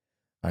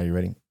Are you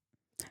ready?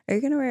 Are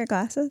you going to wear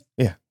glasses?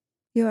 Yeah.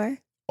 You are?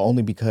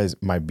 Only because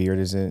my beard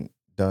isn't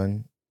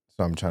done.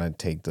 So I'm trying to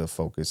take the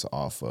focus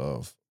off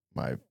of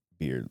my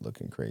beard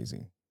looking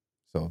crazy.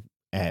 So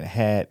at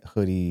hat,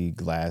 hoodie,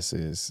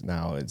 glasses,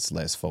 now it's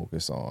less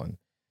focus on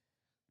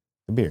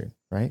the beard,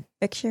 right?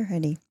 Fix your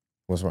hoodie.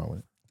 What's wrong with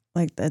it?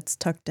 Like that's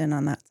tucked in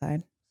on that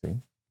side. See?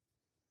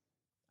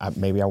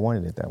 Maybe I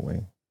wanted it that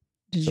way.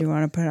 Did you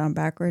want to put it on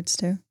backwards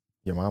too?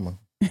 Your mama.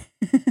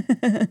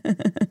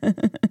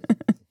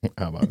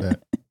 How about that?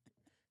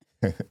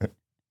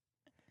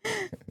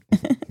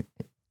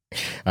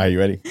 Are you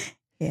ready?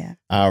 Yeah.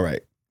 All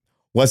right.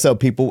 What's up,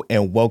 people,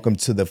 and welcome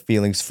to the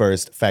Feelings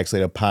First Facts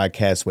Later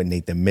podcast with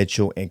Nathan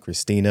Mitchell and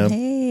Christina.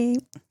 Hey.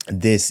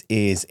 This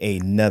is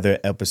another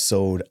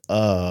episode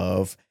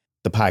of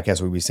the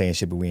podcast where we saying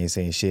shit, but we ain't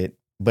saying shit.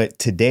 But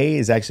today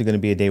is actually going to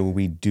be a day where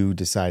we do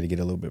decide to get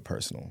a little bit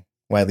personal.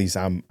 Well, at least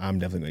I'm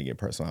definitely going to get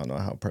personal. I don't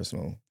know how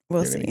personal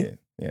We'll you're see. gonna get.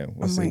 Yeah,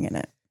 we'll I'm see. winging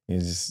it. You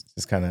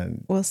just kind of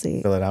We'll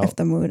see fill it out. if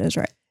the mood is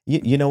right.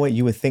 You know what?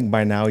 You would think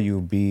by now you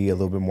would be a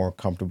little bit more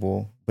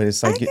comfortable, but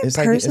it's like I get it's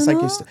like you're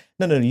personal.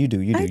 no, you do.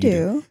 I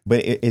do.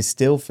 But it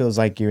still feels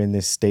like you're in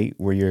this state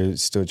where you're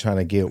still trying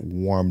to get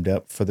warmed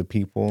up for the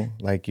people.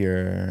 Like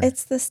you're.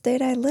 It's the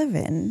state I live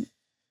in.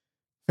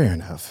 Fair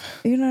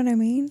enough. You know what I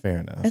mean? Fair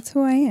enough. It's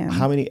who I am.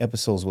 How many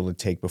episodes will it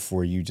take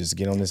before you just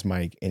get on this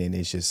mic and then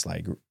it's just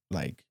like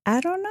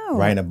I don't know.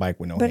 riding a bike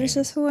with no But hands, it's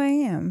just who I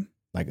am.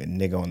 like a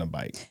nigga on a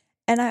bike?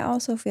 And I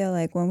also feel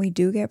like when we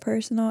do get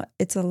personal,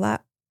 it's a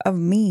lot of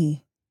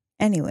me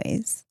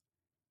anyways.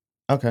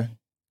 Okay.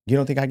 You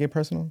don't think I get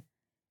personal?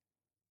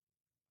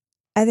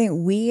 I think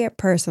we get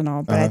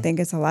personal, but I Uh-huh. think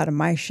it's a lot of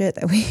my shit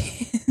that we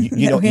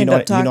You know, that we you end know,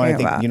 up talking I think,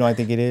 about. you know, what I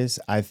think it is.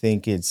 I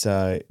think it's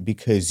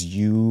because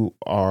you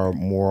are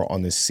more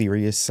on the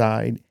serious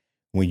side.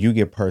 When you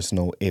get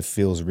personal, it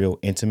feels real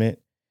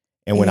intimate,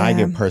 and when I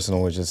get Yeah.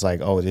 personal, it's just like,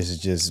 oh, this is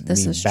just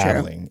This me is true.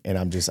 battling, and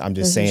I'm just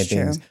This saying is true.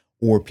 things,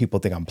 or people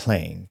think I'm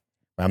playing,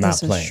 but I'm not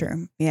This playing. is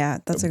true. Yeah,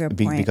 that's a good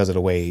point. Because of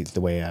the way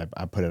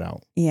I put it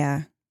out.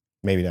 Yeah,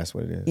 Maybe that's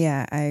what it is.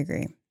 yeah, I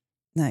agree.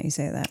 Now you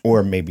say that.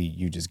 Or maybe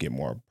you just get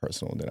more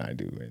personal than I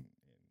do, and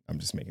I'm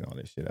just making all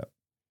this shit up.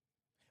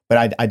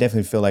 But I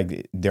definitely feel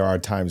like there are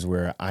times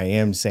where I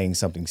am saying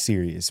something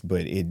serious,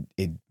 but it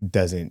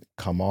doesn't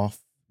come off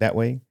that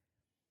way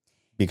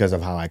because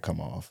of how I come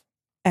off,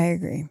 I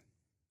agree.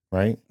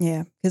 right?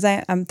 Yeah, because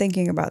I'm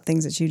thinking about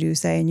things that you do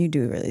say, and you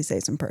do really say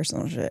some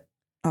personal shit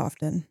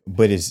often.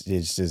 But it's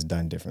just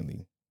done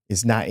differently.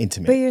 It's not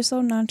intimate, But you're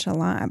so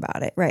nonchalant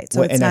about it, right? So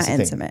Well, it's and not that's the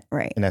thing. intimate,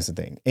 right? and that's the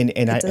thing. And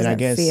It I doesn't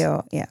guess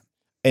feel, yeah.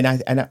 and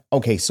I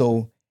okay,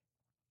 so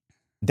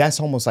that's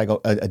almost like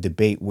a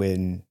debate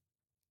when,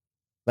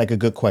 like, a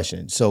good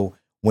question. So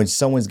when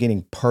someone's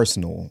getting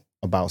personal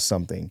about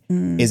something,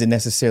 Mm. is it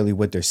necessarily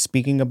what they're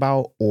speaking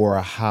about or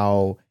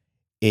how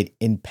it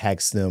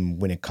impacts them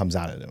when it comes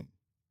out of them?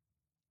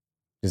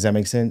 Does that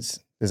make sense?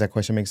 Does that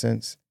question make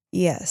sense?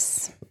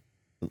 Yes.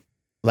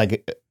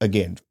 Like,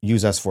 again,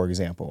 use us for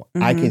example.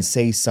 I Mhm. can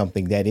say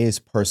something that is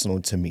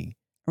personal to me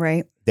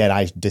Right. that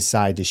I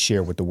decide to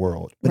share with the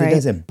world, but Right. it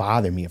doesn't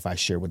bother me if I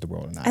share with the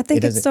world or not. I think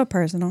it it's doesn't. still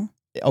personal.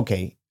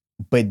 Okay,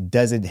 but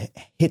does it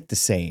hit the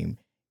same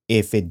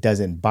if it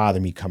doesn't bother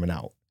me coming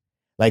out?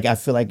 Like, I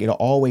feel like it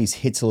always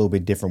hits a little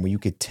bit different when you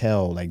could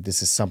tell, like,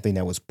 this is something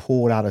that was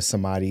pulled out of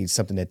somebody,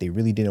 something that they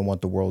really didn't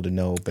want the world to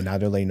know, but now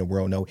they're letting the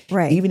world know.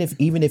 Right. Even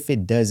if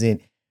it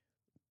doesn't,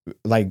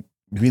 like,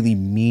 really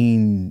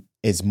mean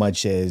as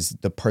much as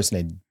the person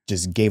that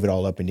just gave it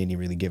all up and didn't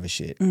really give a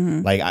shit.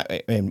 Mhm.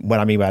 Like, and what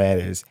I mean by that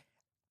is,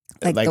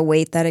 Like the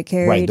weight that it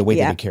carried. right, the weight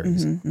that Yeah. it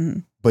carries. Mhm,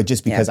 mhm. But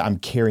just because I'm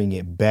carrying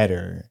it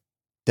better,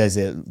 does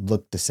it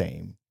look the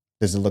same?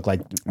 Does it look like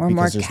Or because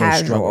more there's no struggle,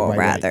 casual, right?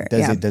 rather. Does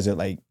Yeah. it does it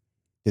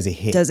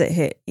hit? Does it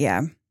hit?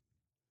 Yeah.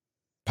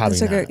 Probably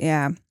That's a not. good,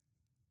 yeah.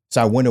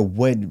 So I wonder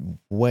what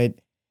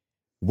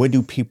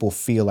do people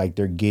feel like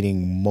they're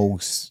getting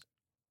most?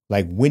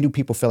 Like, when do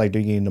people feel like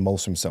they're getting the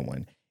most from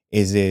someone?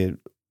 Is it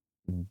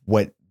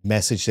what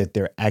message that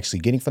they're actually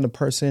getting from the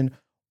person,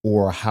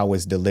 or how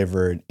it's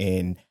delivered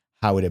and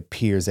how it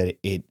appears that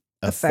it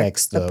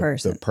affects the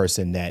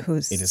person that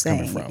Who's it is saying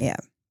coming from? it? Yeah.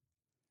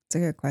 It's a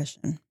good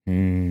question.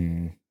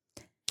 Hmm.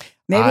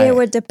 Maybe it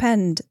would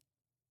depend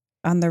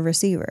on the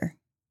receiver.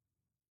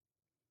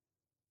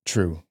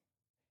 True.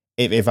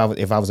 If I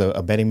was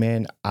a betting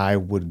man, I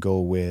would go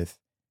with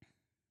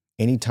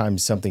anytime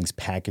something's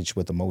packaged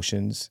with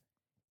emotions,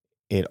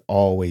 it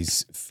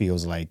always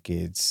feels like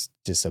it's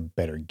just a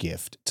better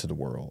gift to the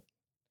world,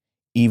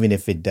 even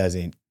if it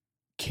doesn't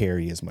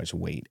carry as much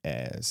weight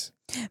as.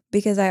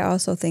 Because I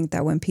also think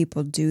that when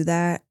people do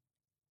that,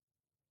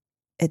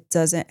 it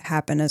doesn't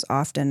happen as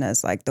often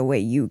as like the way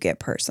you get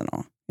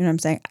personal. You know what I'm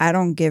saying? I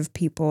don't give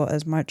people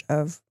as much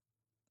of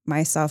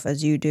myself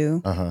as you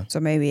do. Uh-huh. So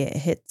maybe it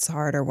hits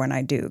harder when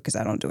I do because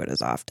I don't do it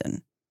as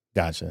often.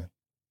 Gotcha.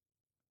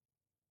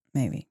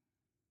 Maybe.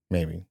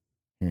 Maybe.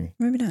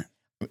 Maybe not.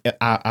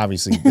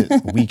 Obviously,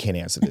 we can't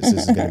answer this.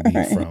 This is going to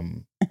be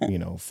from,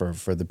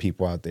 for the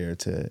people out there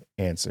to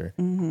answer.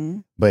 Mm-hmm.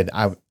 But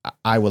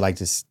I would like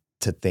to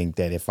to think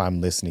that if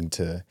I'm listening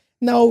to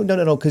no,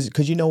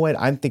 because you know what?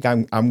 I think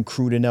I'm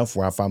crude enough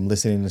where if I'm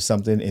listening to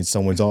something and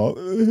someone's all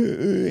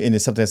and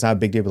it's something that's not a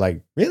big deal, be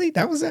like, really?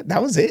 That was it?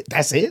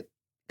 That's it?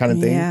 Kind of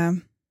thing. Yeah.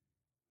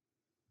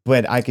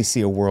 But I could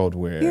see a world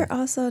where You're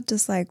also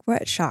just like,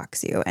 what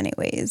shocks you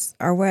anyways?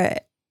 Or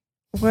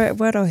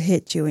what'll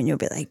hit you and you'll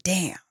be like,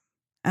 damn.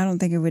 I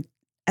think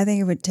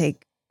it would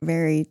take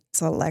very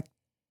select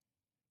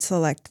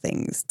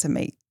things to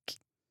make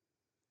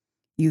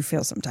you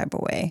feel some type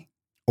of way.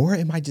 or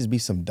it might just be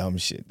some dumb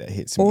shit that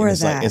hits me. Or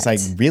And it's like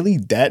really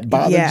that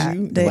bothers Yeah,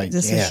 you?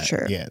 this is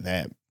true. Yeah,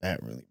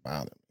 that really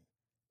bothered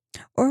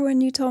me. Or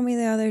when you told me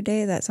the other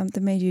day that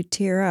something made you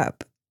tear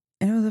up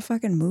and it was a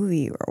fucking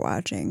movie you were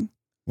watching.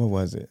 What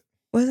was it?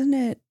 Wasn't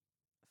it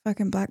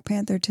fucking Black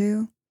Panther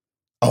 2?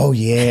 Oh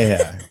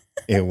yeah.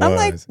 It was. I'm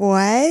like,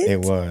 what?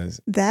 It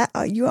was. That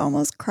you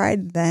almost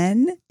cried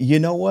then? You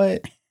know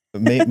what?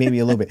 Maybe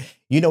a little bit.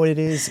 You know what it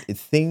is?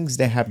 Things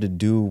that have to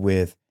do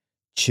with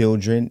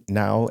children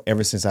now,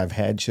 ever since I've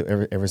had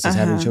ever since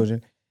having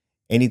children,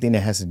 anything that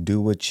has to do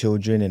with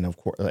children and of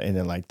course and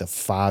then like the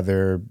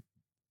father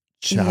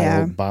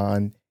child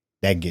bond,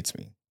 that gets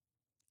me.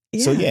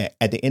 Yeah. So yeah,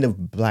 at the end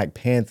of Black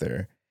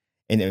Panther,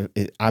 and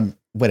I'm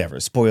whatever,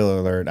 spoiler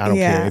alert, I don't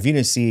care. If you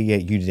didn't see it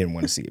yet, you didn't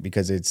want to see it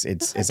because it's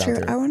out true.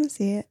 there. I want to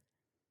see it.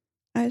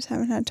 I just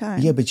haven't had time.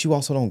 Yeah, but you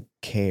also don't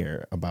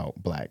care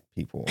about Black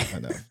people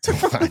enough to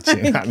watch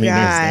it. I mean,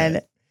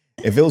 God.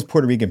 If it was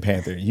Puerto Rican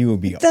Panther, you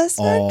would be That's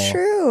all not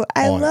true.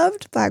 I on it.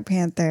 loved Black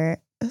Panther.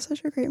 It's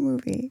such a great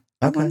movie.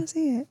 I Okay. want to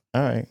see it.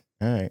 All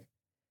right.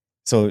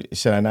 So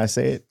should I not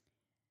say it?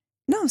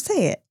 No,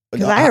 say it.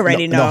 Because I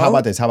already know. No, how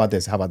about this?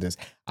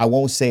 I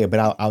won't say it,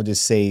 but I'll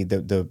just say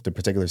the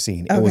particular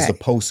scene. It was the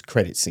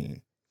post-credit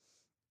scene.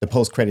 The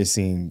post-credit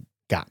scene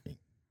got me.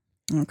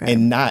 Okay.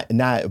 And not,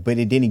 but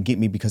it didn't get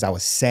me because I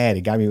was sad.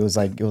 It got me. It was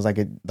like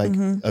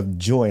a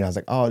joy, and I was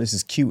like, oh, this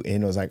is cute.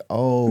 And it was like,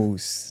 oh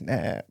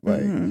snap!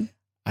 Like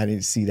I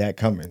didn't see that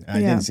coming. I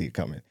didn't see it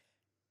coming.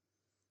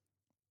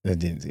 You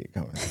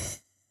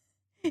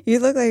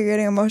look like you're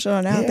getting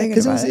emotional now thinking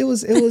about it. It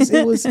was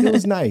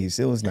nice.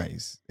 It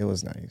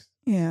was nice.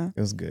 Yeah. It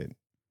was good.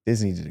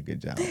 Disney did a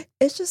good job.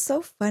 It's just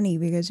so funny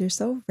because you're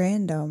so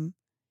random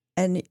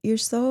and you're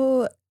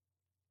so,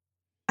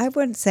 I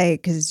wouldn't say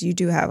because you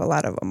do have a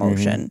lot of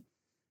emotion,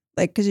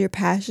 like because you're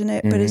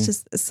passionate, but it's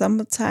just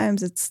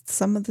sometimes it's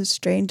some of the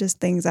strangest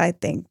things I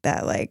think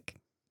that like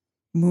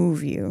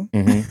move you.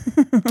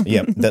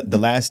 Yeah. The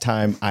last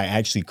time I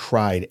actually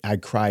cried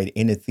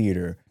in a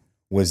theater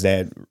was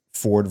that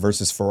Ford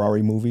versus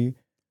Ferrari movie.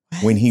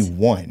 What? When he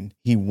won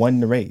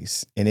the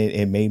race, and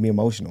it made me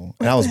emotional.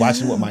 And I was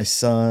watching it with my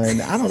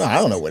son. I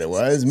don't know what it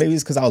was. Maybe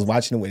it's because I was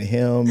watching it with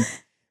him.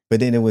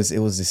 But then it was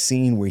the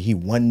scene where he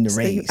won the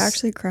race. You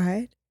actually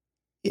cried?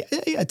 Yeah,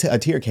 a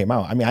tear came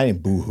out. I mean, I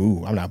didn't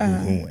boo-hoo. I'm not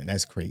boo-hooing.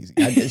 That's crazy.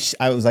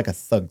 I was like a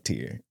thug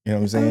tear. You know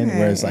what I'm saying? Okay,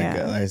 where it's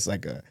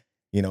like a,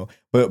 you know.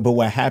 But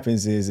what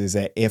happens is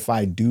that if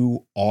I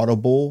do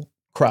audible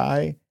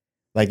cry,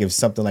 like if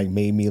something like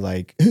made me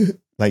like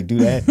like do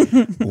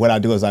that, what I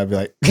do is I'd be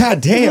like,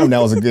 God damn, that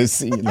was a good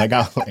scene. Like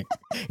I'll like,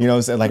 you know what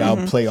I'm saying? Like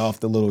I'll play off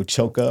the little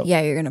choke up.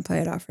 Yeah, you're gonna play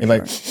it off for and sure.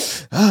 Like,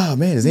 oh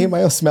man, does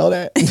anybody else smell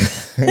that?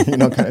 You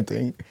know, kind of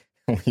thing.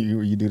 When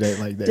you do that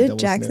like that. Did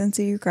Jackson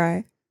see you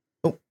cry?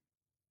 Oh,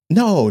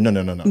 no.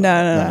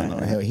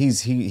 No.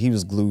 He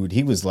was glued.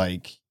 He was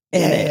like,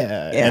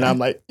 yeah. And I'm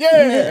like,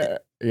 yeah.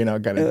 You know,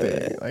 kind of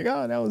thing. Like,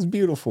 oh, that was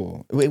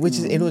beautiful. Which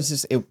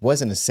is, it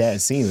wasn't a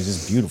sad scene. It was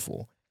just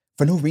beautiful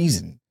for no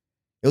reason.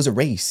 It was a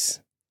race.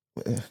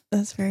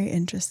 That's very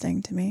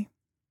interesting to me.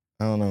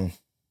 I don't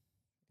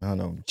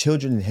know.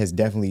 Children has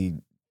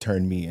definitely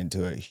turned me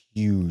into a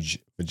huge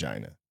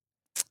vagina.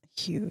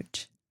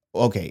 Huge.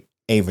 Okay,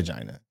 a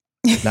vagina,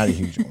 not a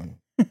huge one.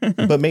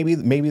 But maybe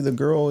the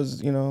girl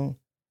is, you know,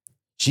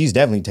 she's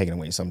definitely taken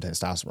away some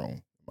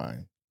testosterone.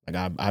 Mine, like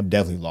I've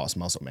definitely lost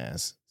muscle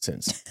mass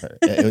since her.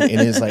 And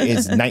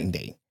it's night and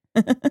day.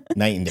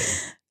 Night and day.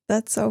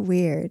 That's so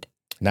weird.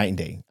 Night and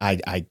day.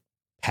 I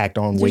packed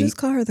on Did weight. you just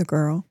call her the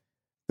girl?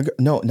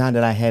 No, not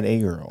that I had a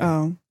girl.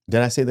 Oh.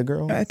 Did I say the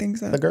girl? I think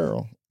so. The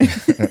girl.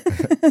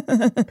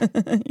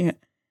 Yeah.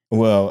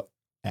 Well,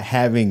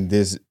 having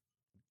this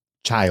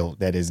child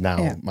that is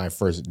now my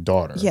first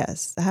daughter.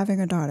 Yes, having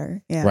a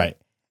daughter. Yeah. Right.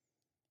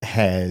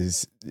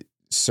 Has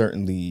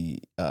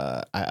certainly,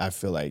 I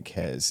feel like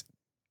has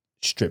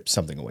stripped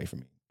something away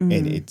from me.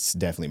 And it's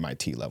definitely my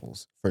T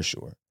levels for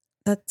sure.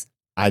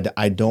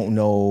 I don't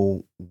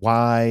know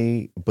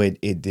why, but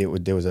there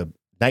was a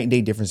night and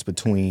day difference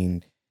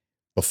between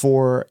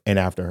before and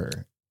after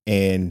her.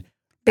 And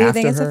do you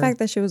think it's the fact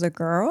that she was a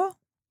girl?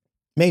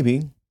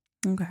 Maybe.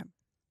 Okay.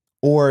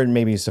 Or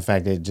maybe it's the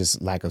fact that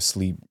just lack of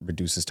sleep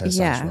reduces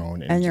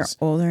testosterone. And you're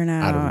older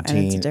now, out of routine.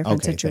 and it's a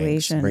different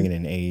situation. Thanks. Bringing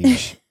in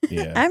age.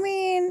 Yeah. I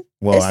mean,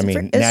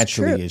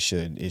 naturally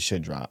it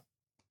should drop.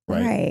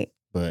 Right.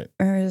 But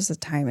or is a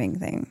timing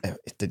thing.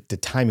 The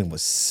timing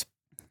was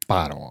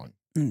spot on.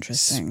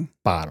 Interesting.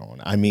 Spot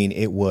on. I mean,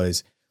 it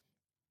was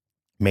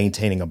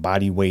maintaining a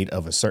body weight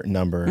of a certain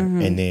number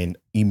Mhm. and then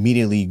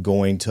immediately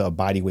going to a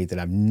body weight that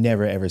I've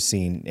never ever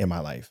seen in my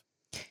life,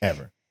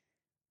 ever,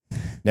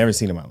 never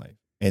seen in my life.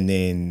 And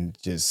then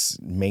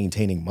just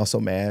maintaining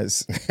muscle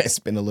mass has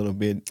been a little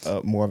bit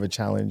more of a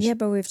challenge. Yeah,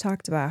 but we've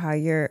talked about how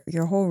your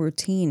whole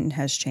routine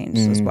has changed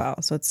as Mm.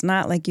 well. So it's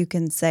not like you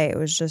can say it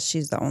was just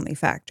she's the only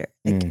factor.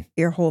 Like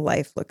your whole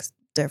life looks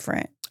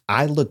different.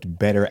 I looked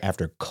better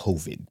after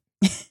COVID.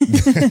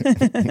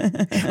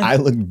 I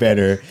looked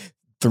better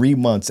 3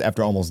 months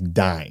after almost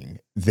dying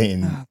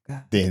than Oh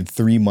God.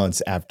 3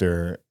 months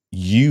after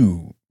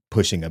you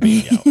pushing a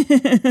baby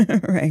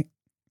out. Right.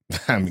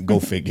 I mean, go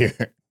figure.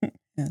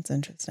 That's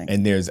interesting.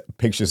 And there's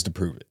pictures to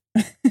prove it.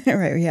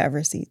 Right. We have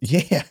receipts.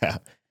 Yeah.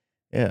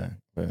 Yeah.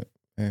 But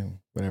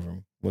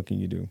whatever. What can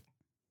you do?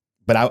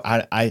 But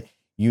I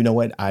you know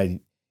what? I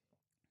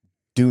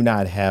do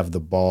not have the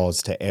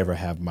balls to ever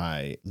have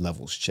my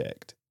levels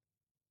checked.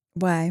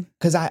 Why?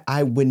 Because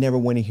I would never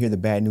want to hear the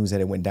bad news that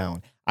it went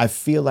down. I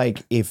feel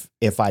like if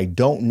I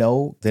don't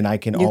know, then I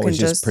can You always can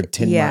just just-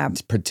 pretend yeah.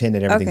 pretend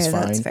that everything's Okay,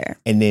 fine. that's fair.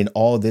 And then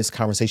all this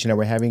conversation that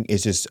we're having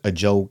is just a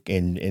joke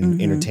and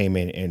Mhm.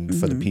 entertainment and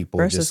for the Mhm. people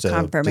Versus just to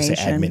add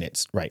confirmation.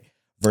 minutes. Right.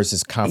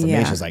 Versus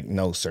confirmation Yeah. is like,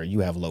 no, sir, you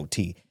have low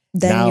T.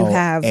 Then now you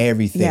have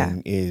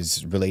everything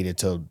is related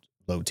to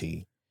low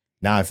T.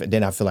 Now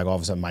then I feel like all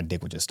of a sudden my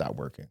dick would just stop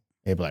working.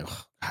 It'd be like,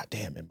 oh, God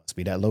damn, it must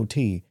be that low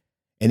T.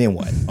 And then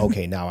what?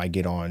 Okay, now I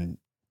get on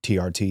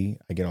TRT.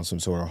 I get on some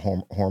sort of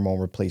hormone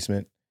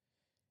replacement.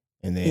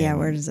 And then Yeah.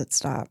 Where does it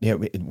stop? yeah,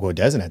 it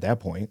doesn't at that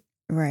point.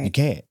 You Right.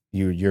 can't.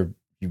 You're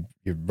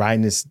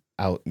riding this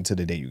out until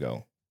the day you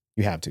go.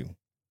 You have to.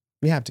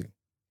 You have to.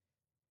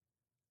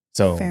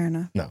 So Fair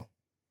enough. no.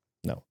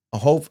 I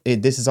hope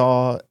this is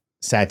all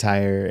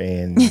satire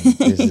and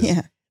this is,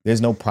 Yeah. there's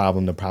no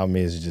problem. The problem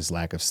is just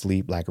lack of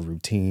sleep, lack of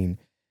routine,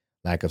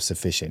 lack of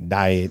sufficient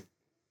diet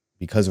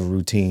because of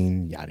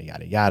routine, yada,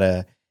 yada,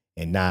 yada,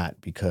 and not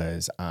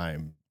because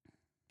I'm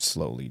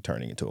slowly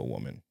turning into a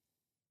woman.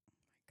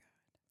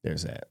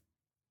 There's that.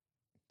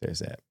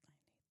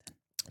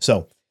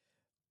 So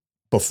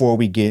before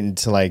we get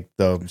into like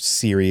the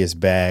serious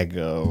bag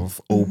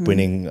of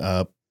opening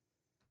up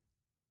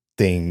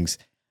things,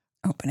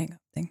 Opening up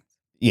things.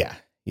 yeah.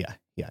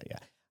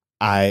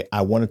 I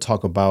want to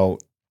talk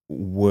about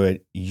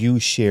what you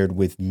shared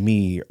with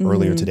me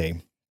earlier Mhm. today.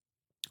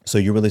 So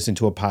you were listening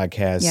to a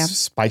podcast, Yeah.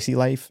 Spicy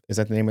Life. Is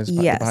that the name of the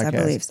podcast? Yes, I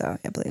believe so.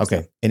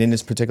 Okay. And in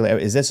this particular,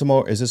 is this a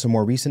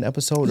more recent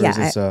episode, or Yeah,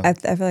 is this I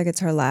feel like it's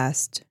her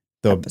last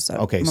episode.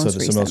 okay? So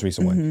it's the most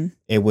recent one. Mhm.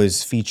 It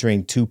was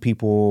featuring two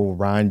people,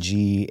 Ron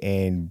G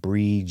and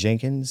Bree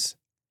Jenkins.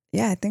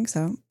 Yeah, I think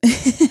so.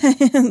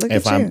 Look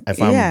If at I'm- you.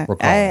 if I'm yeah,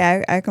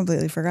 recalling. I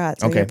completely forgot.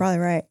 So Okay. you're probably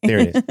right. There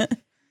it is.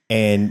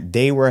 And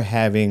they were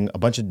having a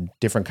bunch of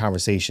different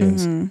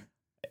conversations. Mhm.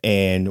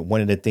 And one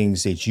of the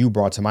things that you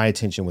brought to my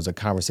attention was a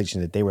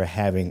conversation that they were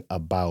having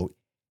about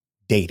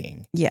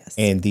dating Yes.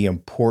 and the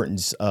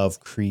importance of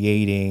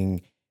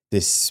creating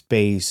this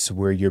space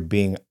where you're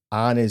being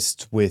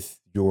honest with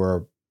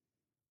your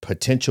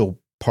potential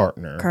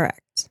partner.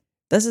 Correct.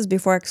 This is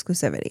before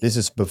exclusivity. This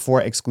is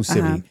before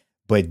exclusivity,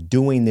 but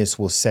doing this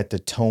will set the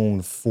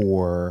tone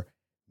for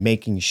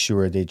making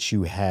sure that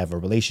you have a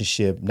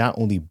relationship not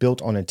only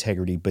built on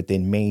integrity, but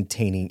then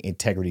maintaining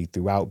integrity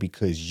throughout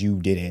because you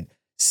didn't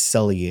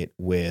sully it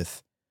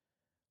with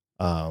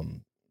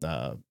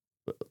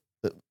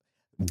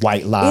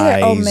white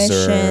lies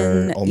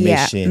Either or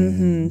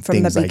omission from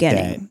the things like that.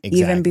 beginning, Exactly.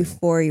 even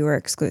before you were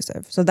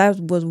exclusive. So that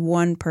was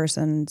one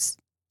person's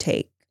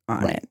take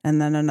on Right. it,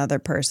 and then another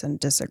person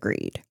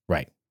disagreed.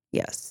 Right.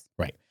 Yes.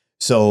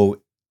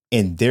 So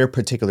in their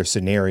particular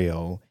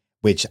scenario,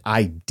 which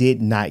I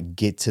did not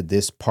get to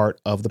this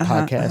part of the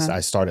podcast, I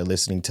started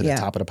listening to the Yeah.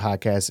 top of the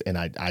podcast and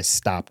I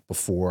stopped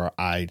before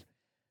I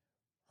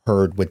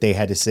heard what they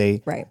had to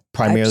say, Right.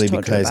 primarily I just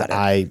told you because about it.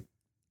 I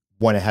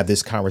want to have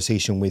this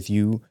conversation with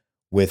you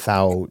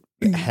without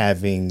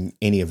having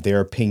any of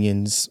their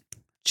opinions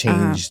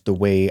change the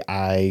way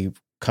I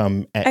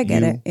come at I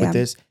get you it, with yeah.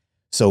 this.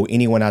 So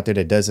anyone out there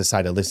that does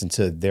decide to listen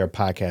to their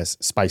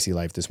podcast, Spicy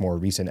Life, this more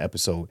recent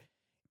episode,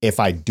 if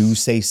I do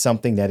say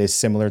something that is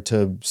similar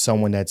to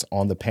someone that's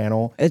on the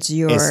panel, It's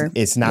your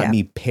it's not yeah.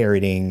 me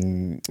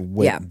parroting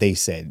what Yeah. they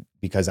said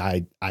because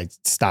I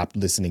stopped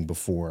listening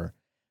before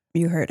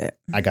You heard it.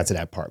 I got to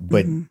that part.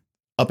 But Mhm.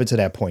 up until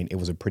that point, it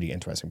was a pretty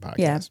interesting podcast.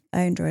 Yeah,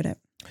 I enjoyed it.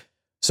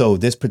 So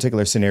this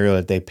particular scenario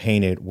that they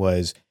painted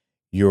was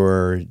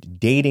you're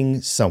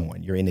dating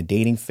someone, you're in a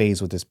dating phase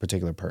with this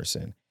particular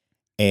person,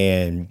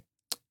 and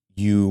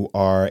you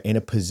are in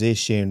a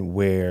position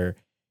where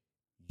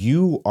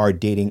you are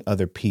dating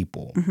other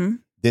people. Hmm.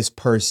 This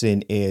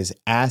person is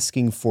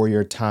asking for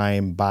your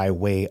time by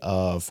way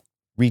of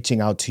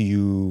reaching out to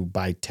you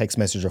by text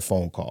message or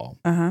phone call.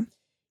 Uh-huh.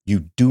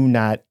 You do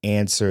not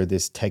answer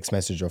this text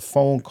message or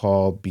phone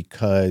call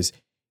because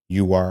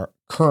you are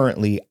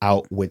currently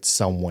out with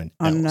someone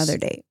On else. another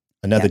date.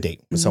 Another Yeah.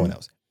 date with Mhm. someone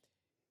else.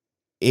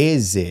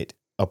 Is it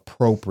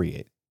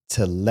appropriate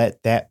to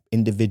let that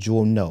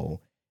individual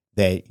know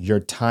that your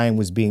time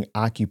was being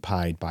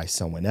occupied by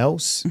someone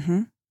else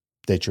Mm-hmm.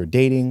 that you're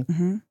dating,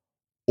 Mm-hmm.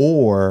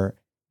 or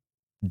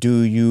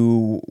do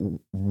you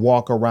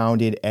walk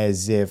around it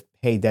as if,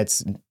 hey,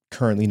 that's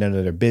currently none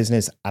of their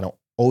business. I don't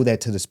owe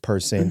that to this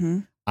person. Mm-hmm.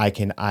 I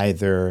can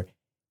either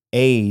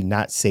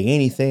not say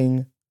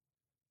anything.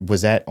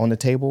 Was that on the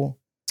table?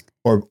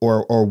 Or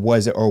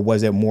was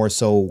it more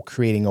so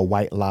creating a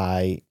white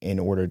lie in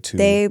order to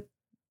They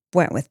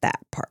went with that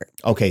part.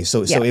 Okay,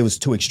 so Yeah. it was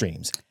two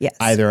extremes. Yes.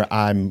 Either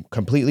I'm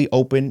completely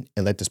open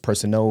and let this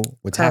person know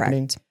what's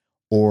happening, Correct.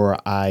 or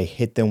I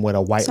hit them with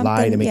a white lie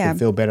to Something- make yeah. them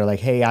feel better. Like,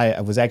 hey,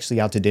 I was actually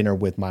out to dinner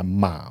with my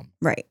mom.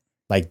 Right.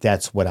 Like,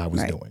 that's what I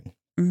was Right. doing.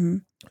 Mm-hmm.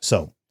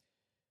 So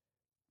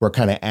we're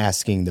kind of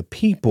asking the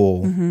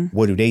people, Mm-hmm.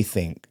 what do they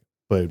think?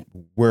 But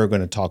we're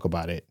going to talk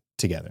about it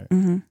together.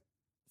 Mm-hmm.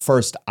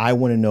 First, I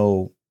want to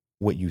know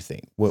what you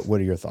think. What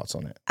are your thoughts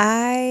on it?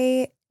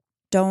 I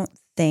don't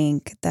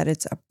think that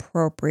it's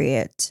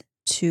appropriate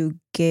to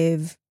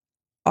give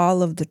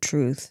all of the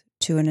truth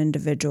to an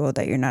individual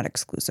that you're not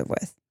exclusive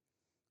with.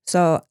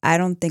 So I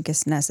don't think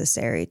it's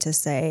necessary to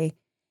say,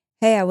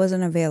 hey, I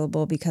wasn't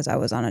available because I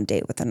was on a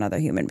date with another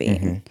human being.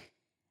 Mhm.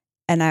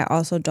 And I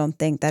also don't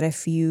think that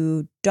if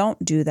you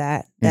don't do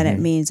that, then it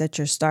Mhm. means that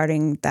you're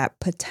starting that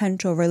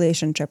potential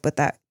relationship with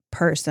that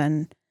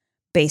person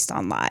based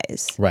on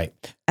lies. Right.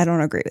 I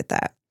don't agree with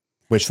that.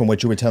 Which, from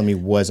what you were telling me,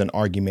 was an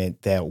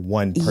argument that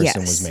one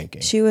person was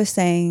making. She was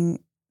saying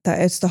that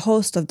it's the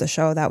host of the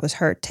show, that was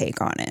her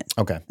take on it.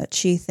 Okay. That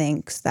she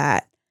thinks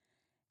that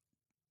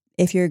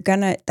if you're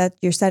that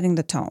you're setting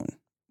the tone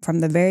from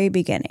the very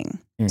beginning.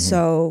 Mhm.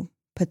 So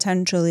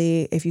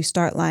potentially if you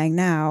start lying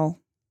now,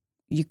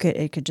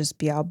 it could just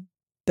be all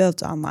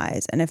built on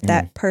lies. And if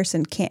that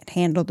person can't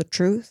handle the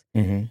truth,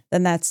 Mhm.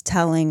 then that's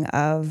telling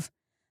of,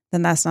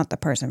 then that's not the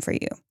person for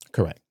you.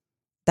 Correct.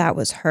 That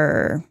was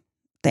her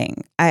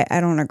thing.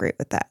 I don't agree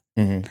with that.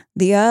 Mhm.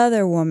 The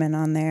other woman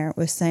on there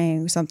was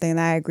saying something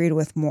that I agreed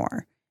with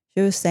more.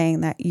 She was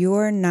saying that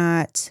you're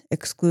not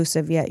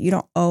exclusive yet. You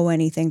don't owe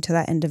anything to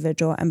that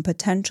individual. And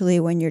potentially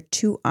when you're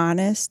too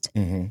honest,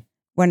 Mhm.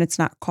 when it's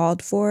not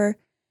called for,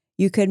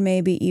 you could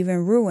maybe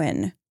even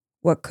ruin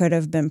what could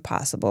have been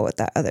possible with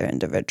that other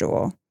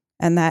individual.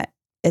 And that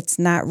it's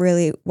not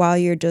really, while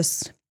you're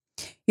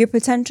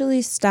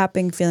potentially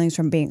stopping feelings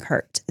from being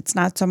hurt. It's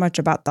not so much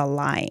about the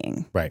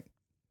lying. Right.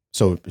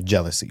 So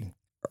jealousy.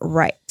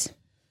 Right.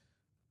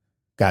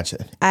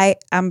 Gotcha. I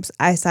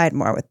side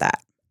more with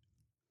that.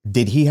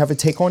 Did he have a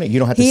take on it? You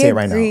don't have to He say it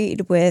right now.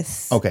 agreed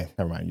with. Okay,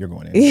 never mind. You're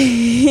going in.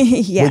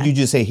 Yeah. What did you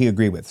just say he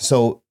agreed with?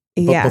 So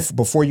Yeah.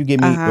 before you give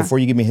me Uh-huh. before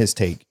you give me his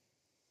take,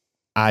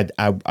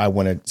 I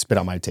want to spit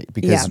out my take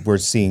because Yeah. we're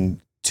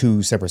seeing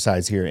two separate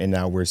sides here, and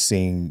now we're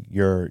seeing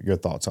your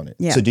thoughts on it.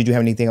 Yeah. So did you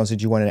have anything else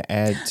that you wanted to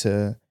add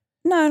to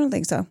No, I don't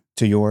think so.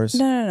 yours?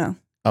 No.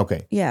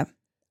 Okay. Yeah.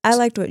 I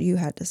liked what you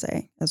had to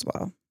say as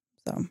well.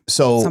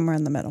 So Somewhere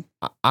in the middle.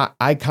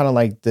 I kind of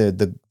like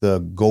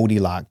the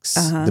Goldilocks,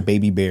 Uh-huh. the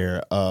baby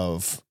bear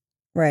of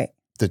Right.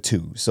 the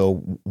two. So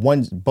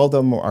both of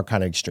them are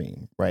kind of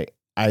extreme, right?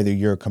 Either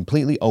you're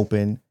completely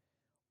open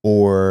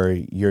or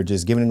you're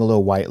just giving a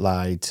little white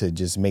lie to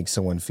just make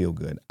someone feel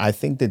good. I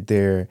think that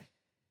there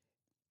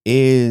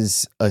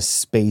is a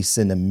space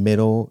in the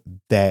middle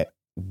that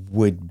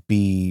would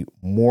be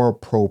more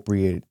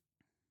appropriate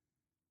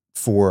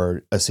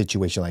for a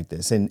situation like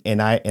this. And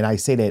I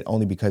say that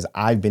only because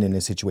I've been in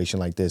a situation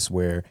like this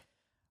where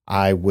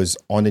I was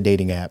on the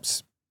dating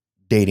apps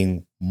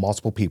dating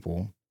multiple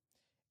people,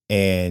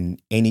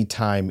 and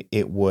anytime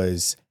it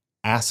was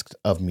asked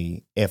of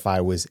me if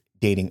I was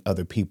dating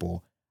other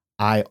people,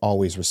 I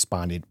always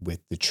responded with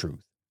the truth.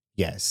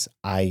 Yes,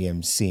 I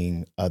am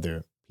seeing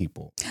other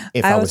people.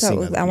 If I was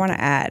seeing other I want to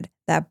people. add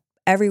that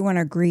everyone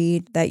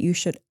agreed that you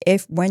should,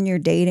 when you're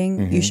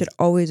dating, you Mhm. should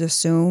always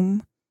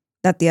assume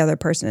that the other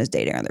person is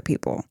dating other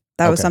people.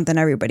 That was Okay. something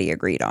everybody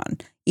agreed on.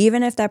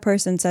 Even if that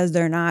person says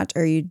they're not,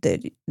 or you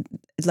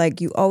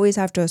always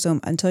have to assume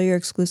until you're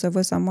exclusive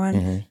with someone,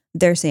 Mhm.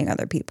 they're seeing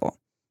other people.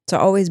 So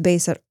always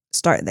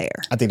start there.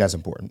 I think that's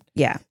important.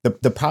 Yeah.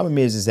 The problem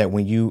is that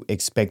when you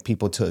expect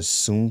people to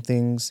assume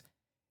things,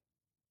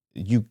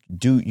 you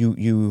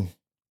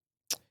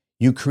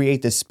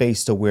create the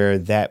space to where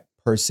that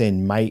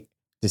person might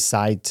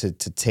decide to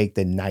take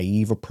the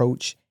naive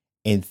approach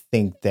and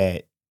think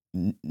that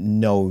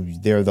no,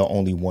 they're the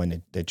only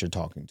one that you're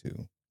talking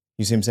to.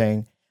 You see what I'm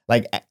saying?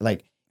 Like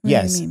What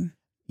yes, do you mean?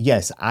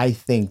 yes, I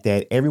think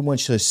that everyone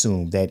should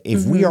assume that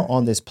if we Mhm. are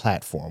on this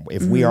platform,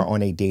 if we are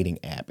on a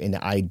dating app, and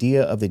the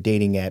idea of the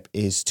dating app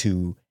is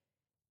to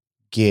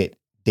get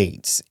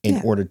dates in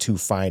Yeah. order to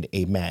find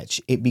a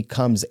match, it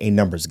becomes a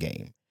numbers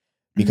game.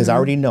 Because I Mhm.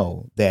 already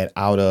know that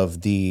out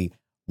of the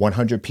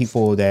 100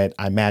 people that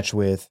I match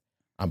with,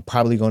 I'm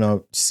probably going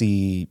to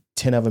see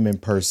 10 of them in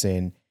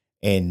person,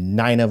 and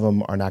 9 of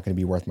them are not going to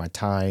be worth my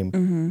time.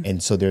 Mhm.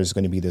 And so there's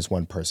going to be this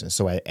one person.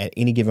 So at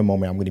any given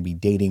moment, I'm going to be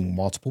dating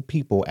multiple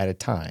people at a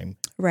time,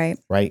 Right.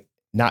 right?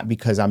 Not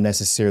because I'm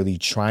necessarily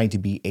trying to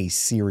be a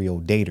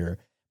serial dater,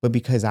 but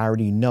because I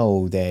already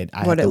know that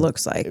What it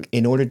looks like.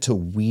 in order to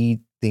weed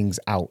things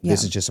out. Yeah.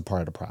 This is just a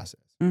part of the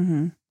process.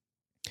 Mm-hmm.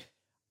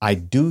 I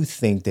do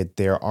think that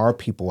there are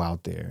people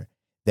out there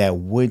that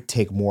would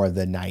take more of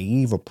the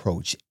naive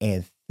approach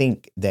and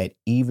think that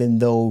even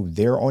though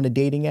they're on a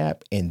dating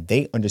app and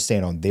they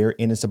understand on their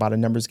end it's about a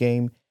numbers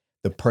game,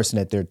 the person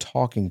that they're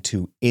talking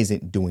to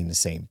isn't doing the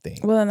same thing.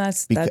 Well, and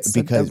that's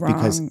the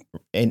wrong.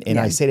 And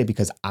I say that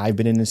because I've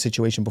been in a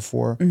situation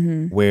before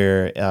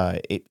where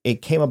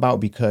it came about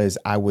because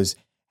I was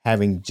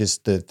having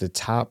just the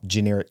top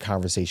generic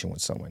conversation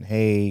with someone.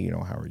 Hey,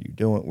 how are you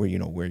doing?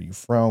 Where are you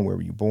from? Where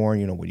were you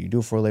born? What do you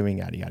do for a living?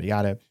 Yada, yada,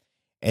 yada.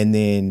 And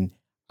then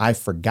I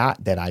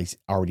forgot that I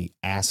already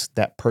asked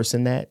that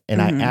person that,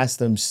 and I asked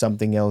them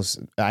something else.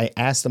 I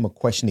asked them a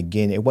question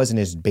again. It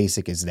wasn't as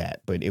basic as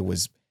that, but it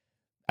was,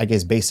 I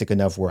guess, basic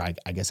enough where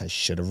I guess I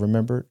should have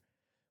remembered.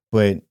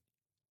 But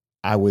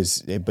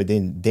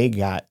then they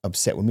got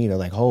upset with me. They're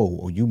like, oh,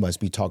 well, you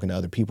must be talking to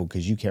other people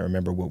because you can't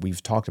remember what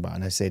we've talked about.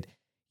 And I said,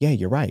 yeah,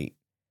 you're right.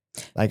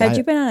 Like, had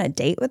you been on a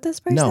date with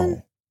this person?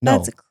 No.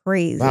 That's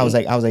crazy. But I was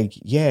like,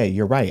 yeah,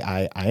 you're right.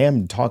 I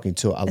am talking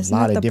to a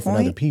lot of different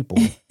other people.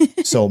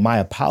 So my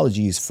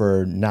apologies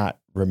for not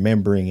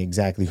remembering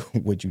exactly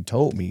what you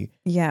told me.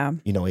 Yeah.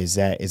 Is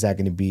that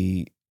going to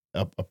be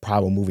a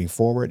problem moving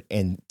forward?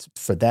 And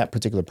for that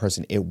particular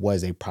person, it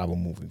was a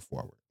problem moving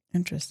forward.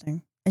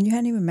 Interesting. And you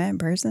hadn't even met in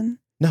person?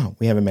 No,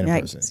 we haven't met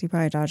in person. So you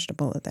probably dodged a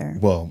bullet there.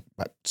 Well,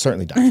 I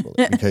certainly dodged a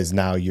bullet because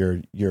now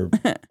you're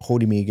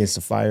holding me against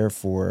the fire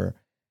for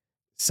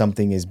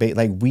something as big.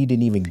 Like, we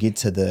didn't even get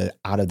to the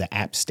out of the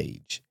app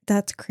stage.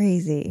 That's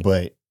crazy.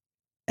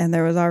 And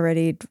there was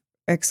already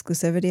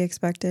exclusivity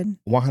expected?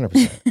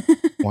 100%.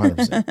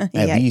 100%.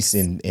 At least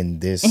in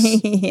this,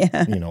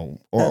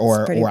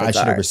 or I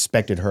should have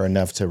respected her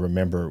enough to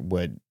remember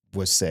what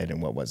was said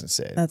and what wasn't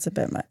said. That's a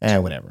bit much.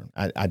 And whatever.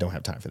 I don't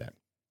have time for that.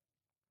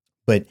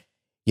 But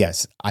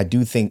yes, I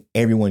do think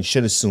everyone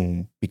should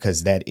assume,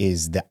 because that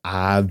is the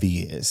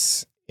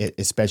obvious,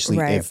 especially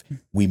if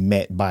we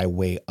met by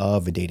way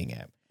of a dating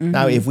app.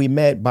 Now, if we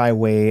met by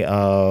way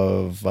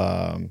of,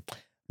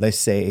 let's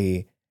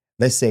say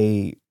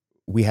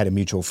we had a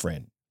mutual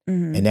friend,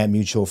 and that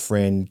mutual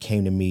friend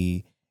came to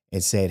me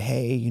and said,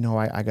 hey,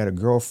 I got a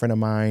girlfriend of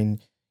mine,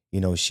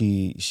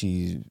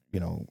 she's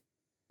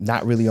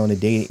not really on the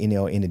date,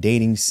 in the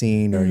dating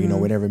scene or,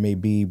 whatever it may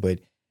be, but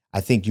I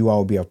think you all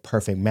would be a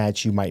perfect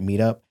match. You might meet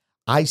up.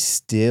 I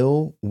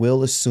still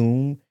will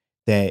assume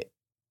that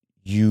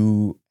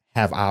you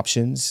have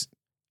options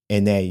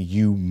and that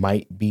you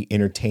might be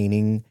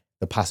entertaining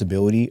the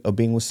possibility of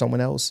being with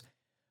someone else.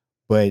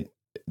 But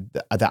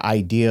the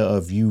idea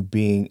of you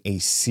being a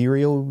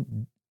serial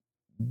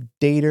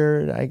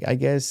dater, I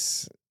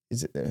guess,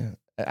 is it?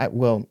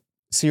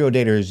 Serial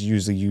dater is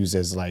usually used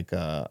as like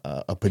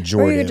a pejorative.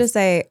 Or you could just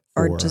say,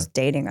 or just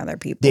dating other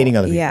people. Dating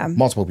other people,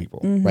 multiple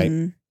people,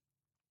 right?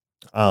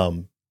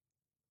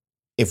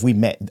 If we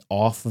met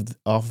off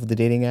of the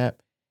dating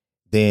app,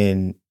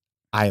 then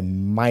I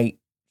might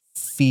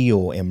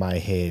feel in my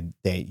head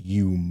that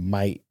you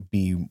might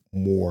be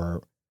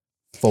more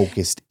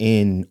focused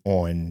in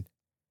on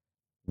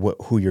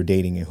who you're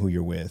dating and who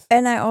you're with.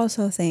 And I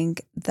also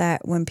think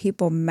that when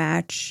people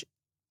match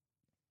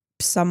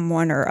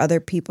someone or other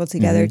people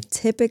together,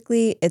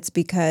 typically it's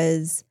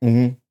because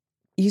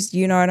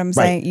you know what I'm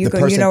saying? You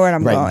know what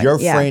I'm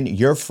going.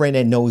 Your friend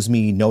that knows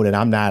me know that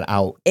I'm not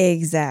out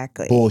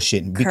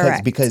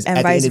bullshitting because and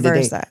at vice the end of the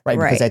versa. day,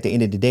 because at the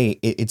end of the day,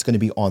 it's going to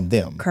be on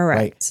them. Correct.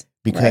 Right?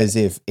 Because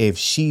if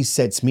she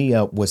sets me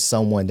up with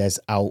someone that's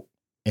out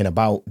and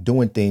about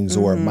doing things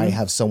or might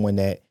have someone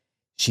that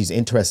she's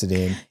interested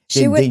in,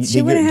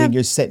 then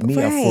you're setting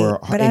me up for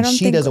her. And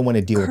she doesn't want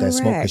to deal with that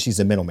smoke because she's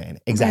a middleman.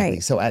 Exactly.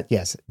 Right. So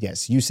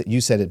yes, you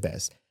said it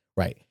best.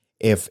 Right.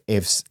 If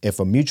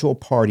a mutual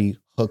party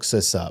hooks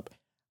us up,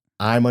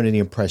 I'm under the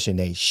impression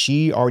that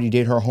she already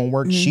did her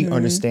homework. She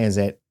understands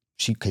that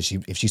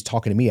if she's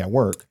talking to me at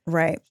work,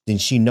 right, then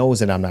she knows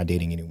that I'm not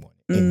dating anyone.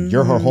 And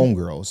you're her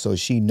homegirl. So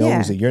she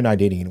knows that you're not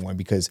dating anyone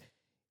because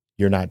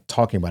you're not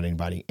talking about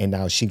anybody. And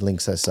now she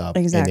links us up.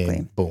 Exactly. And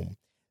then boom.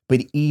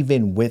 But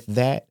even with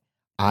that,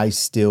 I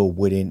still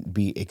wouldn't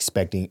be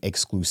expecting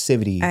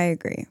exclusivity. I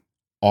agree.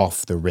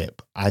 Off the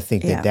rip. I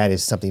think that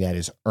is something that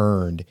is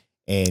earned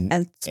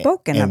and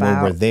spoken about. And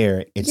when we're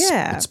there, it's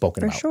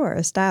spoken about. For sure.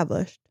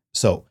 Established.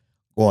 So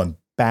going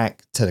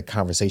back to the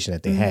conversation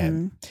that they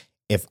had,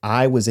 if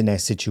I was in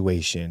that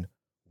situation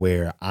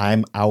where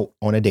I'm out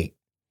on a date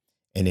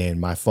and then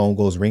my phone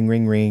goes ring,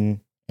 ring,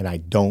 ring, and I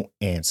don't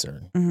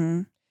answer,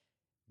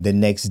 the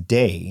next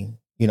day,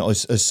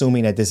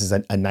 assuming that this is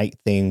a night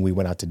thing, we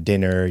went out to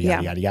dinner,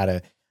 yada, yada,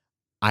 yada,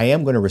 I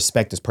am going to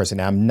respect this person.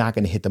 I'm not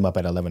going to hit them up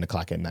at 11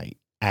 o'clock at night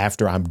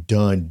after I'm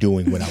done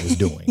doing what I was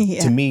doing.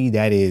 To me,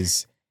 that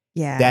is,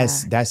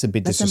 that's a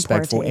bit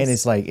disrespectful. And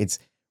it's like, it's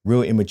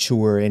real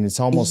immature. And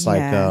it's almost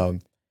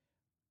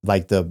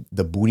like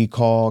the booty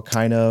call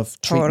kind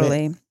of treatment.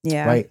 Totally.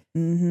 Yeah. Right.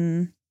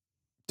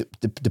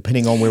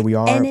 Depending on where we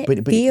are. And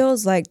it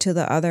feels like to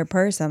the other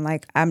person,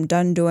 like I'm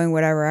done doing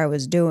whatever I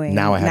was doing.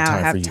 Now I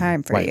have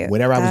time for you.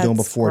 Whatever I was doing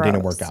before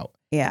didn't work out.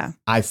 Yeah.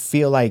 I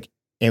feel like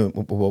And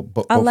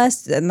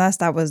unless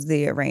that was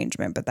the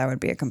arrangement, but that would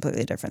be a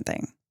completely different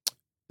thing.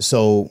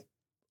 So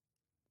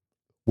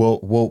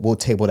we'll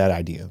table that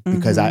idea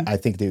because Mhm. I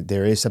think that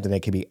there is something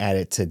that can be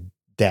added to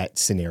that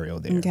scenario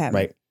there, Okay.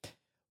 right?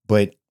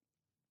 But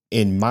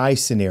in my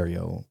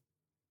scenario,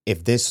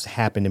 if this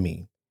happened to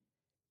me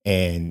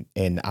and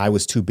I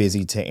was too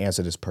busy to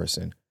answer this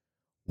person,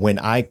 when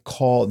I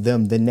called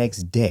them the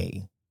next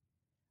day,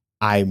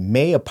 I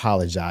may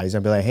apologize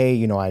and be like,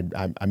 hey,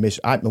 I missed.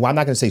 Well, I'm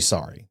not going to say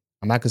sorry.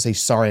 I'm not going to say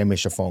sorry I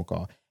missed your phone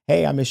call.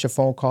 Hey, I missed your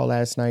phone call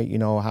last night.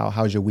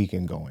 How's your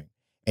weekend going?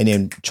 And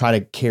then try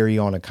to carry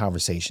on a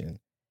conversation.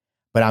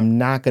 But I'm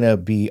not going to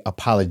be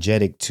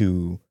apologetic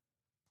to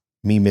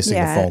me missing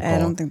a phone call. I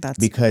don't think that's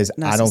because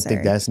necessary. I don't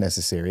think that's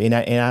necessary. And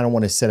I don't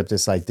want to set up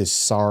this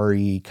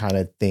sorry kind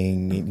of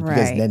thing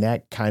because then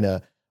that kind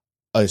of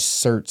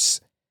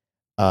asserts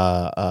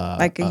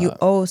like you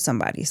owe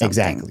somebody something.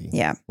 Exactly.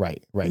 Yeah.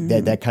 Right.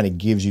 Mhm. That kind of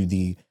gives you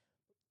the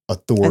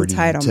authority to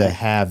Entitlement.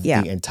 have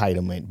Yeah. the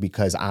entitlement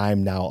because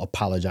I'm now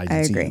apologizing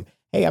I to agree. you.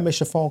 Hey, I missed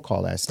your phone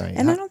call last night.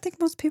 And I don't think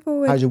most people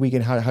would. How's your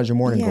weekend? How's your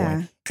morning Yeah.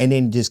 going? And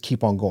then just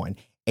keep on going.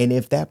 And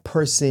if that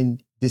person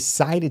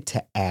decided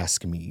to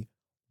ask me,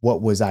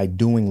 what was I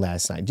doing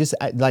last night? Just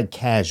like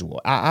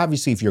casual.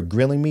 Obviously, if you're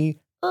grilling me,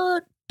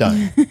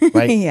 done.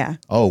 Right? Yeah.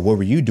 Oh, what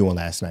were you doing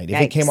last night? If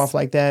it came Yikes. off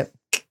like that,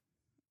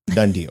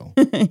 done deal.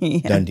 Yeah.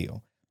 Done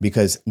deal.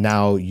 Because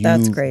now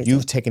That's crazy.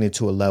 you've taken it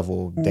to a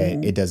level that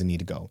Mhm. it doesn't need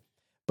to go.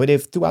 But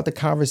if throughout the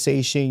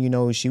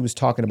conversation, she was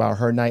talking about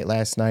her night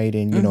last night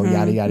and, Mhm,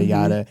 yada, yada, mhm.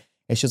 yada.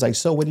 And she's like,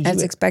 so what did you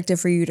It's expected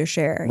for you to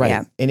share. Right.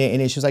 Yeah. And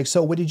then she's like,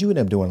 so what did you end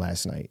up doing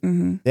last night?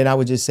 Mm-hmm. Then I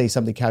would just say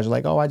something casual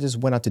like, oh, I just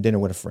went out to dinner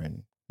with a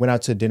friend. Went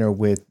out to dinner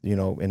with,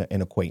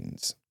 an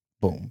acquaintance.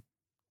 Boom.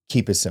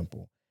 Keep it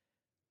simple.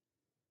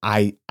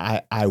 I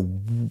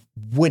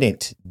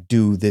wouldn't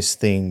do this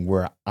thing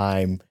where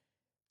I'm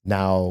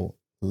now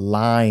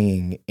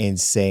lying and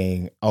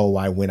saying, oh,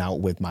 I went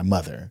out with my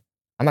mother.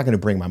 I'm not going to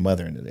bring my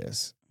mother into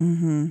this.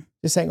 Mm-hmm.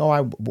 Just saying, oh,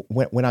 I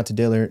went out to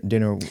dinner,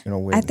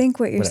 with, I think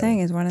what you're whatever. saying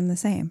is one and the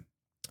same.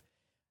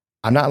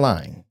 I'm not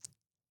lying.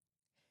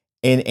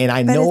 And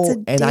I But know, it's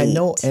a and I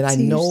know, date, and I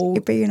so know,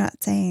 but you're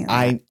not saying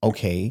that.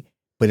 okay,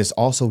 but it's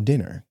also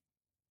dinner.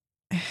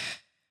 I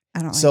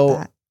don't So,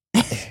 like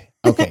that.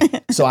 Okay.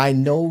 So I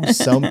know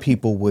some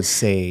people would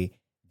say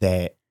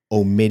that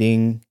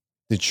omitting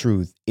the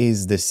truth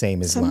is the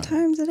same as lying.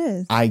 Sometimes it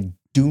is. I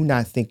do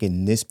not think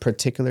in this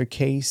particular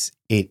case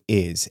it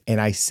is. And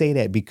I say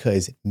that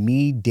because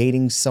me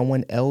dating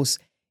someone else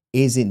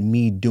isn't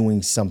me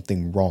doing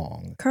something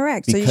wrong.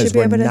 Correct. So you Because should be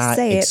we're able to not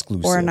say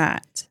exclusive. it or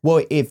not.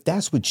 Well, if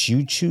that's what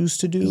you choose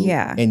to do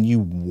Yeah. and you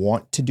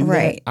want to do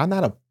Right. that, I'm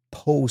not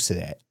opposed to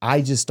that.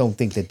 I just don't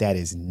think that that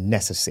is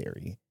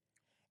necessary.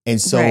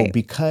 And so Right.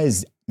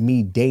 because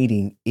me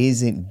dating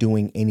isn't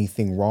doing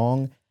anything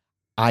wrong,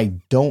 I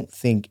don't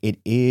think it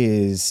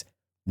is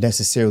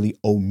necessarily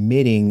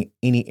omitting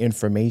any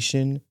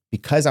information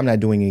because I'm not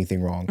doing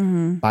anything wrong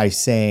Mm-hmm. by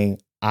saying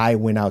I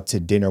went out to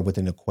dinner with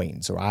an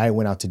acquaintance or I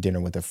went out to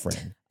dinner with a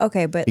friend.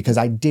 Okay, but Because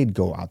I did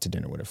go out to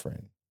dinner with a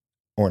friend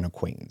or an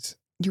acquaintance.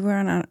 you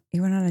went on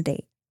a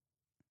date.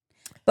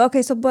 But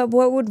okay, so but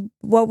what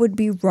would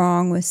be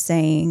wrong with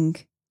saying,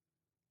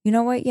 you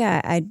know what?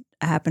 Yeah, I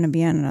happened to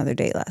be on another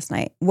date last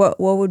night. What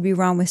would be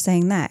wrong with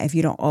saying that if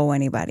you don't owe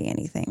anybody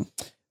anything?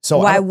 So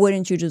why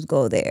wouldn't you just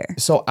go there?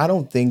 So I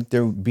don't think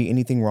there would be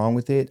anything wrong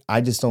with it.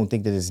 I just don't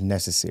think that it's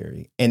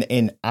necessary.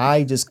 And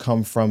I just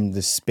come from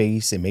the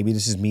space, and maybe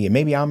this is me, and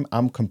maybe I'm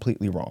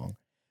completely wrong,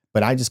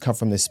 but I just come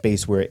from the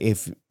space where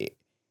if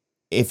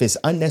it's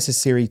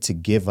unnecessary to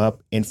give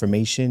up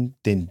information,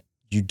 then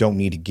you don't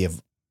need to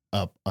give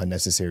up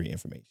unnecessary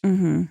information.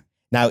 Mm-hmm.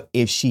 Now,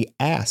 if she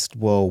asked,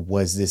 well,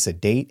 was this a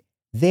date?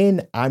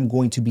 Then I'm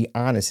going to be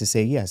honest and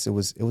say, yes, it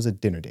was a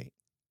dinner date.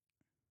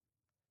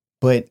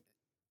 But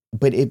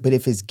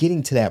if it's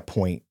getting to that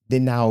point,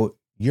 then now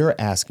you're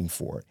asking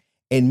for it.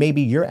 And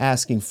maybe you're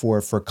asking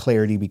for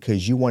clarity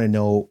because you want to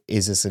know,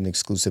 is this an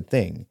exclusive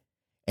thing?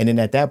 And then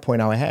at that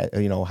point, I had, how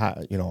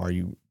do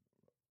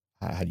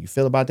you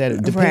feel about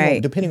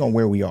that? Depending on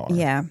where we are.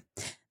 Yeah.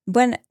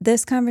 When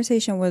this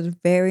conversation was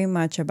very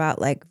much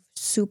about like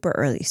super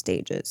early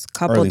stages,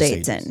 couple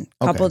dates in.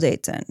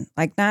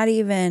 Like not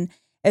even,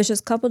 it's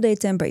just couple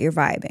dates in, but you're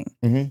vibing.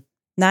 Mm-hmm.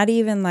 Not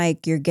even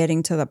like you're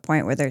getting to the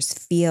point where there's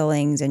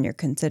feelings and you're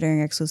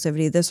considering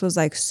exclusivity. This was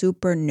like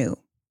super new.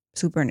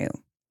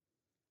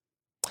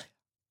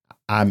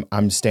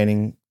 I'm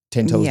standing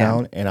 10 toes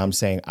down and I'm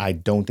saying I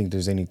don't think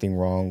there's anything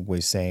wrong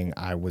with saying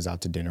I was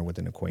out to dinner with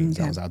an acquaintance.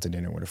 Okay. I was out to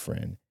dinner with a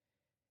friend.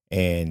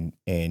 And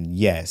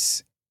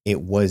yes,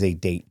 it was a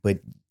date, but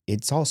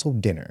it's also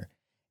dinner.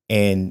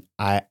 And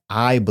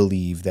I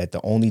believe that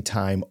the only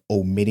time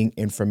omitting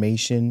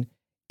information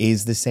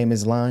is the same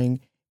as lying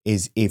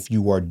is if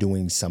you are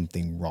doing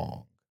something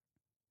wrong.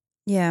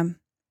 Yeah.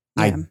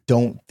 I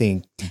don't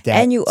think that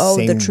and you owe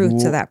the same truth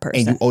rule, to that person.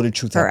 And you owe the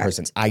truth to that Correct.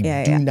 person. I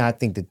do not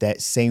think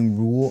that same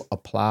rule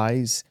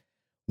applies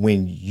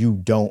when you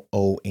don't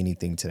owe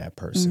anything to that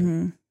person.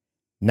 Mm-hmm.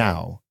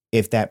 Now,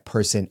 if that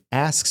person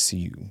asks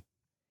you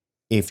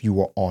if you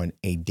were on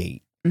a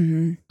date.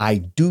 Mm-hmm. I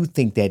do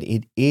think that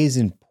it is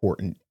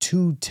important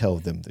to tell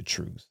them the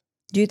truth.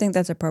 Do you think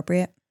that's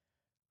appropriate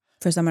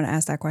for someone to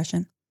ask that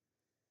question?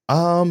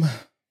 Um,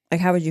 Like,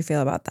 how would you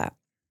feel about that?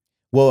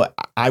 well,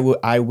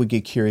 I would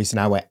get curious and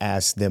I would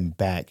ask them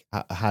back,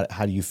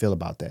 how do you feel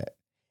about that?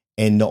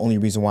 And the only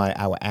reason why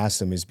I would ask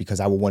them is because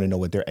I would want to know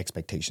what their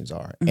expectations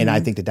are. And I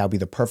Mhm. think that would be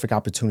the perfect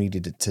opportunity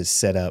to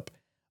set up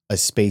a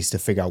space to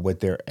figure out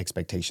what their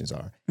expectations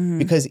are. Mhm.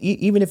 Because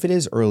even if it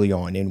is early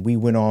on and we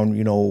went on,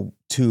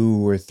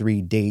 2 or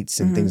 3 dates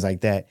and Mhm. things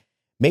like that,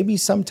 maybe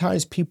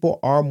sometimes people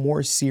are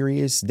more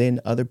serious than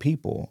other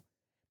people.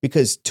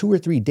 Because 2 or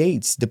 3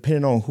 dates,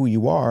 depending on who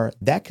you are,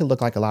 that can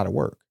look like a lot of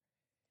work.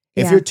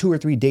 If Yeah. you're 2 or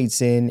 3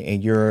 dates in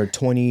and you're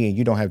 20 and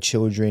you don't have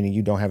children and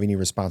you don't have any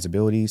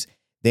responsibilities,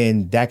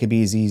 then that could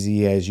be as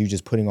easy as you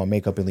just putting on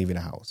makeup and leaving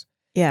the house.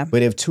 Yeah.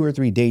 But if 2 or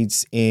 3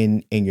 dates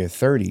in your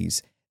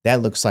 30s,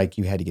 that looks like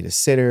you had to get a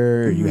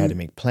sitter, you had to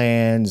make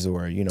plans,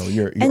 or And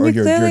you're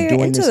you're clearly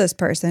doing into this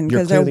person you're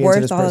because they're clearly into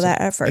worth this all of person.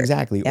 that effort.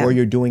 Exactly. Yeah. Or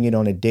you're doing it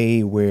on a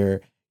day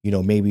where,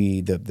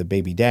 maybe the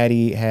baby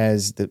daddy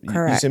has you see what I'm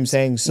Correct.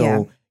 saying?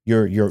 So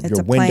your It's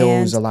a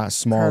window's planned- a lot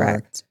smaller.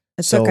 Correct.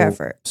 It took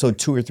effort. So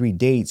 2 or 3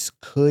 dates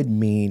could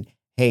mean,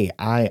 hey,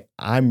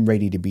 I'm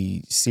ready to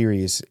be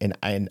serious and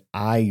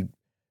I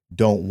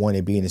don't want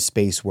to be in a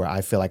space where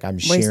I feel like I'm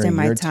Wasting sharing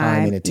my your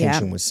time and time.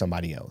 attention Yeah. with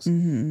somebody else.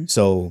 Mm-hmm.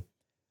 So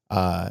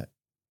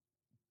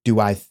do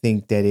I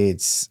think that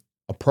it's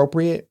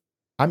appropriate?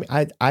 I mean,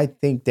 I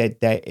think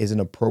that is an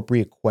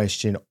appropriate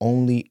question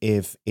only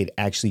if it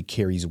actually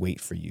carries weight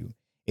for you.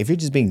 If you're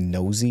just being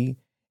nosy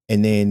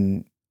and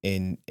then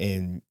and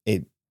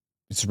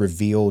it's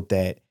revealed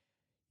that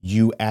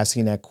you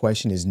asking that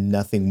question is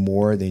nothing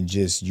more than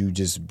just you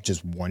just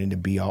wanting to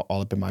be all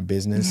up in my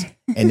business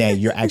and that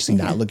you're actually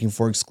not looking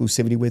for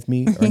exclusivity with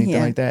me or anything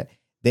Yeah. like that,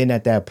 then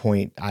at that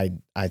point I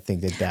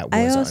think that was I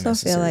an also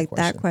unnecessary feel like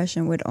question. that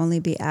question would only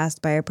be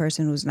asked by a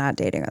person who's not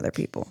dating other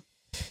people.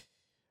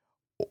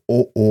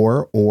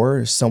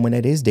 Or someone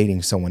that is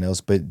dating someone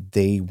else, but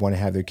they want to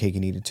have their cake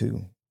and eat it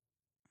too.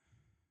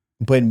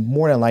 But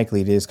more than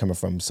likely, it is coming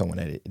from someone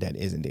that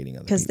isn't dating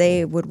other people. Because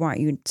they would want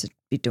you to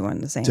be doing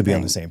the same To be thing.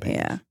 on the same page.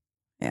 Yeah.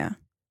 Yeah.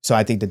 So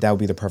I think that would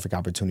be the perfect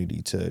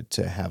opportunity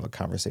to have a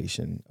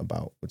conversation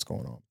about what's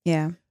going on.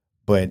 Yeah.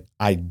 But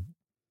I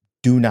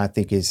do not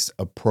think it's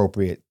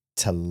appropriate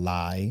to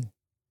lie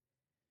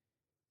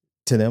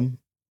to them,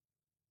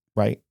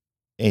 right?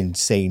 And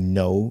say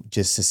no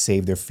just to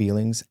save their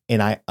feelings.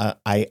 And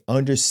I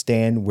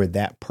understand where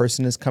that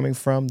person is coming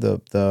from,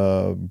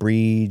 the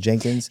Bree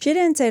Jenkins. She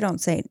didn't say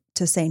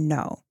to say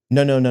no.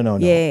 No.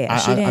 Yeah,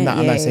 she I'm not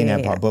didn't. saying Yeah,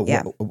 that part. But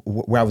yeah.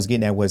 where I was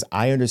getting at was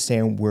I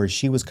understand where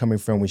she was coming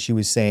from when she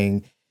was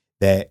saying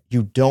that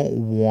you don't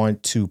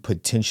want to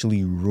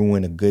potentially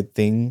ruin a good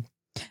thing.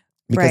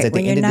 Because Right. at the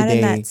When end you're of not the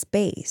in day, that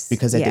space.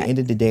 because at Yeah. the end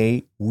of the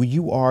day,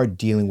 you are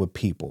dealing with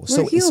people.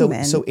 We're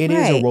human. So it is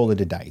Right. a roll of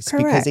the dice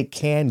because Correct. it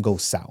can go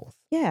south.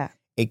 Yeah.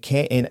 It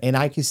can, and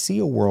I can see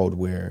a world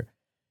where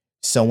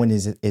someone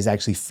is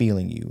actually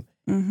feeling you,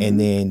 Mhm. and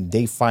then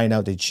they find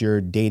out that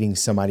you're dating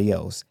somebody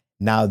else.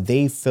 Now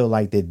they feel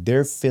like that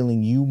they're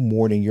feeling you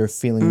more than you're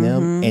feeling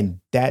them, Mhm. and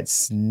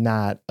that's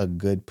not a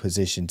good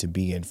position to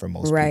be in for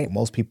most Right. people.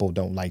 Most people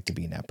don't like to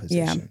be in that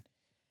Yeah. position,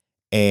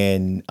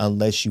 and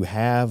unless you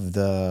have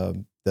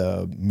the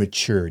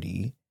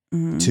maturity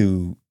Mhm.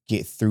 to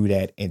get through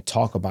that and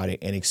talk about it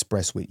and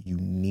express what you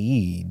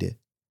need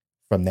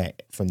from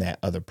that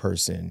other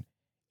person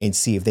and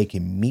see if they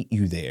can meet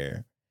you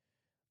there,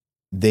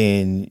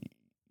 then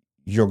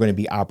you're going to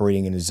be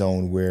operating in a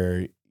zone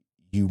where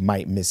you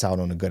might miss out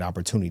on a good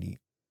opportunity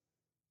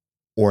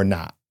or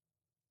not.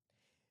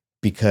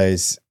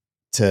 Because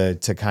to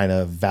kind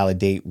of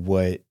validate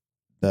what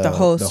the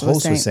host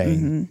was saying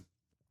Mhm.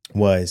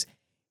 was,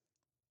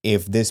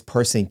 if this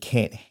person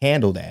can't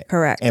handle that,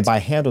 Correct. and by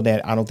handle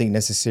that, I don't think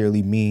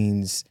necessarily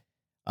means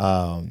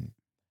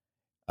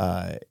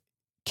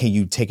can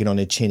you take it on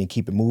the chin and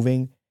keep it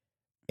moving,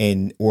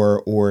 and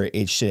or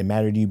it shouldn't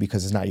matter to you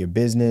because it's not your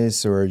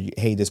business, or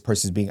hey, this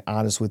person's being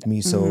honest with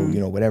me, so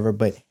Mhm. whatever.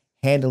 But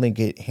handling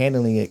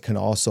it can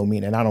also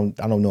mean, and I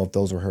don't know if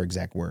those were her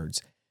exact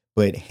words,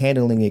 but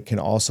handling it can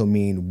also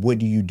mean, what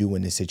do you do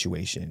in this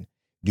situation?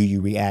 Do you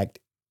react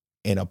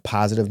in a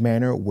positive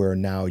manner where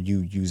now you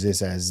use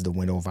this as the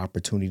window of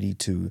opportunity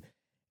to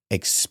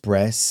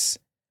express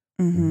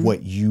Mhm.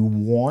 what you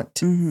want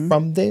Mhm.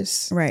 from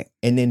this Right.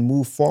 and then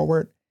move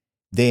forward?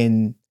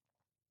 Then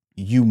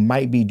you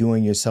might be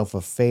doing yourself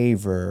a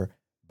favor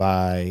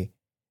by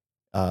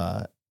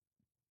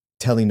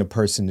telling the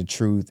person the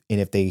truth.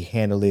 And if they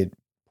handle it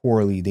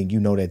poorly, then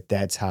you know that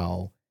that's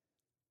how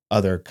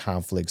other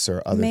conflicts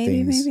or other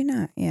Maybe, things maybe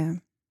not. Yeah.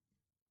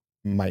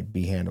 might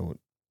be handled.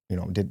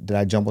 Did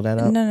I jumble that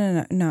up?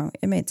 No.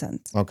 It made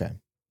sense. Okay.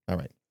 All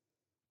right.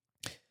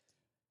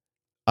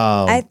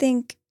 I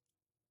think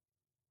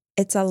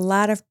it's a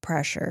lot of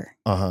pressure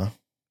Uh-huh.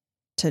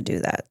 to do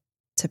that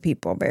to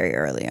people very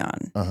early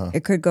on. Uh-huh.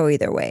 It could go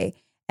either way.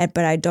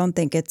 But I don't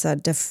think it's a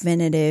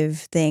definitive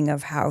thing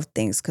of how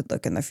things could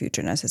look in the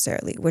future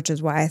necessarily, which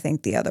is why I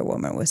think the other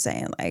woman was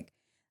saying, like,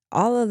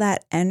 all of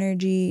that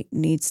energy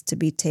needs to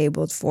be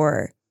tabled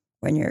for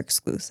when you're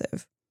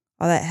exclusive.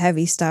 All that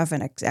heavy stuff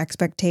and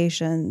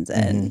expectations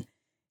and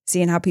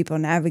seeing how people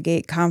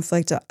navigate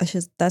conflict.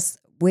 That's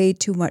way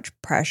too much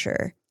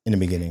pressure in the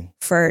beginning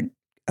for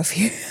a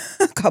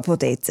couple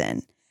dates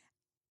in.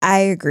 I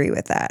agree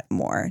with that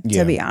more,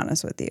 to be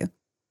honest with you.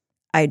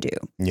 I do.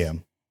 Yeah.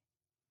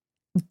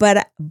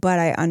 But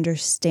I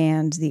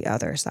understand the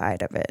other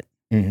side of it.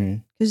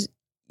 Because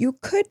you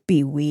could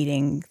be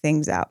weeding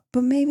things out,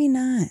 but maybe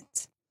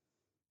not.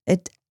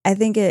 I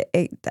think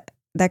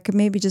that could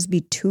maybe just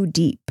be too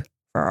deep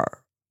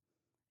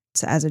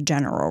as a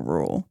general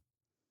rule.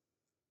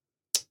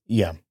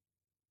 Yeah.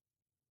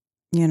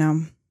 You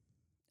know,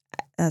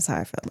 that's how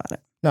I feel about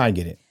it. No, I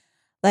get it.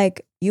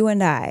 Like you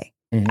and I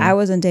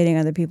wasn't dating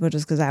other people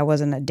just because I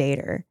wasn't a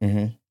dater.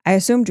 I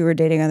assumed you were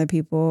dating other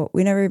people.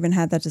 We never even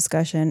had that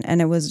discussion,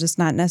 and it was just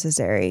not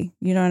necessary.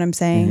 You know what I'm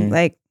saying?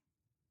 Like,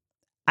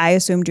 I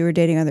assumed you were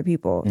dating other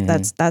people.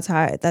 That's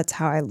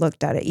how I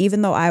looked at it,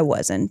 even though I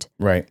wasn't.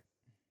 Right.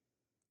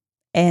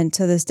 And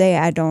to this day,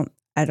 I don't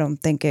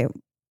think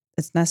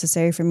it's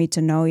necessary for me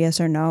to know yes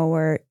or no,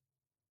 or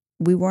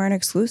we weren't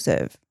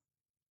exclusive.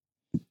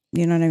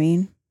 You know what I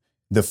mean?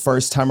 The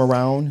first time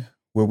around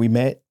where we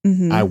met,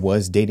 I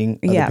was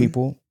dating other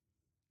people.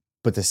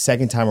 But the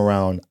second time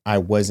around, I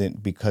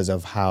wasn't because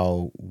of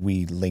how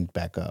we linked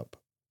back up.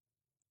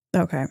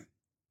 Okay.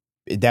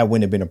 That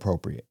wouldn't have been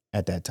appropriate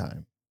at that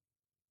time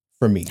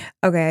for me.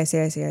 Okay, I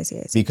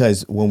see.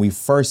 Because when we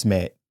first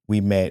met, we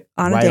met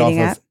on a dating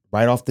app?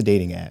 Right off the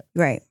dating app.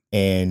 Right.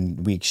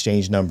 And we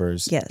exchanged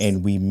numbers. Yes.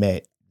 And we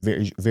met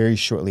very, very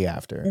shortly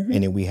after.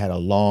 And then we had a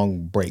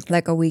long break.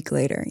 Like a week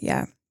later,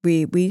 yeah.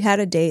 We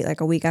had a date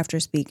like a week after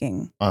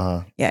speaking.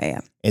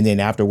 Yeah. And then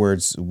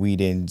afterwards, we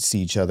didn't see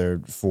each other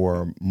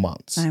for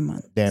months. 9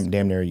 months.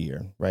 Damn near a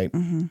year, right?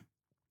 And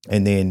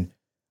then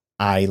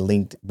I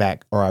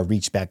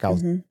reached back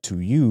out to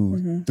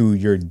you through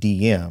your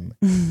DM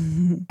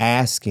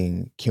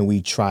asking, can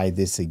we try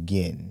this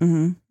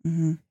again?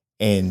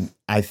 And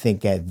I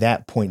think at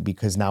that point,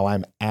 because now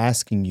I'm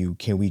asking you,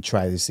 can we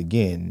try this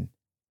again?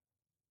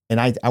 And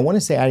I want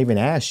to say I even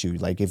asked you,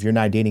 like, if you're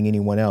not dating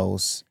anyone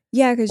else.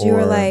 Yeah, because you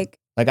were like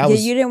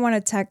you didn't want to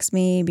text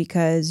me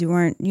because you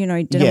weren't, you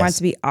didn't want it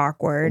to be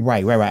awkward.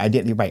 Right. I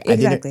didn't. Right.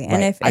 Exactly.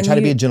 I try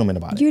to be a gentleman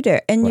about it. You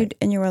did, and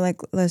you were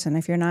like, listen,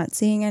 if you're not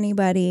seeing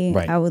anybody,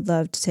 right. I would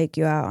love to take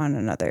you out on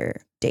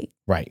another date.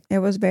 Right. It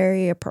was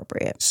very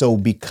appropriate. So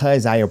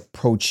because I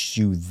approached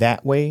you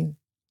that way,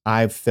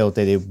 I felt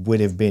that it would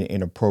have been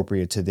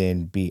inappropriate to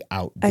then be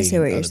out dating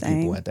other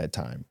people at that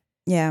time.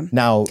 Yeah.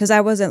 Now, because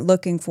I wasn't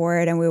looking for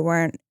it, and we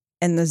weren't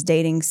in this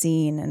dating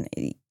scene, and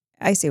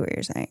I see what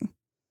you're saying.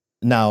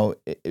 Now,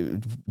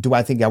 do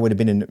I think I would have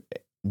been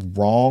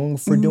wrong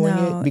for doing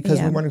it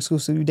because we weren't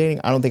exclusively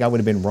dating? I don't think I would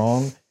have been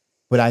wrong,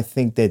 but I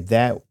think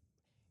I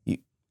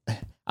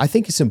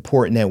think it's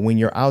important that when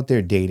you're out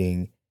there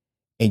dating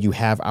and you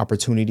have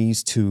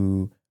opportunities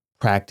to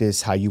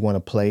practice how you want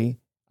to play,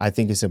 I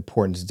think it's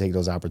important to take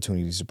those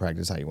opportunities to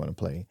practice how you want to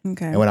play.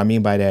 Okay. And what I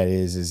mean by that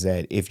is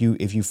that if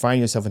you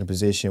find yourself in a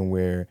position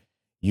where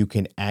you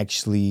can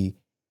actually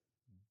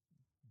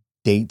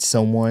date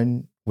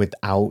someone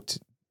without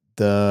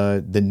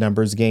the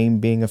numbers game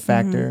being a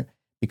factor,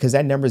 because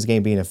that numbers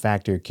game being a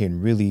factor can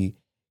really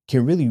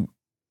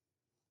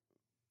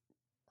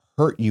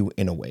hurt you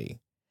in a way,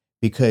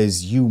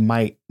 because you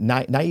might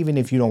not even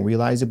if you don't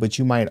realize it, but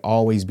you might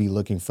always be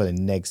looking for the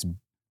next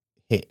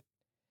hit,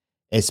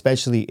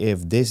 especially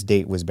if this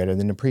date was better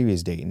than the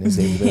previous date and this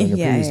date was better than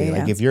the previous date.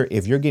 Like if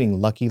you're getting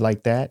lucky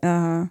like that,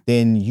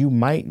 then you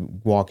might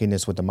walk in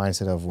this with the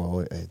mindset of,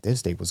 well,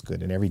 this date was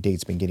good and every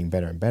date's been getting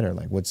better and better.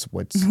 Like what's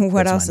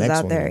what else is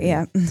out there?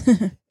 Yeah.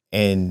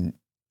 And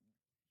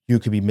you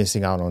could be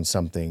missing out on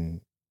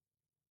something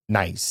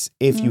nice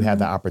if you have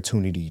the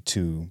opportunity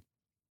to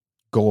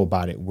go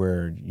about it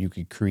where you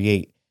could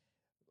create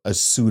a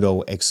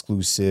pseudo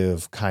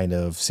exclusive kind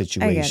of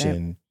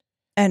situation.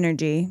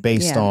 Energy.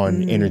 Based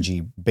on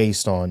energy,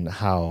 based on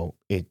how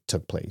it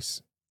took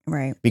place.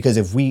 Right. Because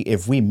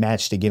if we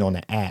matched again on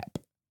the app,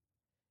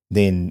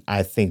 then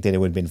I think that it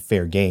would have been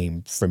fair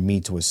game for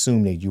me to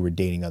assume that you were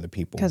dating other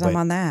people. Because I'm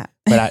on the app.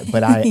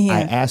 But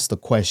I asked the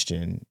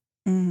question,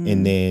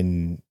 and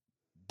then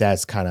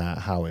that's kind of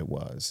how it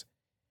was.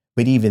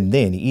 But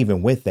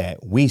even with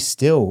that, we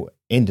still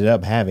ended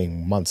up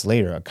having months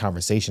later a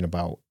conversation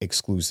about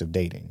exclusive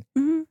dating.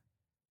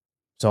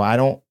 So I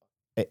don't.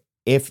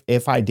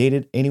 If I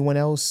dated anyone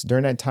else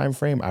during that time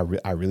frame,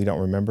 I really don't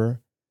remember.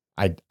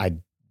 I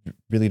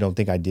really don't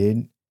think I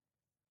did.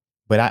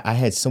 But I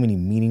had so many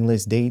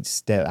meaningless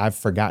dates that I've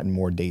forgotten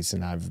more dates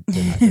than I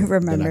can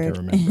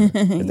remember.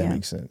 If that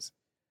makes sense.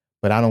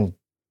 But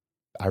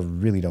I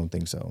really don't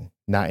think so.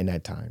 Not in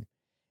that time.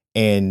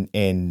 And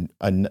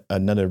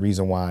another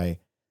reason why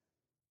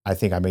I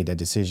think I made that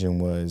decision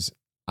was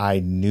I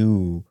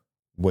knew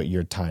what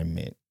your time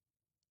meant.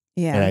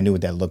 Yeah. And I knew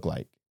what that looked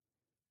like.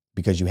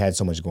 because you had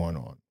so much going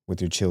on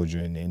with your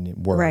children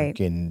and work Right.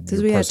 and Because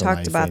your we had personal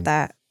talked life about and,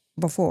 that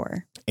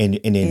before. and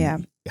then Yeah.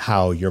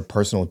 how your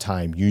personal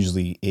time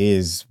usually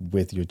is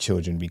with your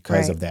children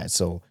because Right. of that.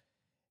 So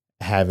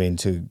having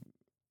to,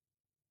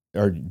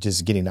 or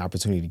just getting the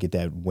opportunity to get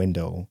that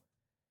window,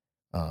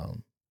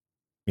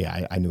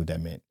 I knew what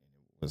that meant.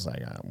 It was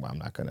like, I'm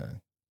not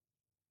gonna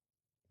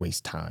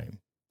waste time,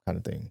 kind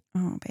of thing.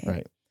 Oh, babe.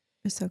 Right.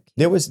 You're so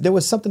cute. There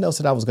was something else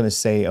that I was gonna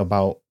say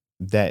about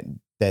that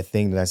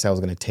thing that I said I was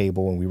gonna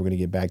table and we were gonna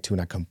get back to,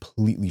 and I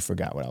completely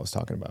forgot what I was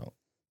talking about.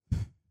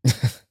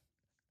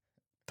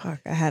 Fuck,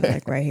 I had it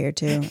like right here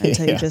too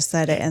until you just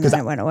said it and then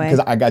it went away.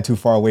 Because I got too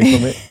far away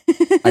from it.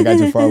 But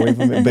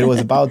it was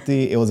about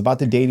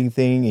the dating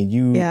thing,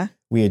 and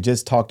we had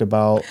just talked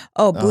about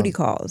booty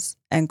calls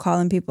and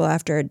calling people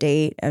after a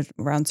date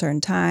around certain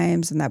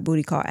times and that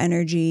booty call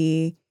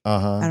energy.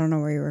 I don't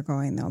know where you were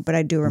going though, but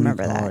I do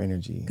remember that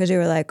energy, because you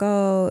were like,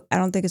 "Oh, I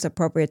don't think it's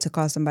appropriate to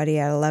call somebody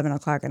at 11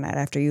 o'clock at night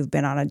after you've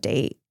been on a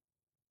date."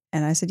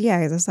 And I said,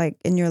 "Yeah, that's like,"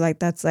 and you're like,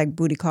 "That's like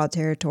booty call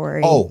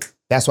territory." Oh,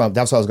 that's what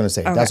I was going to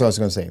say. Okay. That's what I was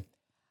going to say.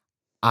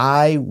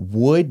 I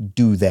would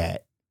do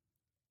that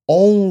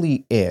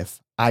only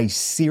if I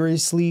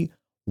seriously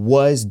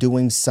was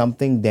doing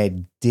something that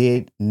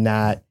did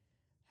not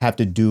have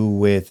to do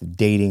with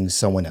dating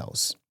someone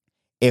else.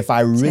 If I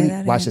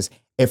really, watch this,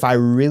 if I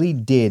really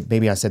did,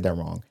 maybe I said that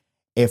wrong.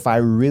 If I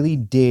really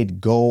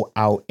did go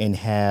out and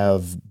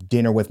have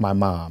dinner with my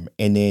mom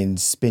and then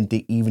spent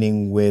the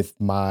evening with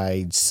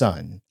my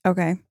son.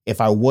 Okay.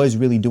 If I was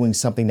really doing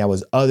something that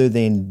was other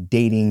than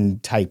dating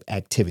type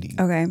activity.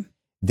 Okay.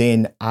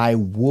 Then I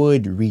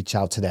would reach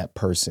out to that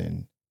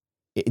person,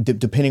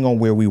 depending on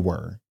where we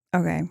were.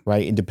 Okay.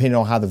 Right. And depending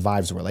on how the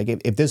vibes were. Like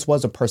if this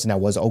was a person that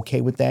was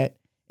okay with that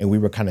and we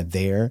were kind of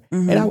there,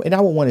 and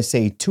I would want to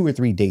say 2 or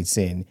 3 dates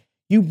in,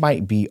 you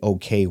might be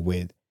okay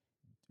with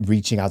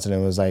reaching out to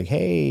them. It was like,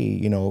 hey,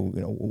 you know,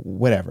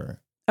 whatever.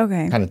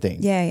 Okay. Kind of thing.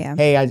 Yeah, yeah.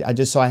 Hey, I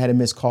just saw I had a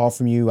missed call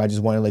from you. I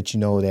just want to let you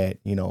know that,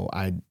 you know,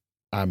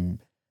 I'm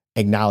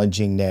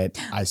acknowledging that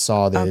I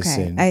saw this.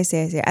 Okay. And I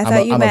see. I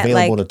thought you I'm meant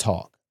available like, to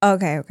talk.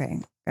 Okay.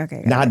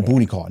 Not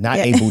booty call, not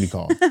a booty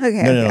call.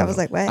 Okay. No. I was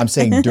like, what? I'm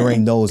saying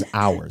during those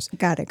hours.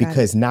 Got it.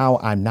 Because now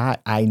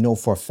I know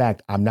for a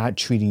fact, I'm not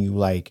treating you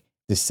like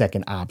the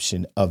second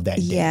option of that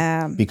day.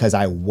 Yeah. Because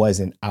I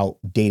wasn't out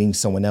dating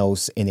someone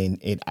else and then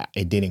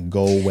it didn't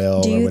go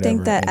well. Do you or whatever,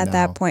 think that at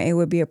that point it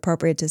would be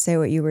appropriate to say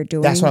what you were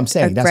doing? That's what I'm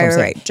saying.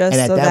 Right. Just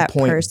and at so that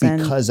point, person,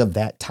 because of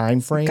that time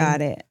frame.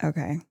 Got it.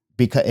 Okay.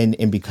 Because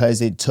and because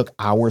it took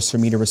hours for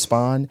me to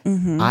respond,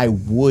 I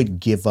would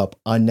give up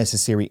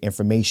unnecessary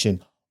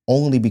information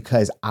only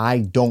because I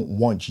don't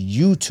want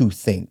you to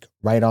think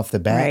right off the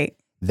bat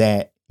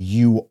that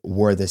you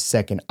were the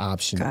second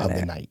option of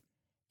the night.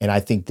 And I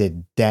think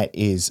that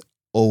is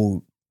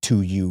owed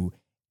to you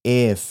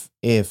if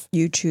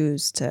you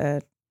choose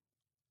to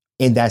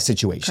in that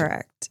situation.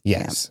 Correct.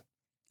 Yes.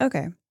 Yeah.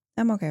 Okay.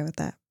 I'm okay with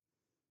that.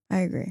 I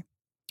agree.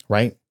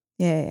 Right?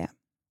 Yeah.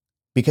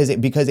 Because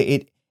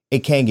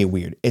it can get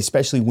weird,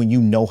 especially when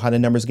you know how the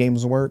numbers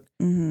games work.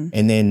 And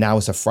then now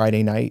it's a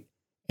Friday night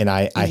and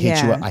I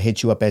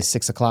hit you up at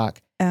 6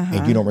 o'clock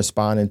and you don't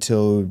respond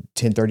until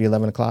 10:30,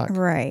 11 o'clock.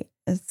 Right.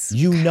 It's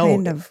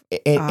kind of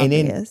and obvious.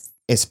 then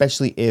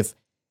especially if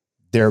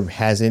there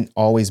hasn't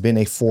always been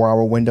a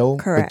 4-hour window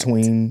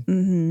between,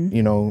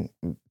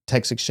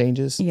 text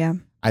exchanges. Yeah.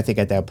 I think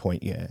at that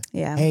point, yeah.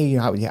 Hey,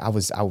 I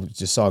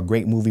just saw a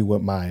great movie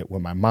with my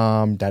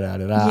mom.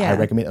 I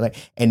recommend it.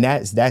 And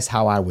that's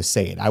how I would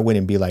say it. I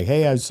wouldn't be like,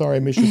 hey, I'm sorry I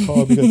missed your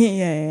call because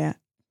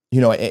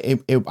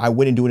I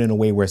wouldn't do it in a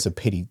way where it's a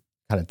pity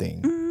kind of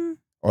thing,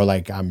 or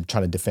like I'm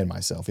trying to defend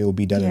myself. It would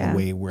be done in a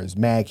way where it's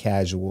mad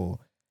casual.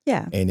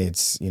 Yeah, and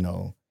it's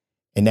and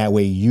that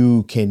way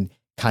you can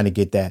kind of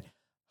get that.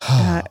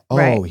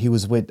 He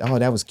was with. Oh,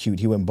 that was cute.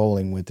 He went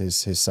bowling with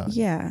his son.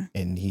 Yeah,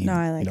 and he. No,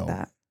 I like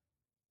that.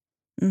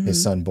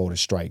 His son bowled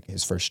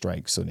his first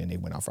strike. So then they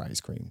went out for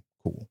ice cream.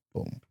 Cool.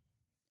 Boom.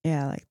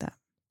 Yeah, I like that.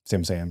 See what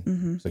I'm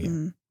saying? So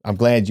yeah, I'm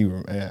glad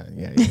you. Yeah.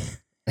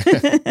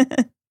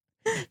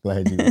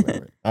 Glad you remember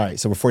it. All right,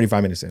 so we're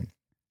 45 minutes in.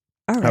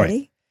 Already? All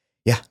right.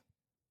 Yeah.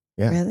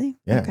 Really?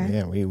 Yeah. Okay.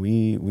 Yeah.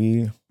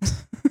 We.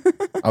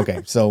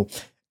 Okay, so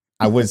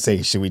I would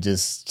say, should we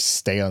just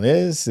stay on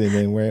this and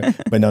then where?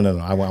 But no.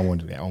 I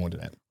won't do that. I won't do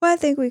that. Well, I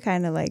think we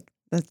kind of like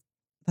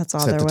that's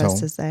all there was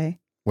to say.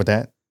 With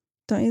that?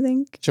 Don't you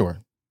think? Sure.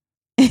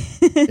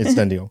 It's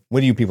done deal. What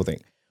do you people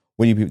think?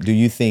 Do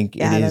you think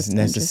it is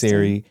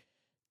necessary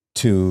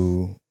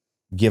to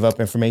give up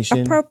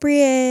information?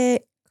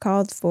 Appropriate,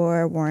 called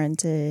for,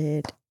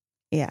 warranted.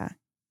 Yeah.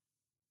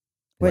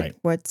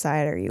 What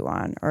side are you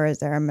on? Or is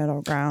there a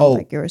middle ground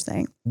like you were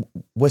saying?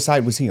 What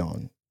side was he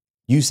on?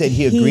 You said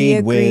he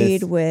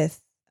agreed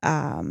with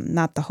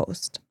not the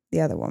host,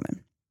 the other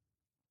woman.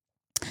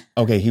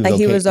 Okay, he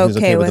was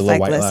okay with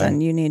like,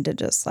 listen, you need to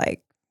just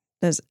like,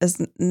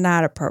 it's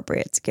not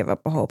appropriate to give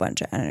up a whole bunch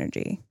of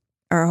energy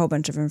or a whole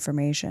bunch of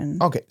information.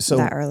 Okay, so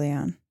that early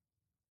on.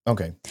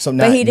 Okay, so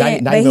not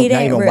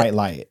even white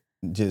lie it.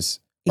 Just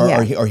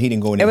Yeah. Or he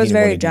didn't go into. It was he didn't go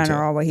very into detail.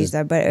 general what he Just-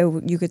 said, but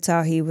you could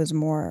tell he was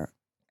more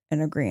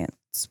in agreement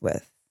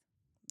with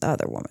the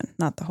other woman,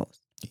 not the host.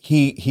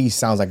 He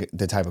sounds like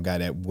the type of guy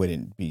that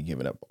wouldn't be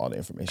giving up all the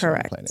information on the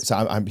Correct. planet.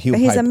 So But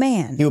he's a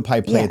man. He would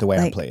probably play Yeah, it the way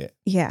I like- play it.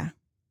 Yeah.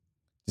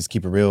 Just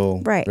keep it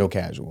real, Right. real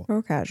casual,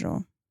 Real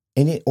casual.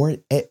 and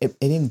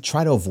then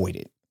try to avoid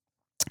it.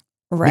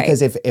 Right.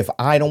 Because if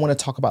I don't want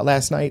to talk about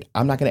last night,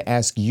 I'm not going to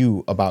ask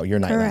you about your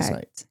night last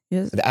night.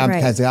 Just-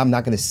 Because I'm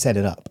not going to set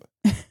it up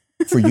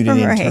for you to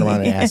then turn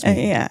around and ask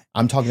me. Yeah.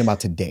 I'm talking about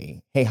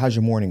today. Hey, how's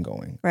your morning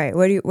going? Right.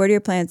 What are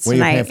your plans What are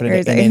your tonight? plans for the day? Or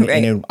is And it-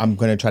 then I'm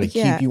going to try to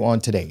Yeah. keep you on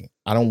today.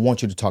 I don't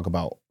want you to talk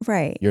about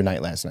right. your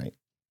night last night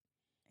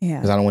Yeah.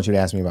 because I don't want you to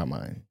ask me about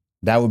mine.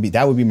 That would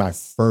be my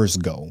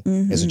first goal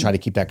is to Mhm. try to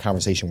keep that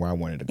conversation where I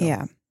wanted to go.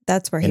 Yeah.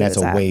 That's where he And that's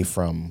was at. away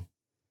from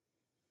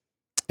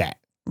that.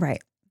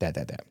 Right. That.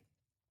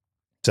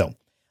 So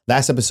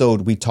last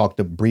episode, we talked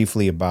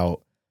briefly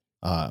about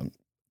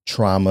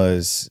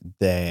traumas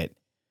that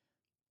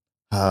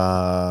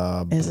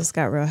This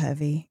got real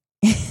heavy.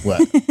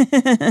 What?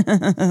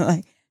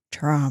 Like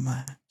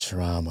trauma.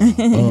 trauma.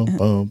 Bum,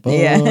 bum, bum.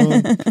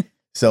 Yeah.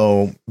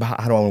 So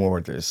how do I want to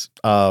word this?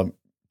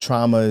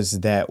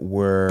 Traumas that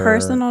were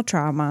Personal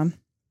trauma.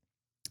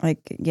 Like,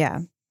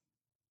 yeah.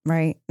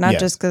 Right. Not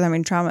Yes. just because, I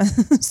mean, trauma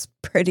is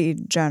pretty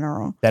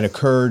general. that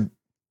occurred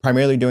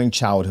primarily during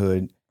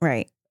childhood,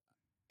 Right.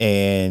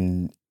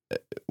 and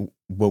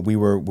what we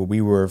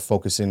were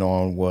focusing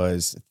on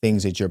was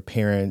things that your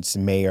parents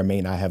may or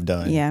may not have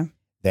done Yeah.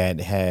 that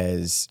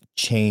has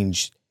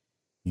changed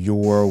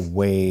your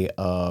way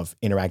of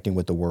interacting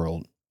with the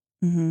world.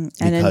 Hmm.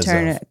 And in Because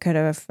turn, of- it could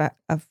have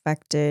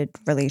affected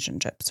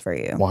relationships for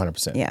you.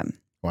 100%. Yeah.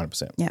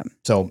 100%. Yeah.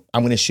 So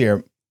I'm going to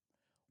share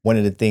one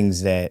of the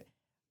things that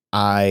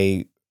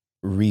I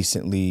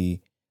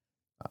recently,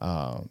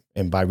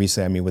 and by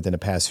recently I mean within the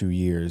past few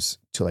years,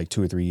 to like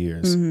 2 or 3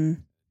 years, Hmm.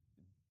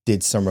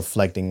 did some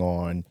reflecting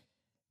on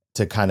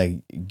to kind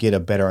of get a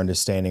better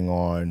understanding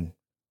on,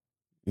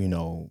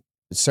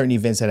 certain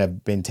events that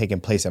have been taking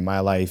place in my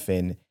life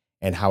and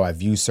how I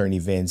view certain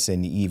events,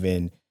 and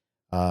even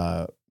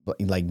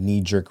like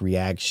knee-jerk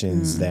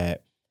reactions Mm.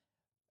 that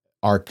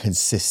are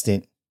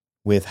consistent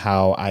with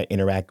how I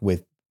interact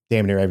with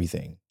damn near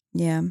everything,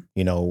 Yeah.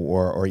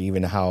 or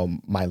even how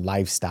my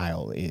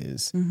lifestyle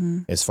is, Hmm.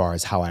 as far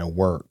as how I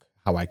work,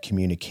 how I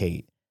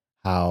communicate,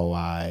 how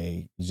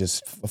I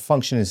just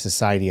function in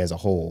society as a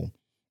whole.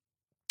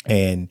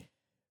 And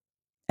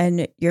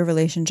And your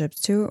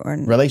relationships too? Or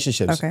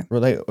relationships, Okay.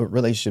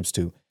 relationships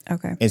too.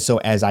 Okay. And so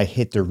as I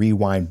hit the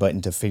rewind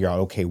button to figure out,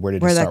 okay, where did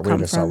it Where'd that start? Where did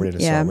come it start? from? Where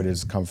did it Yeah. start? Where did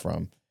this come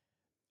from?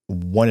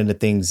 One of the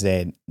things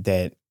that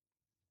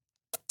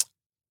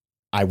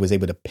I was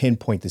able to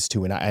pinpoint this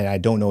to, and I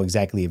don't know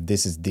exactly if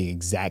this is the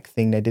exact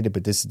thing that did it,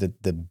 but this is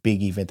the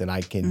big event that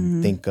I can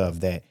Mhm. think of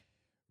that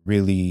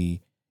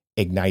really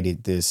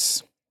ignited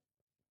this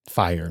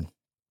fire,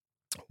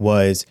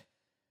 was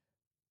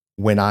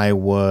when I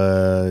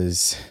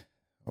was,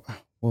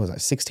 what was I,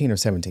 16 or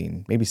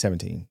 17, maybe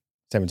 17.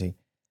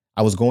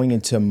 I was going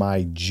into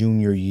my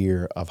junior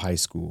year of high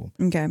school.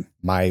 Okay.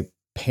 My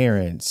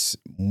parents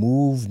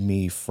moved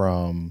me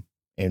from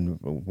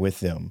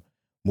the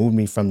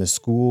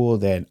school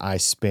that I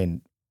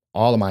spent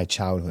all of my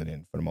childhood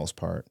in, for the most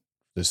part.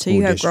 The So school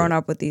you have district. grown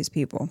up with these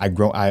people.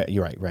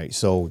 You're right.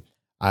 So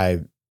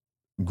I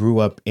grew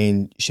up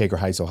in Shaker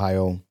Heights,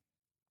 Ohio,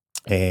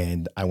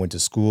 and I went to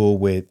school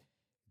with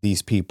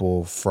these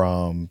people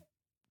from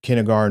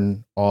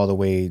kindergarten all the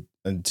way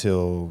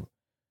until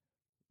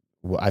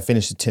I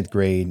finished the 10th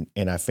grade,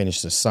 and I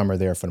finished the summer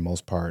there for the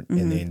most part.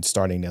 Mhm. And then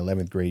starting the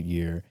 11th grade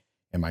year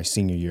and my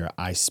senior year,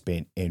 I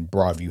spent in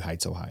Broadview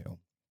Heights, Ohio.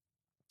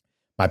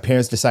 My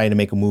parents decided to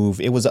make a move.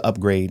 It was an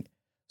upgrade.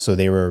 So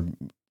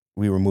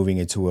we were moving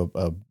into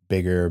a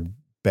bigger,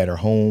 better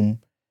home.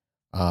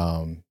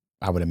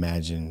 I would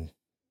imagine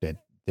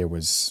that there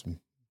was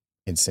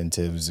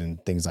incentives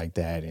and things like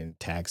that and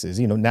taxes.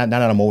 Not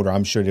that I'm older.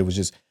 I'm sure there was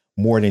just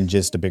more than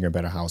just a bigger,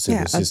 better house. It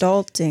Yeah. was just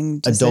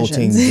Adulting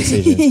adulting decisions.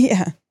 decisions.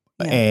 Yeah.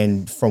 Yeah.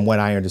 And from what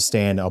I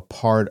understand, a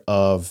part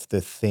of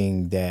the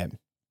thing that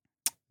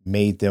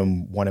made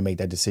them want to make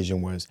that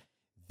decision was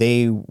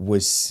they were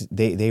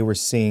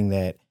seeing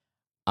that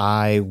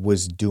I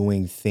was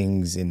doing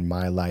things in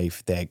my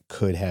life that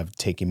could have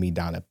taken me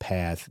down a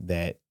path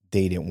that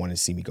they didn't want to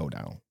see me go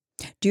down.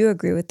 Do you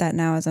agree with that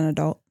now as an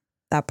adult?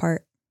 That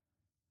part?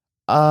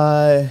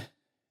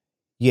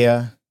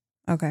 Yeah.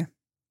 Okay.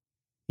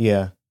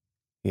 Yeah.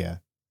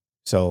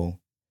 So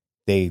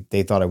they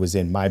thought it was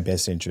in my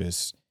best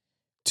interest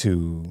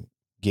to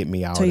get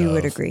me out So you of,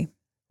 would agree.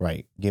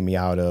 right, get me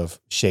out of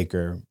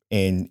Shaker.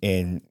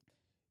 And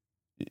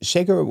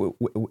Shaker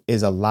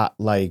is a lot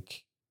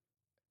like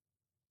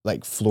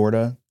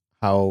Florida,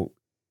 how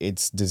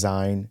it's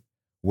designed,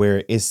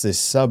 where it's the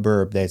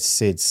suburb that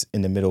sits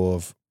in the middle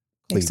of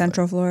Like Cleveland.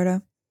 Central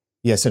Florida?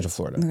 Yeah, Central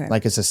Florida. Okay.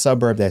 Like it's a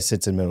suburb that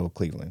sits in the middle of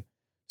Cleveland.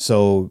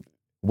 So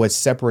what's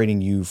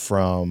separating you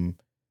from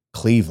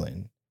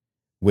Cleveland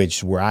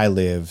which where I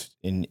live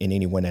in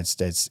anyone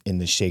that's in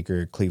the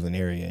Shaker, Cleveland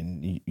area.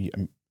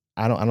 And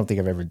I don't think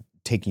I've ever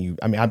taken you.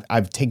 I mean,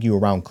 I've taken you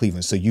around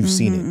Cleveland, so you've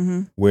seen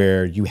it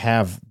where you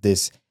have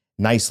this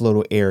nice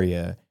little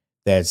area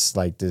that's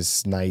like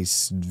this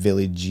nice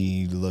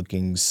villagey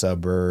looking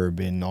suburb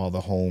and all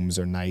the homes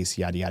are nice,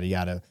 yada, yada,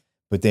 yada.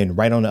 But then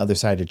right on the other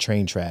side of the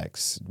train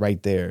tracks,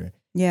 right there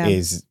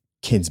is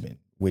Kinsman,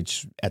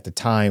 which at the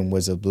time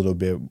was a little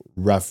bit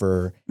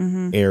rougher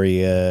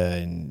area.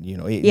 And, you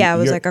know, it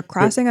was like a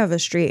crossing of a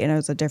street and it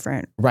was a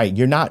different. Right.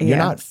 You're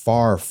not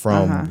far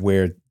from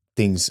where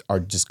things are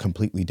just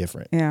completely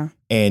different. Yeah.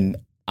 And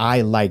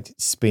I liked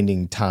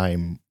spending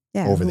time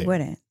over there.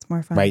 Wouldn't? It's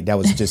more fun. Right. That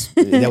was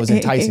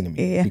enticing to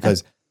me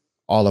because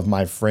all of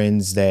my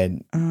friends that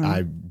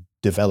I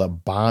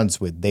developed bonds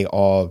with, they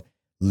all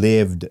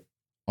lived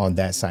on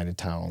that side of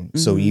town.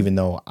 So even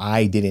though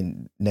I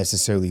didn't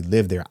necessarily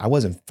live there, I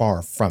wasn't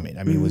far from it.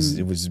 I mean,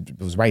 it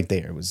was right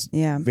there. It was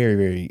very,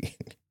 very,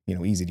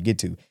 easy to get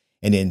to.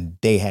 And then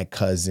they had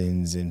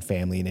cousins and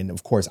family. And then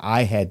of course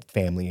I had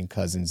family and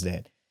cousins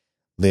that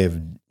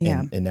lived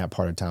in that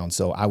part of town.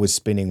 So I was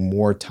spending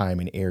more time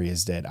in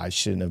areas that I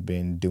shouldn't have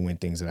been doing,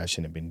 things that I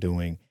shouldn't have been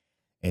doing.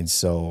 And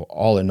so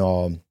all in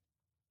all,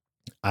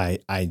 I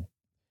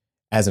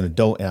as an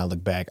adult and I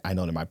look back, I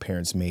know that my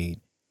parents made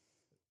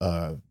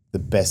the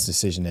best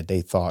decision that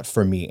they thought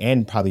for me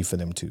and probably for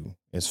them too,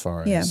 as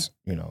far as,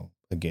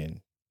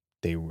 again,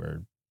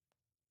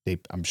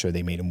 I'm sure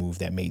they made a move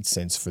that made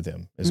sense for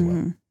them as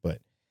well. But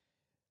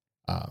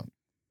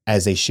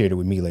as they shared it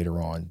with me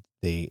later on,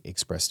 they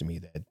expressed to me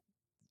that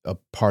a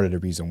part of the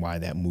reason why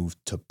that move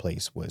took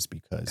place was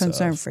because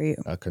concern for you.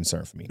 A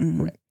concern for me.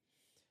 Correct.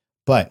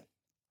 But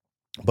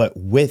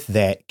with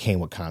that came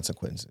with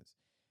consequences.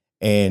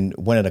 And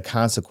one of the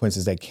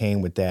consequences that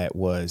came with that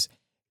was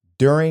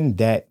during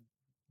that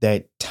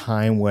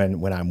time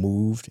when I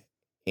moved,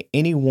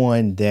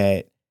 anyone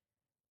that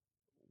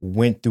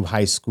went through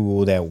high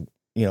school that,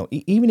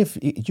 even if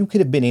you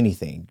could have been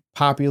anything,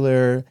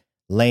 popular,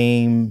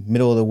 lame,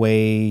 middle of the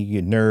way,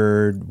 you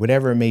nerd,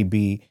 whatever it may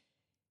be,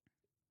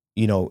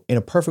 in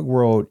a perfect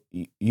world,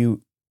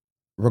 you,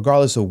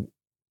 regardless of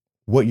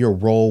what your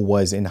role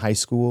was in high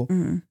school,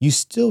 you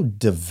still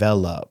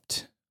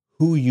developed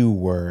who you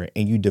were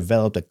and you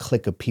developed a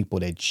clique of people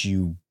that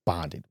you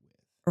bonded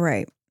with.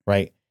 Right.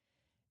 Right.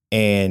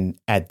 And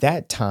at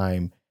that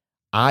time,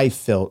 I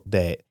felt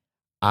that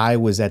I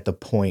was at the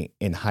point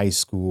in high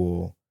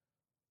school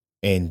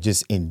and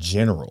just in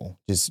general,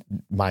 just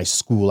my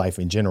school life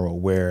in general,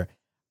 where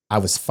I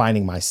was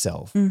finding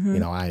myself.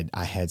 I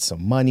had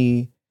some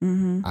money.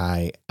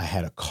 I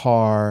had a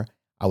car.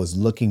 I was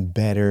looking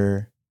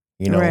better.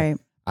 Right.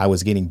 I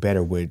was getting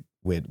better with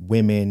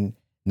women,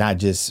 not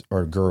just,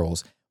 or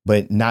girls,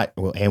 but not,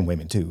 well, and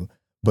women too.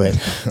 But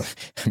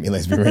I mean,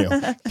 let's be real.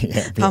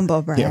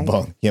 Humble brag.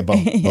 Both.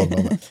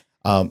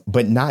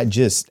 But not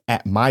just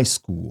at my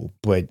school,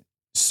 but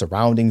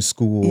surrounding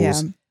schools.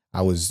 Yeah.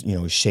 I was,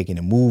 shaking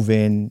and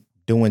moving,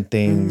 doing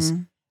things.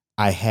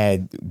 I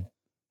had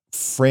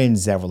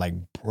friends that were like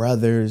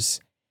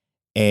brothers.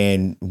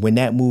 And when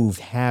that move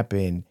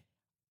happened,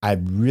 I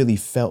really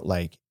felt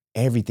like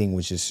everything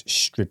was just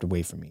stripped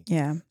away from me.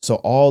 Yeah. So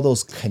all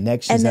those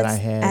connections that I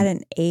had at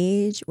an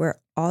age where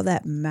all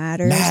that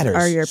matters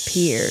are your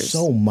peers.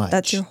 So much.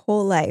 That's your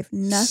whole life.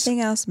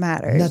 Nothing else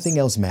matters. Nothing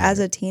else matters. As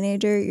a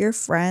teenager, your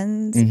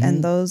friends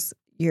and those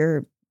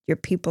your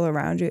people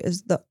around you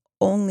is the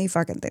only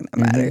fucking thing that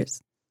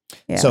matters.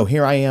 Yeah. So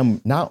here I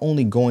am, not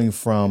only going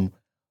from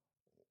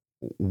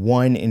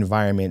one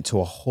environment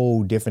to a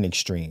whole different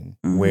extreme,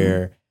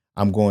 where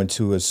I'm going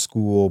to a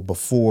school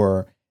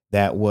before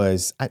that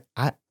was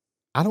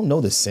I don't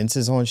know the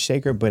census on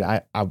Shaker,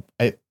 but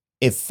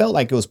it felt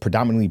like it was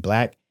predominantly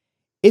black.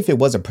 If it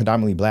wasn't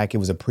predominantly black, it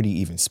was a pretty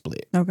even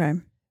split. Okay.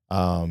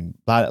 Lot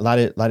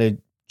of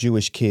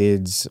Jewish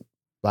kids,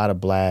 a lot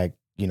of black,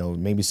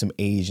 maybe some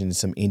Asians,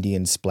 some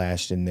Indians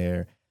splashed in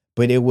there,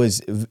 but it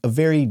was a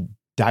very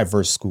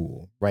diverse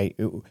school, right?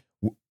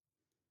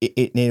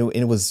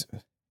 It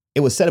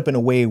was set up in a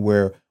way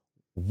where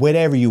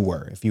whatever you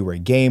were, if you were a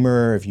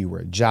gamer, if you were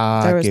a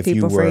jock, if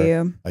you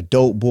were a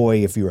dope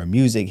boy, if you were a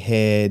music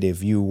head,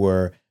 if you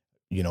were,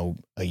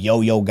 a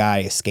yo-yo guy,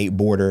 a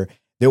skateboarder,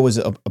 there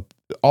was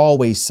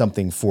always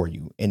something for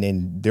you. And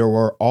then there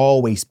were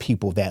always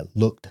people that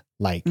looked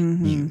like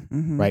you,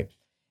 right?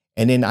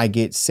 And then I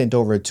get sent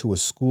over to a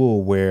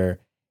school where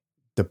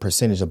the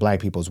percentage of black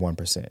people is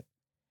 1%.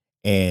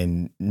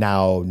 And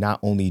now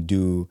not only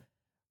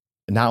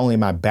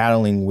am I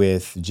battling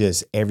with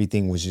just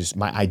everything was just,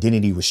 my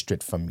identity was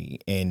stripped from me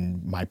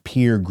and my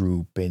peer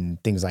group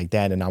and things like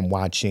that. And I'm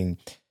watching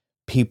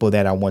people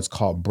that I once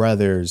called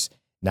brothers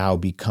now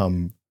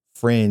become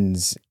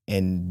friends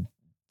and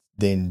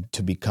then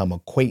to become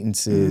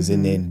acquaintances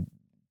and then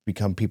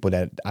become people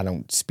that I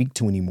don't speak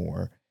to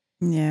anymore.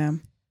 Yeah.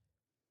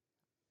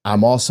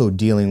 I'm also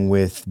dealing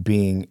with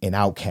being an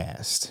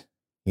outcast.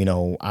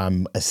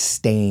 I'm a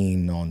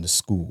stain on the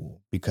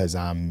school because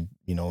I'm,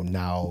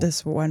 now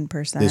This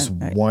 1%. this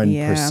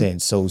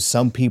 1%. So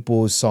some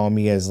people saw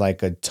me as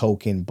like a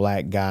token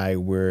black guy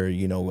where,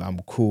 I'm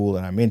cool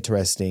and I'm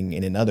interesting.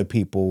 And then other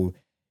people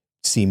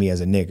see me as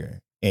a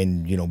nigger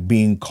and,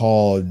 being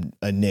called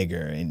a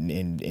nigger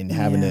and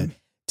having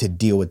to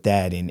deal with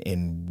that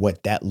and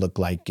what that looked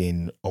like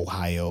in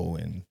Ohio.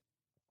 And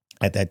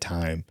at that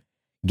time,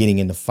 getting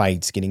into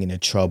fights, getting into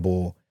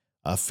trouble,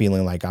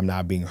 feeling like I'm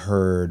not being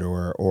heard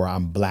or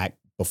I'm black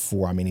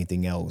before I'm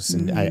anything else.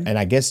 And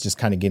I guess just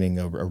kind of getting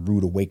a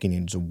rude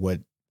awakening to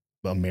what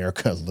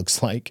America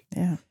looks like,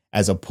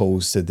 as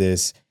opposed to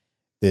this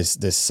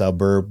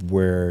suburb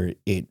where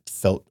it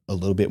felt a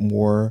little bit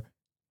more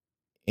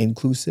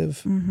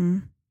inclusive,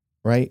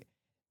 right?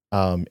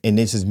 And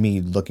this is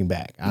me looking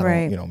back.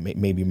 I don't,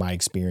 maybe my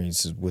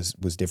experience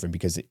was different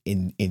because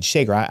in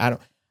Shaker,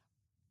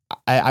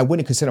 I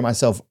wouldn't consider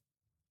myself.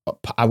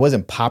 I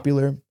wasn't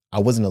popular. I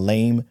wasn't a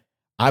lame.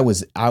 I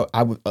was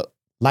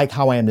like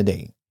how I am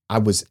today. I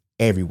was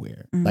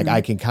everywhere. Like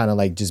I can kind of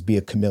like just be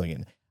a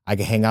chameleon. I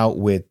can hang out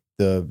with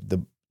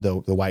the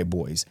white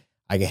boys.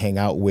 I can hang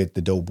out with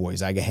the dope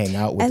boys. I can hang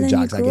out with the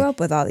jocks. And then you grew up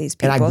with all these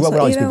people. And I grew up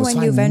with all these people. Even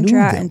when you venture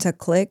out into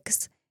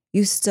cliques,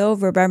 you still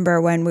remember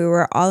when we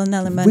were all in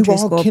elementary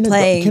school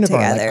playing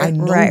together. Like, I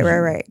know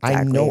right.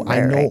 Exactly.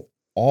 I know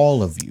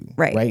all of you.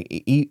 Right.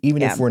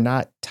 Even if we're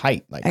not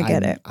tight. Like I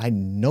get it. I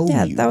know you.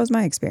 Yeah, that was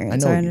my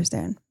experience. I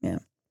understand. Yeah.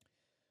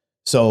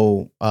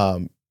 So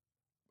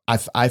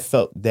I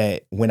felt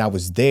that when I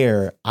was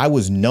there, I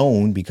was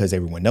known because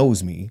everyone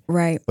knows me.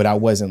 Right. But I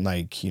wasn't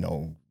like,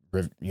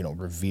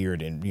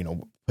 revered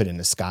and, put in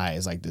the sky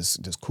as like this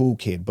cool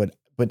kid. But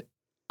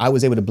I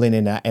was able to blend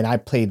in and I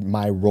played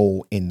my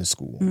role in the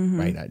school.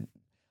 Right. I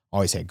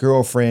always had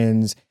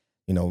girlfriends.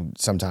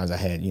 Sometimes I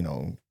had,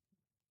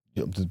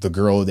 the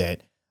girl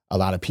that a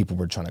lot of people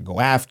were trying to go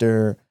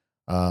after.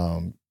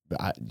 I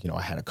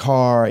had a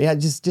car. Yeah,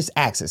 just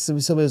access. So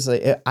it was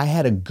like I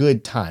had a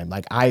good time.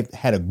 Like I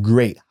had a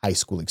great high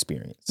school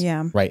experience.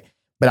 Yeah. Right.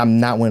 But I'm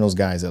not one of those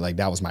guys that like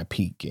that was my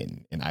peak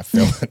and I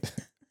felt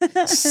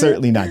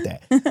certainly not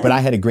that. But I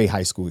had a great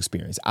high school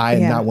experience. I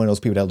am not one of those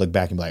people that look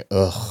back and be like,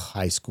 ugh,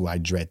 high school, I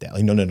dread that.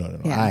 Like, no.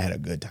 Yeah. I had a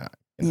good time.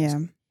 Yeah.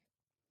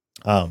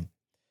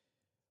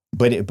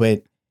 But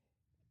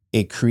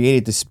it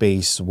created the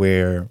space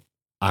where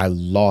I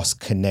lost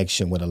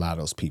connection with a lot of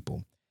those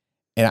people.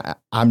 And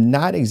I'm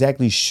not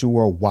exactly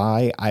sure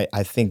why.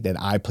 I think that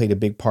I played a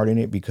big part in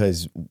it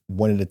because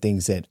one of the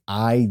things that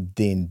I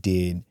then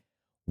did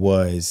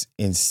was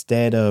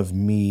instead of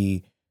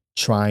me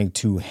trying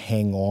to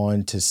hang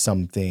on to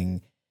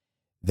something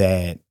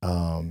that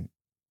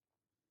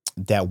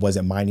that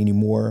wasn't mine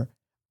anymore,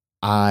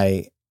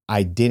 I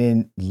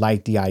didn't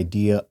like the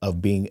idea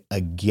of being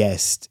a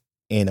guest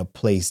in a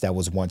place that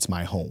was once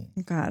my home.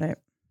 Got it.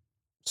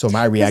 So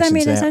my reaction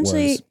to that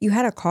essentially, was, you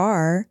had a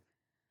car.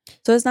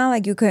 So it's not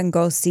like you couldn't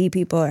go see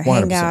people or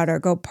hang 100%. Out or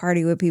go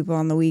party with people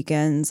on the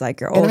weekends, like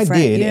your old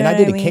friend. And I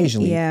did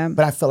occasionally. Yeah.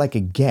 But I felt like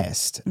a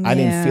guest. I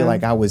didn't feel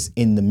like I was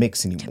in the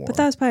mix anymore. But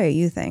that was probably a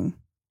you thing.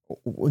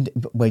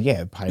 But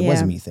yeah, it probably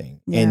was a me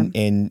thing. Yeah.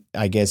 And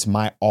I guess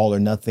my all or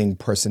nothing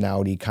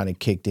personality kind of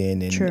kicked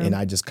in and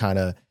I just kind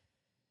of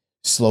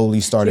slowly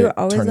started. You were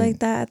always like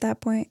that at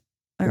that point?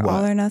 Or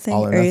all or nothing?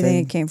 Or you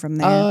think it came from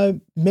there?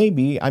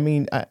 Maybe. I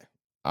mean,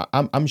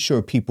 I'm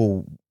sure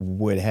people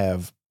would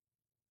have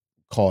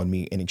called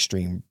me an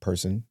extreme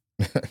person,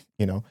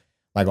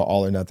 like an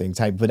all or nothing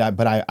type. But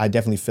I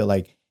definitely feel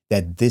like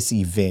that this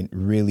event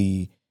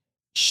really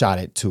shot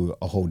it to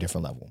a whole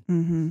different level.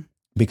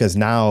 Because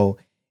now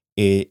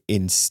it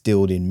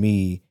instilled in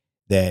me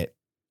that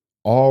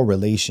all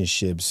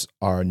relationships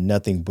are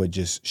nothing but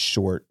just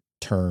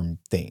short-term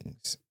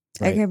things.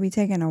 Right? It can be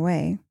taken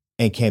away.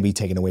 And can be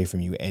taken away from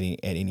you at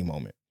any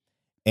moment.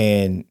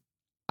 And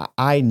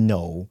I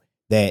know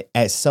that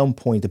at some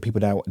point, the people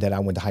that I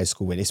went to high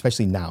school with,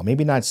 especially now,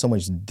 maybe not so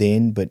much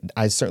then, but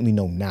I certainly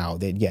know now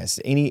that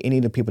yes, any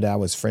of the people that I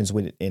was friends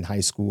with in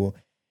high school,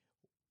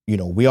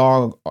 we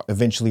all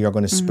eventually are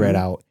going to spread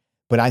out.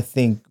 But I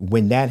think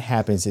when that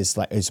happens,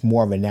 it's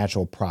more of a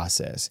natural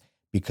process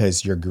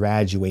because you're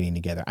graduating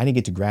together. I didn't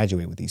get to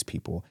graduate with these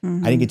people. I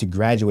didn't get to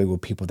graduate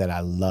with people that I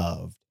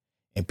loved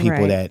and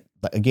people that,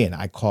 again,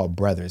 I call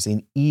brothers.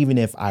 And even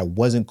if I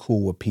wasn't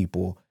cool with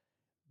people,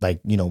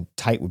 like,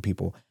 tight with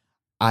people,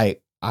 I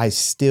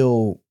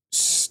still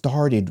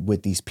started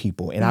with these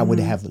people and I would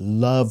have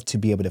loved to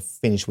be able to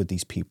finish with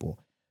these people.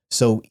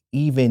 So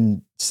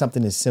even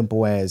something as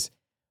simple as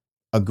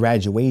a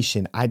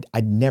graduation, I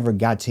never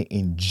got to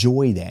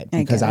enjoy that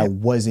because I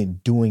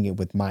wasn't doing it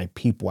with my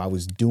people. I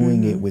was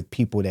doing it with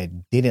people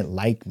that didn't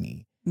like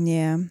me.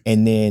 Yeah.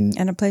 And then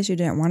in a place you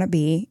didn't want to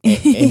be.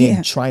 and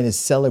then trying to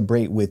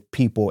celebrate with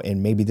people.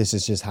 And maybe this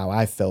is just how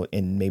I felt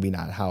and maybe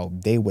not how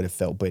they would have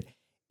felt. But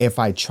if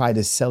I tried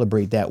to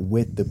celebrate that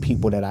with the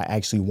people that I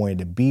actually wanted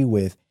to be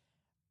with,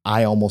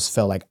 I almost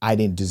felt like I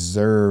didn't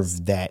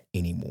deserve that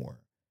anymore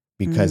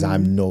because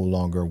I'm no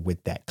longer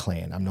with that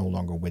clan. I'm no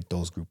longer with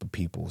those group of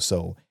people.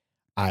 So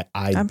I'm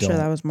sure don't,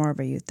 that was more of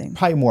a you thing.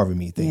 probably more of a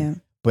me thing. Yeah.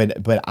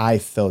 But I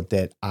felt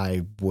that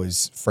I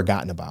was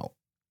forgotten about.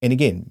 And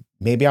again,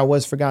 maybe I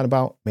was forgotten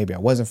about, maybe I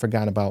wasn't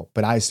forgotten about,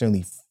 but I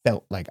certainly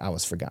felt like I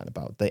was forgotten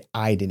about, that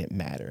I didn't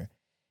matter.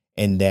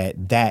 And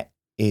that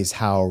is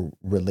how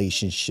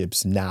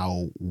relationships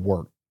now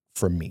work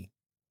for me,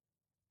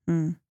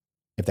 Mm.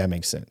 if that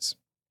makes sense.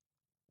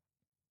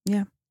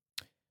 Yeah.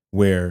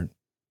 Where,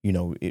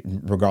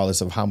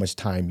 regardless of how much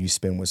time you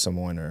spend with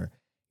someone, or,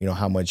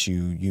 how much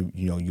you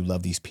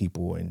love these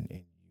people and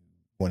you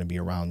want to be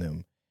around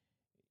them,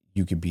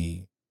 you could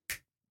be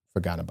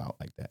forgotten about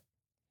like that.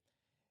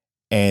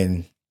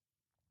 And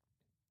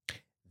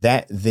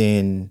that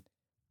then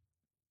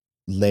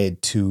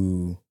led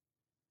to,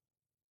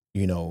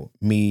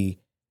 me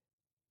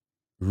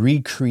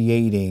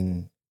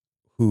recreating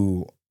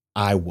who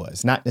I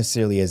was, not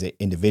necessarily as an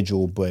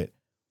individual, but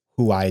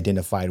who I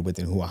identified with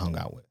and who I hung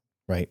out with,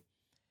 right?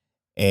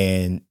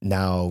 And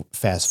now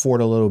fast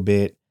forward a little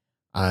bit,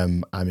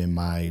 I'm in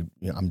my,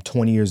 I'm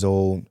 20 years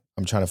old.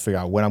 I'm trying to figure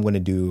out what I'm going to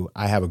do.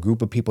 I have a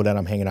group of people that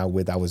I'm hanging out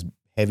with. I was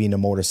heavy into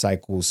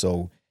motorcycles,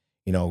 so,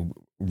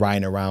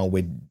 riding around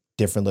with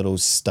different little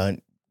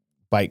stunt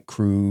bike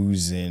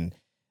crews and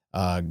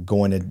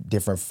going to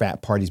different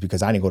frat parties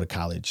because I didn't go to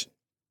college.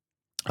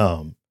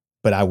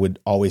 But I would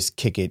always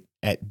kick it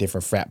at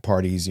different frat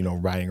parties,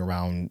 riding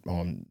around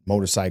on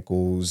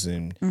motorcycles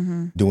and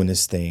Mm-hmm. doing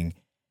this thing.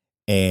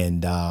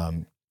 And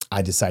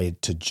I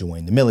decided to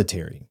join the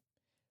military.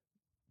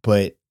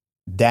 But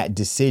that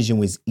decision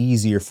was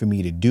easier for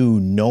me to do,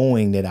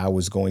 knowing that I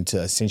was going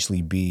to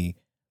essentially be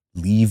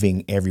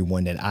leaving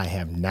everyone that I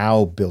have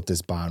now built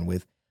this bond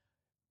with.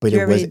 But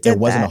it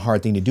wasn't a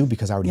hard thing to do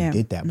because I already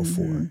did that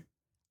before. Mm-hmm.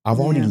 I've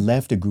already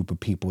left a group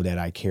of people that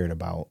I cared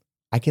about.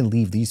 I can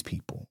leave these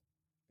people.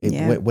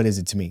 What is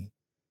it to me?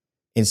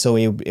 And so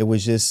it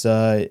was just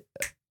it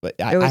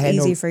was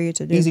easy for you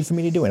to do. Easy for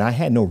me to do. And I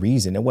had no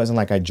reason. It wasn't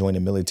like I joined the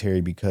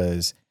military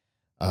because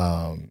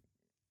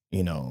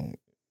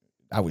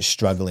I was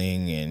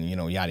struggling and,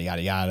 yada,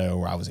 yada, yada,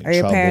 or I was in trouble.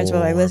 Or your parents were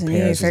like, listen, you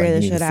need to figure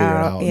this shit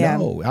out. Yeah.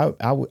 No,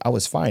 I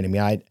was fine. I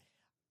mean,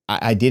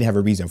 I did have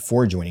a reason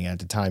for joining at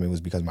the time. It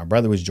was because my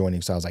brother was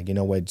joining. So I was like, you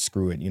know what,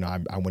 screw it.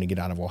 I want to get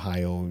out of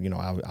Ohio.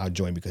 I'll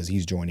join because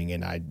he's joining.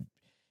 And I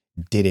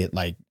did it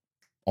like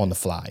on the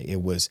fly.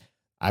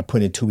 I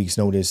put in 2 weeks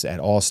notice at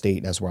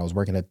Allstate. That's where I was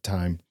working at the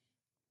time.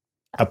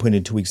 I put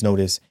in 2 weeks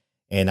notice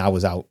and I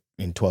was out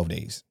in 12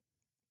 days.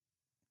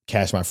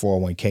 Cashed my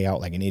 401k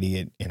out like an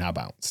idiot and I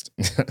bounced.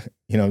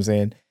 You know what I'm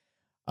saying?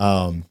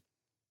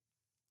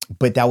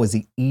 But that was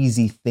the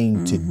easy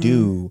thing to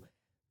do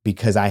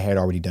because I had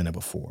already done it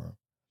before.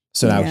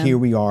 So now here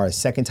we are, a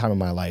second time in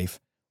my life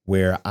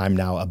where I'm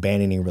now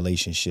abandoning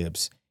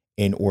relationships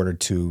in order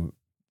to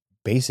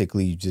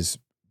basically just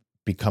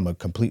become a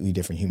completely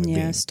different human being.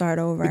 Yeah, start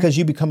over. Because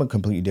you become a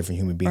completely different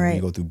human being when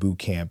you go through boot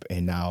camp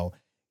and now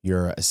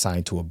you're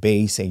assigned to a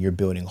base and you're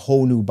building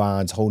whole new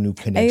bonds, whole new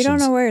connections. And you don't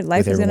know where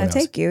life is going to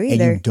take you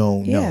either. And you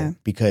don't know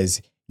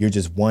because you're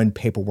just one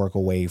paperwork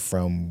away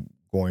from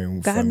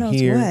going God from knows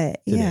here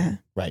what. to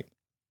there. Right.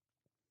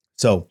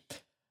 So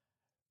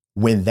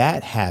when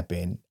that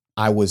happened,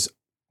 I was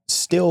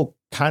still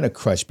kind of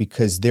crushed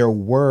because there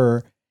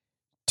were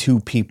two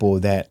people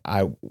that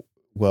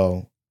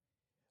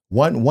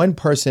one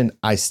person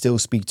I still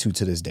speak to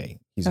this day.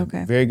 He's a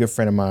very good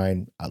friend of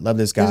mine. I love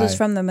this guy. This is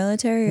from the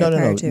military?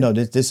 No.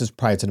 This is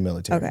prior to the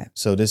military. Okay.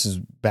 So this is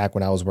back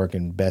when I was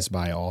working Best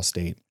Buy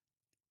Allstate.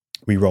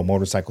 We rode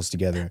motorcycles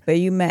together. But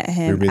you met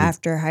him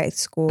after high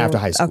school? After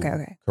high school.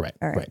 Okay. Correct.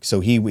 All right. Correct.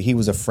 So he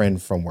was a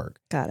friend from work.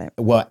 Got it.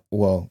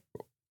 Well,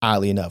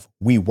 oddly enough,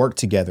 we worked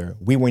together.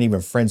 We weren't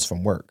even friends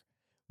from work.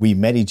 We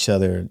met each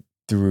other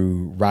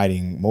through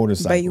riding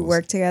motorcycles. But you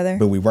worked together?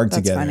 But we worked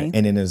together. Funny.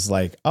 And then it's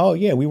like, oh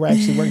yeah, we were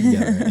actually working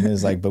together. And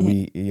it's like, but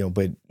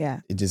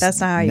it just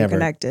that's not how you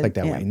connected. Like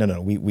that way.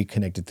 No. We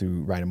connected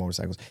through riding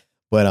motorcycles.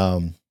 But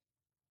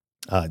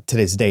to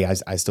this day,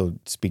 I still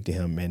speak to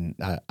him and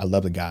I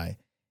love the guy.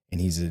 And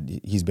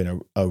he's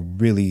been a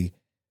really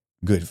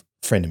good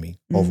friend to me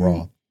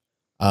overall.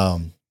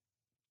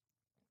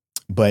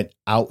 But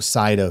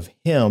outside of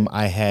him,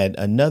 I had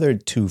another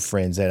two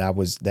friends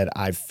that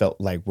I felt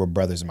like were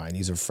brothers of mine.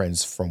 These are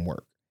friends from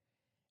work.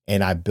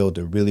 And I built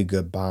a really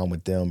good bond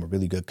with them, a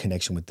really good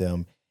connection with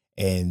them.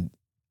 And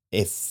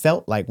it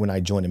felt like when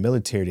I joined the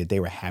military that they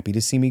were happy to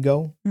see me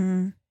go.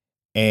 Mm-hmm.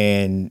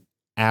 And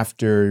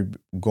after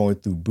going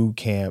through boot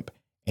camp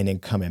and then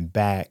coming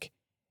back,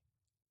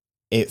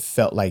 it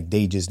felt like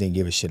they just didn't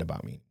give a shit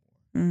about me.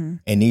 Mm-hmm.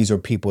 And these are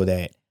people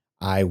that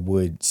I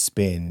would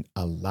spend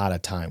a lot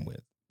of time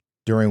with.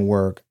 During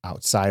work,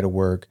 outside of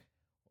work.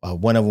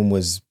 One of them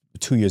was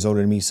 2 years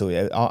older than me, so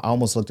I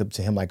almost looked up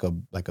to him like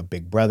a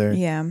big brother.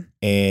 Yeah.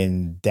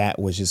 And that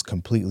was just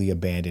completely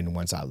abandoned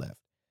once I left.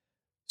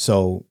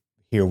 So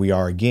here we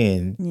are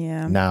again.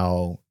 Yeah.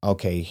 Now,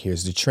 okay,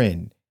 here's the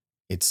trend.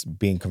 It's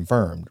being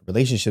confirmed.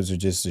 Relationships are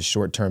just a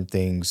short-term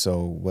thing,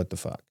 so what the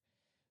fuck?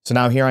 So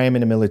now here I am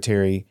in the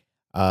military,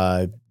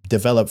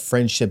 developed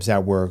friendships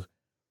that were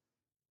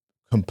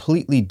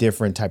completely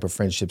different type of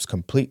friendships,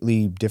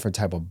 completely different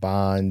type of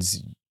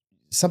bonds.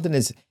 Something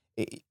that's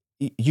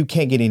you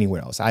can't get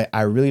anywhere else.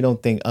 I really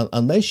don't think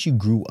unless you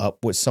grew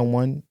up with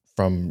someone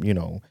from,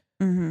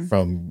 Mm-hmm.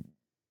 from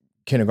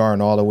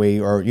kindergarten all the way,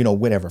 or,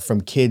 whatever,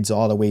 from kids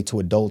all the way to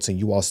adults, and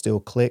you all still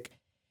click.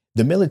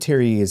 The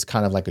military is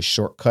kind of like a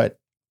shortcut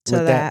So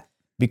with that,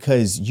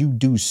 because you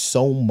do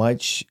so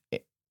much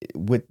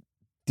with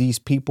these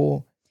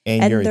people,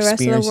 and your the rest of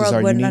the experiences world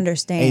are wouldn't unique,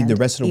 understand. and the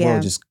rest of the Yeah.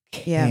 world just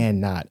Yeah.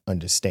 cannot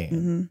understand,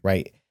 Mm-hmm.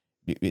 right?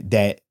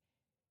 That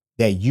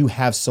you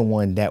have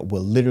someone that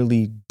will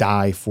literally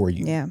die for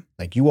you. Yeah.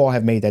 Like, you all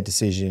have made that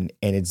decision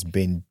and it's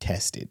been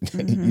tested.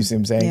 Mhm. You see what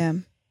I'm saying? Yeah.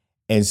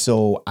 And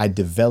so I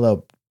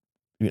developed,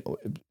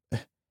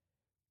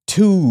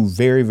 two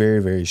very,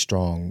 very, very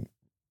strong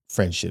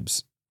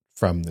friendships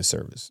from the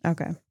service.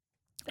 Okay.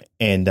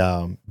 And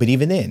but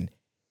even then,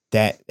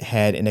 that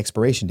had an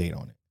expiration date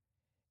on it.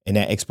 And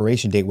that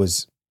expiration date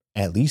was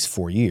at least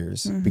 4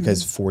 years, Mhm.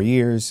 because 4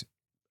 years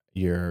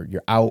you're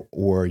out,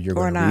 or you're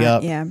Or going to not.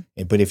 re-up. Yeah.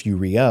 But if you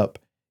re-up,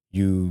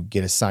 you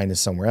get assigned to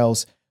somewhere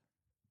else.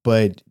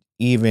 But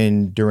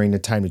even during the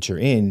time that you're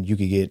in, you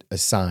could get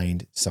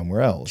assigned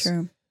somewhere else.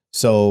 True.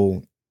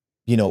 So,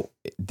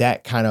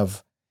 that kind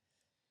of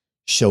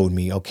showed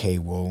me, okay,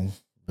 well,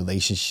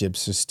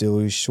 relationships are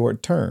still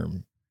short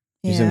term.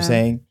 You see what I'm Yeah.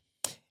 saying?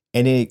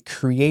 And it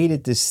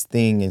created this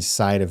thing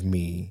inside of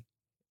me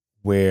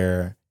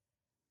where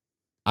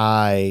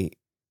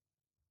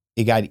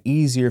it got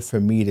easier for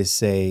me to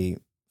say,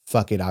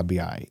 fuck it, I'll be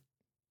all right.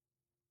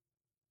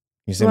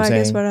 You see Well, what I'm I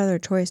saying? guess what other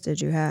choice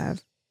did you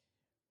have?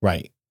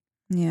 Right.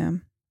 Yeah.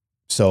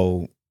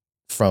 So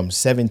from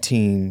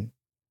 17,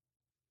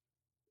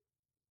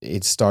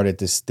 it started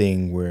this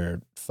thing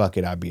where, fuck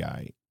it, I'll be all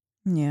right.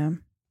 Yeah.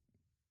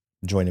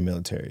 Join the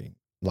military,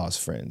 lost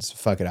friends.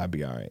 Fuck it, I'll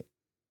be all right.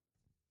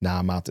 Now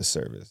I'm out the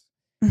service.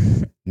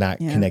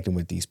 Not Yeah. connecting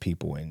with these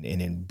people, and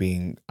then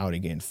being out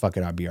again. Fuck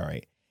it, I'll be all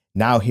right.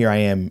 Now here I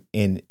am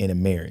in a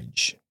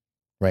marriage,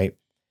 right?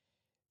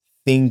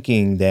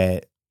 Thinking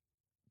that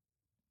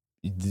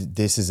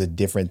this is a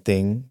different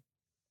thing,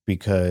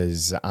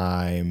 because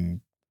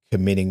I'm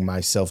committing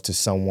myself to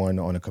someone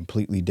on a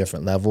completely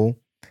different level.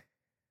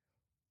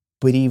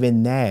 But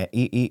even that,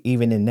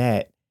 even in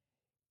that,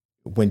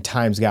 when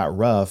times got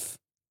rough,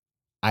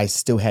 I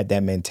still had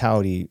that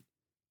mentality.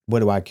 What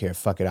do I care?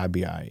 Fuck it, I'll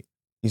be all right.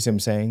 You see what I'm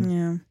saying?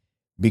 Yeah.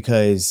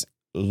 Because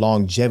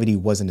longevity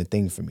wasn't a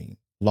thing for me.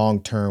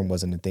 Long term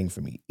wasn't a thing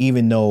for me.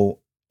 Even though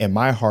in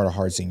my heart of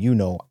hearts, and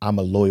I'm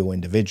a loyal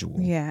individual.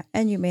 Yeah.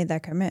 And you made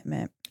that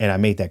commitment. And I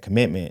made that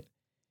commitment.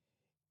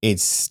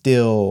 It's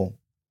still,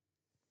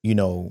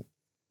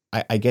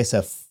 I guess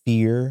a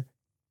fear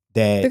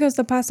that Because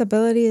the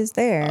possibility is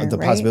there. the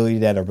right? possibility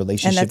that a And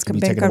relationship that's could be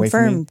been taken away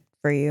from me. confirmed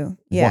for you.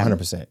 Yeah.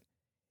 100%.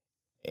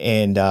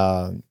 And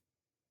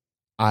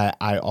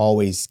I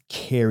always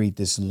carried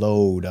this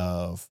load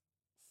of,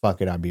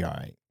 fuck it, I'll be all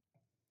right.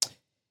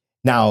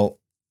 Now,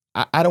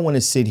 I don't want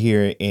to sit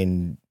here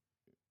and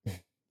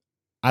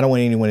I don't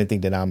want anyone to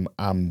think that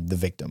I'm the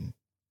victim,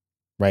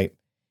 right?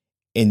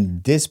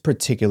 In this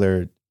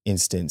particular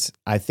instance,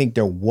 I think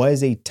there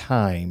was a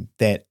time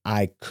that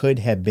I could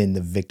have been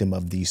the victim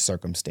of these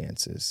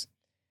circumstances.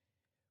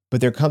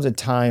 But there comes a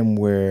time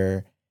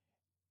where,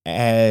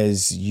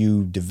 as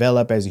you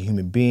develop as a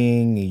human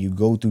being and you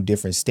go through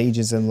different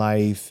stages in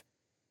life,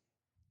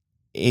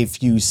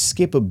 if you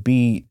skip a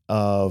beat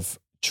of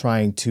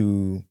trying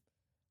to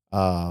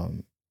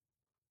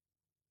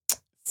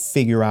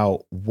figure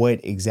out what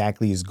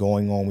exactly is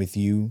going on with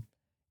you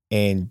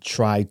and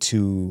try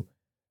to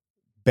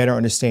better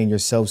understand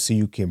yourself so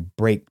you can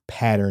break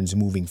patterns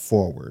moving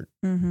forward,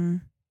 Mm-hmm.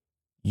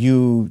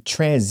 you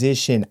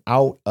transition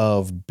out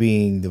of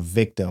being the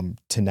victim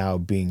to now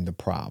being the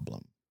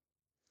problem.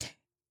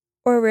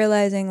 Or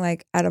realizing,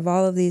 like, out of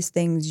all of these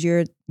things,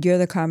 you're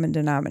the common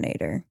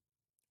denominator.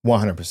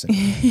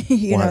 100%.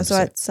 You know, so 100%.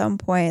 at some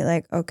point,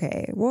 like,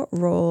 okay, what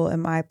role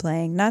am I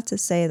playing? Not to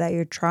say that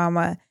your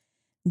trauma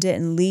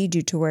didn't lead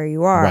you to where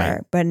you are,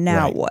 Right. but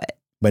now Right. what?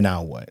 But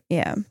now what?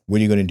 Yeah. What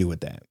are you going to do with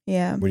that?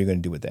 Yeah. What are you going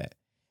to do with that?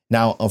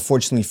 Now,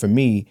 unfortunately for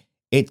me,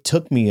 it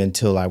took me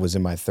until I was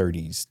in my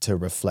 30s to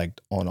reflect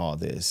on all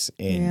this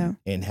and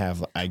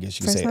have, I guess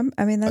you For could say, some,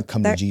 I mean, a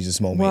come to Jesus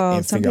moment well,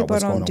 and some figure out people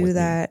what's going don't on do with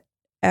that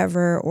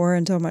ever or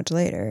until much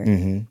later. me.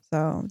 Mm-hmm.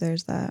 So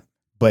there's that.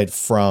 But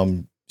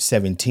from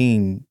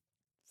 17,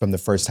 from the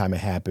first time it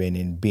happened,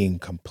 and being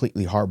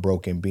completely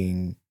heartbroken,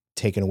 being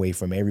taken away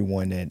from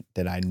everyone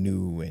that I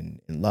knew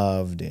and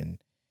loved. And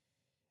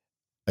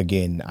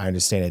again, I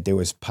understand that there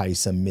was probably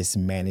some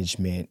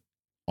mismanagement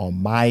on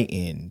my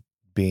end,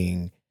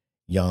 being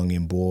young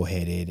and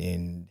bullheaded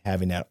and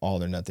having that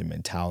all or nothing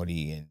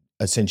mentality, and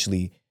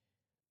essentially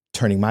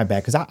turning my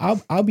back. Because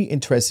I'll be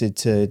interested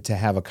to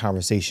have a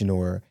conversation,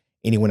 or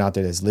anyone out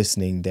there that's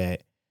listening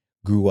that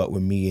grew up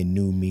with me and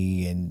knew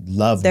me and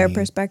loved Their me,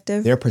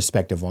 perspective. their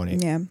perspective on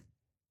it. Yeah.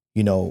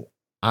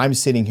 I'm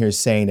sitting here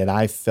saying that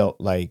I felt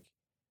like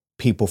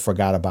people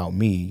forgot about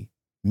me.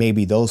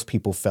 Maybe those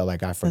people felt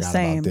like I The forgot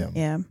same. about them.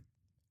 Yeah.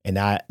 and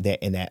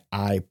that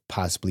I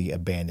possibly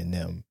abandoned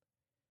them.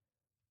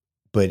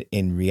 But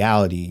in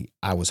reality,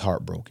 I was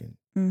heartbroken.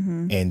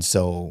 Mm-hmm. And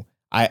so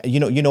you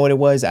know what it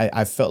was?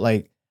 I felt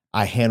like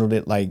I handled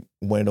it like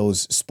one of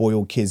those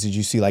spoiled kids that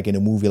you see like in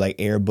a movie like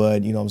Air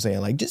Bud, you know what I'm saying?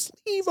 Like, just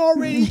leave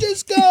already,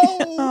 just go.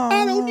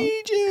 I don't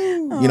need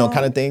you. You know,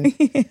 kind of thing.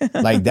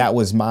 Like that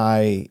was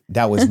my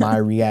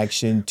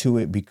reaction to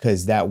it,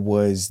 because that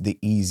was the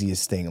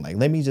easiest thing. Like,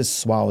 let me just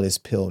swallow this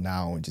pill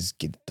now and just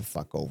get the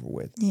fuck over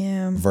with.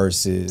 Yeah.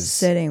 Versus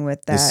sitting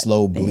with that the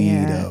slow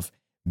bleed of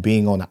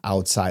being on the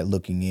outside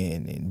looking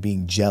in and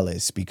being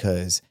jealous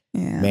because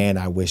man,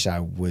 I wish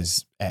I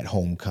was at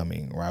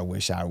homecoming, or I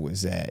wish I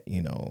was at,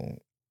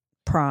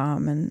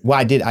 prom. And well,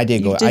 I did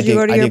go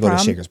to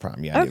Shaker's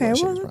prom. Yeah, I did go to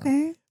Shaker's prom.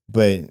 Okay.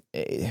 But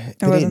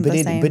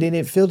it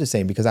didn't feel the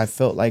same, because I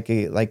felt like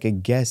a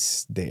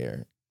guest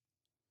there,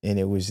 and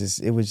it was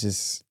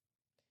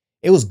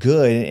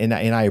good, and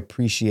I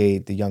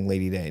appreciate the young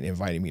lady that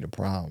invited me to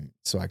prom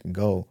so I can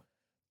go,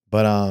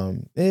 but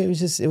it was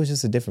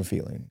just a different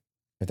feeling,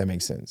 if that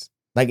makes sense.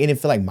 Like, it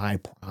didn't feel like my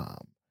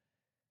prom,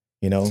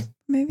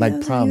 Maybe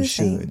like prom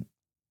should,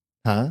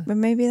 huh? But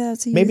maybe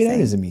that's that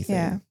is a me thing.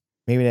 Yeah.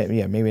 Maybe that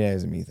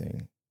is a me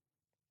thing.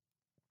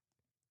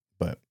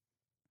 But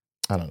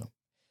I don't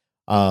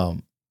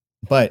know.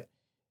 But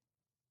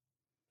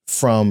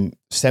from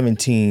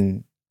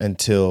 17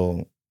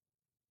 until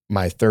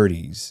my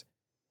 30s,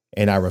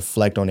 and I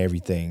reflect on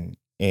everything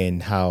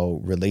and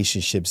how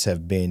relationships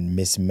have been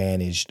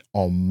mismanaged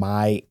on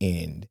my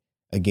end,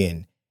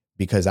 again,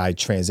 because I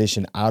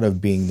transitioned out of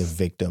being the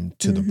victim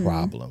to the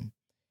problem.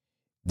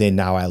 Then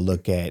now I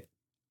look at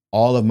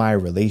all of my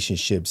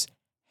relationships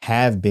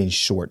have been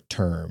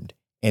short-termed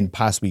and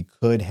possibly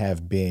could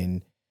have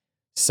been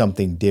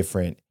something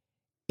different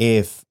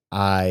if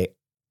I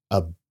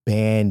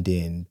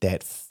abandon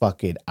that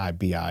fuck it, I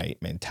be all right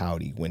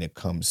mentality when it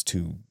comes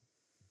to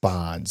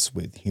bonds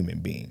with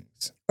human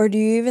beings. Or do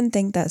you even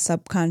think that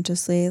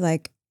subconsciously,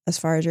 like as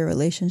far as your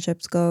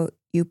relationships go,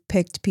 you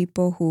picked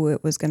people who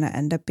it was going to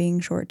end up being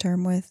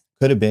short-term with?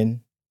 Could have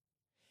been.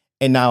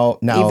 And now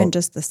even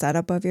just the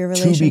setup of your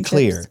relationship. To be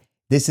clear,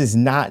 this is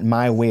not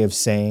my way of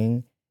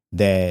saying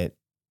that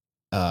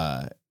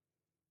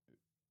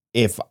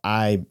if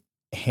I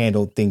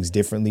handled things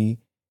differently,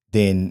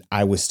 then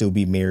I would still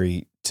be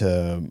married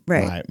to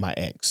my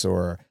ex,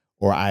 or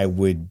I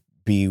would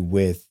be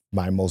with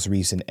my most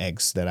recent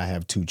ex that I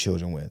have 2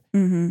 children with.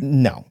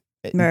 No,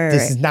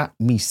 this is not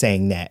me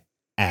saying that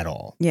at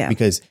all. Yeah,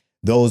 because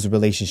those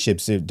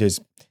relationships,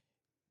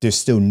 there's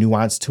still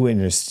nuance to it,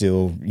 and there's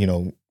still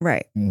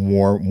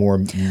more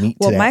meat to that.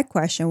 Well, my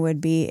question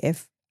would be,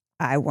 if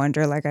I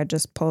wonder, like I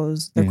just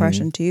posed the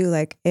question to you,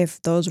 like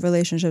if those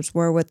relationships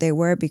were what they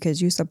were because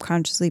you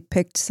subconsciously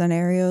picked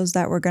scenarios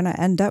that were going to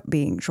end up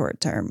being short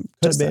term,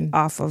 just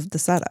off of the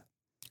setup.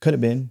 Could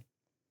have been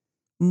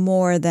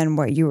more than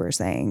what you were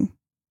saying.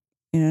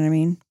 You know what I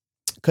mean?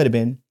 Could have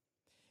been,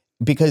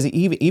 because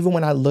even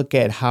when I look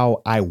at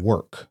how I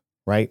work,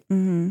 right?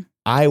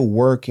 I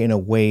work in a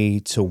way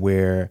to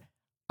where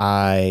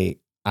I'm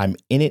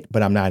in it,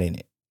 but I'm not in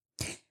it.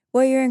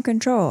 Well, you're in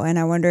control, and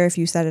I wonder if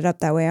you set it up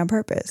that way on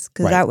purpose,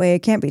 because that way it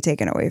can't be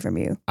taken away from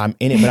you. I'm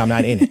in it, but I'm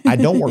not in it. I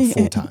don't work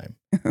full time.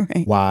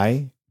 Right.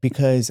 Why?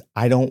 Because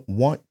I don't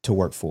want to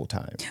work full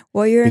time.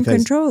 Well, you're in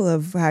control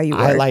of how you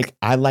work.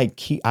 I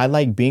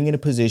like being in a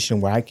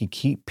position where I could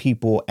keep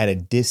people at a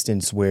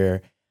distance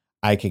where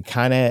I could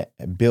kind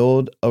of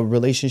build a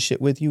relationship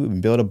with you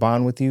and build a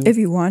bond with you. If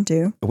you want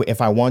to.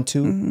 If I want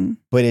to.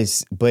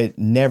 But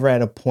never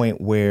at a point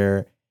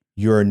where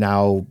you're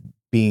now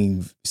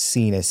being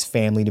seen as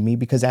family to me,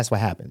 because that's what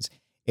happens.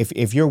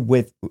 If you're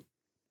with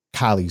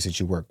colleagues that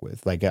you work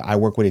with, like I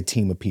work with a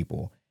team of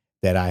people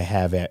that I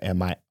have at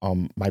my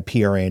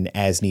PRN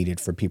as needed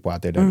for people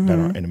out there that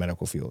are in the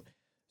medical field.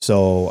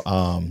 So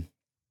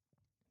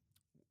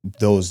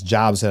those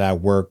jobs that I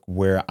work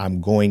where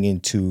I'm going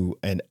into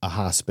a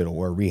hospital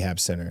or a rehab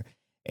center,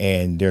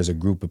 and there's a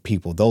group of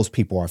people, those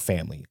people are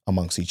family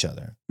amongst each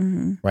other,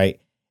 right?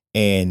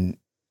 And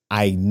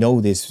I know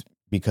this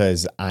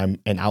because I'm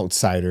an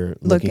outsider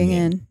looking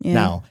in. Yeah.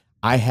 Now,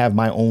 I have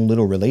my own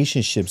little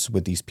relationships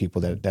with these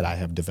people that I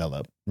have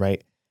developed,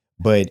 right?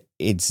 But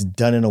it's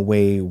done in a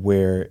way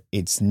where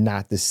it's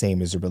not the same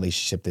as the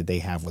relationship that they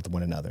have with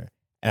one another.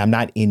 And I'm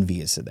not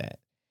envious of that.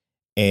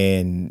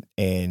 And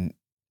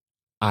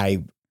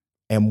I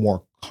am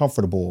more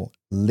comfortable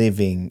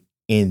living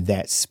in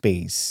that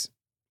space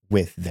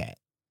with that.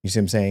 You see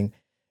what I'm saying?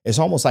 It's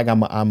almost like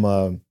I'm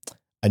a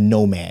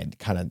nomad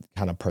kind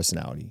of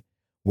personality,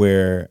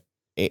 where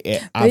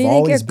I've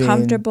always been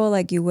comfortable,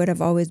 like you would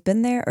have always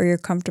been there, or you're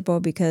comfortable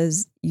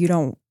because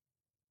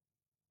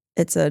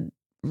it's a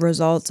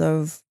result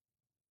of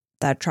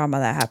that trauma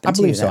that happened. I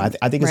believe to you so.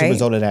 I think it's a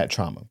result of that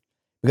trauma,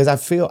 because I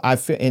feel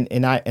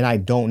and I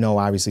don't know.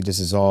 Obviously, this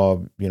is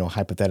all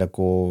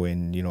hypothetical,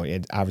 and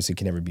it obviously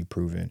can never be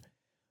proven.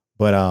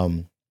 But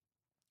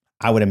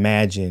I would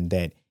imagine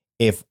that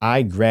if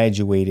I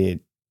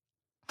graduated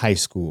high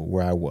school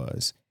where I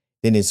was,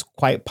 then it's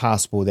quite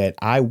possible that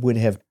I would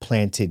have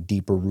planted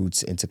deeper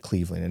roots into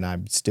Cleveland, and I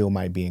still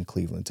might be in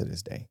Cleveland to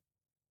this day.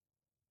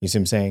 You see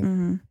what I'm saying?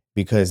 Mm-hmm.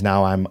 Because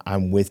now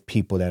I'm with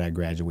people that I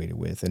graduated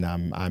with, and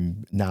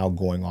I'm now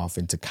going off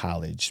into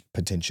college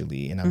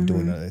potentially, and I'm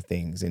doing other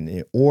things,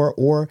 and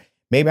or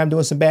maybe I'm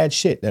doing some bad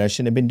shit that I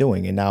shouldn't have been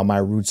doing, and now my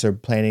roots are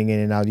planting in,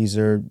 and now these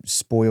are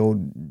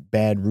spoiled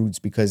bad roots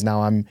because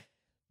now I'm,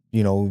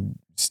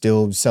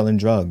 still selling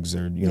drugs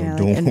or Like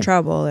doing in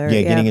trouble or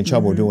getting in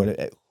trouble doing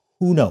it.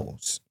 Who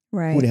knows?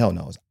 Right. Who the hell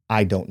knows?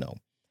 I don't know,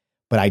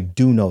 but I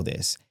do know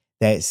this,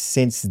 that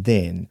since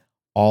then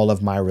all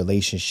of my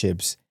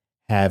relationships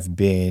have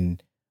been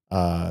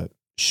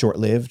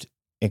short-lived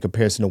in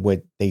comparison to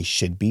what they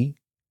should be,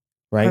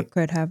 right? Or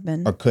could have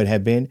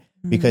been.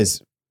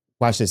 Because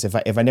watch this.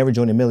 If I never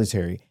joined the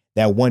military,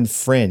 that one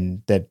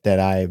friend that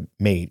I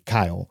made,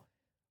 Kyle,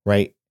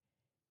 right?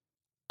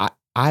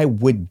 I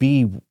would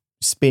be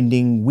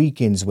spending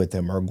weekends with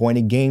him or going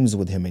to games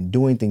with him and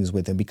doing things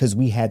with him because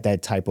we had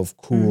that type of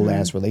cool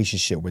ass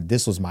relationship where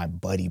this was my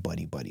buddy.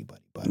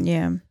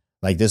 Yeah.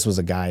 Like this was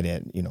a guy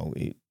that,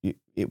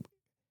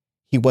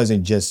 he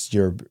wasn't just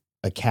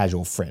a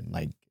casual friend.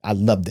 Like I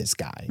love this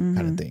guy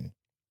kind of thing.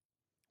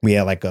 We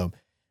had like a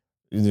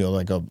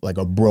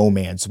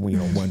bromance,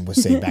 one would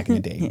say back in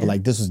the day. Yeah. But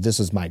like this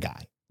was my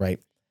guy, right?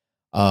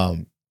 But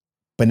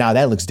now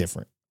that looks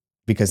different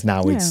because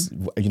now it's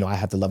I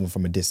have to love him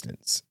from a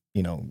distance.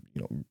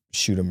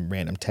 Shoot him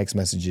random text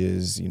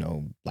messages,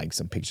 like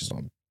some pictures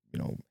on,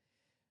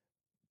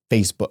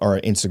 Facebook or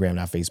Instagram,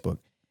 not Facebook.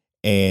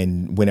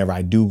 And whenever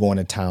I do go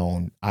into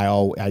town,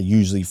 I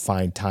usually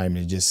find time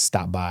to just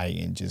stop by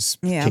and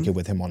just kick it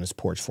with him on his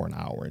porch for an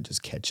hour and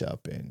just catch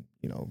up and,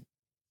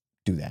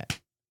 do that.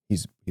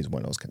 He's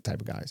one of those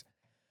type of guys.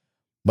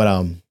 But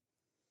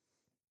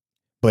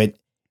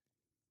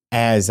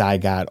as I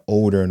got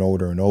older and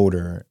older and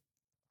older,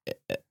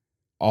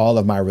 all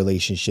of my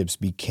relationships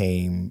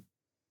became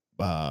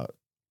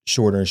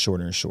shorter and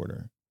shorter and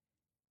shorter.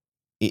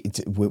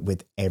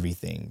 With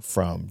everything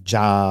from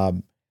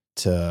job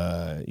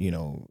to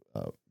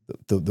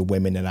the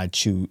women that I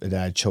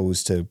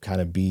chose to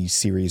kind of be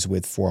serious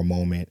with for a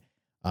moment.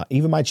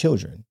 Even my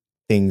children,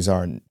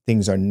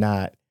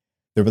 the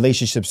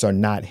relationships are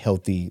not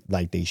healthy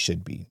like they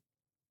should be.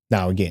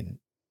 Now again,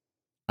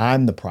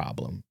 I'm the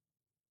problem,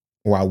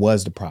 or I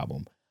was the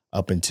problem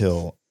up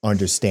until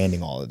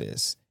understanding all of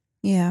this.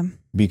 Yeah.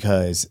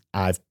 Because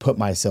I've put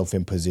myself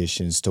in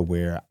positions to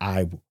where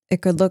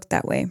it could look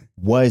that way.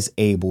 Was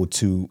able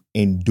to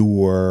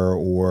endure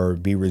or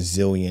be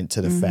resilient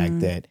to the fact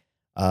that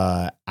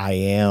I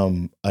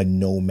am a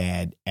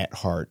nomad at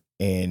heart.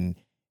 And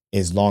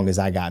as long as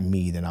I got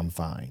me, then I'm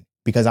fine.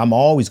 Because I'm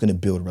always going to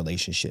build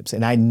relationships.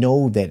 And I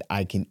know that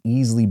I can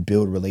easily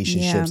build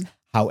relationships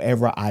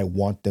however I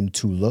want them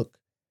to look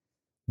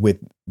with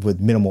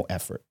minimal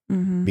effort.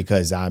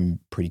 Because I'm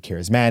pretty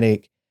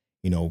charismatic.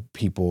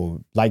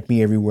 People like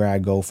me everywhere I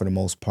go for the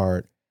most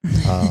part.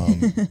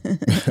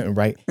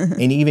 Right.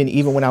 And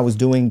even when I was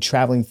doing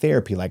traveling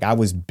therapy, like I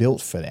was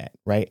built for that.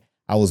 Right.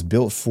 I was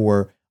built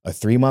for a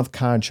 3-month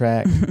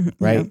contract.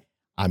 Right. Yeah.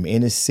 I'm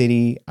in a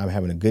city. I'm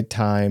having a good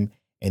time.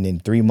 And in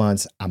 3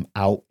 months, I'm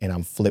out and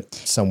I'm flipped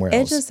somewhere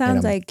else. It just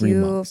sounds like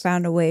you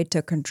found a way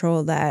to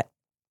control that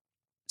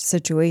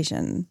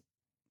situation.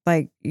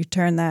 Like you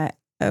turn that,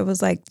 it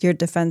was like your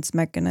defense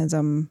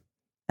mechanism.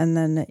 And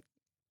then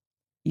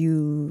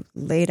you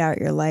laid out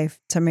your life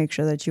to make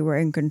sure that you were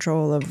in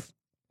control of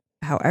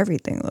how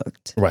everything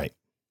looked. Right.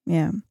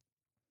 Yeah.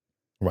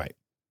 Right.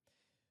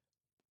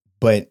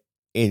 But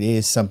it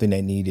is something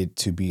that needed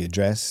to be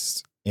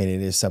addressed, and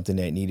it is something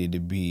that needed to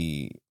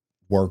be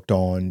worked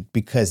on,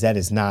 because that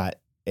is not,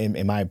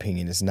 in my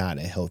opinion, it's not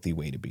a healthy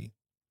way to be.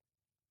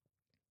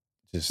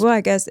 Well,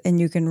 I guess, and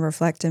you can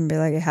reflect and be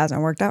like, it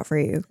hasn't worked out for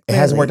you. Clearly. It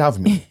hasn't worked out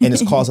for me, and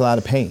it's caused a lot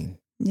of pain.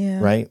 Yeah.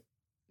 Right.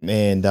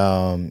 And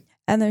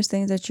there's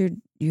things that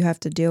you have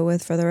to deal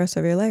with for the rest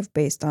of your life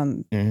based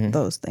on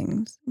those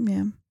things.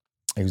 Yeah.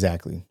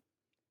 Exactly.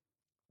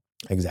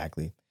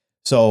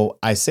 So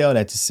I say all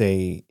that to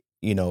say,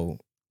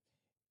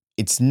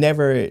 it's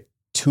never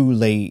too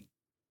late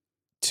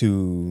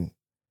to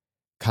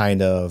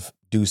kind of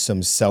do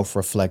some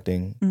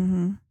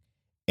self-reflecting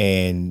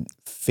and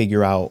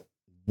figure out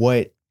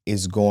what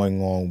is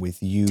going on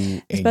with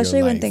you.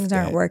 Especially when things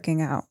aren't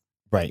working out.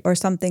 Right. Or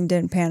something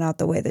didn't pan out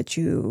the way that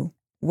you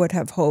would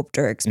have hoped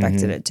or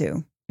expected it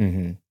to.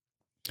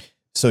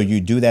 So you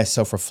do that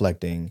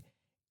self-reflecting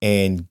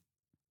and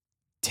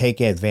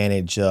take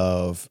advantage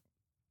of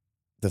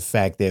the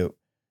fact that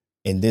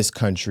in this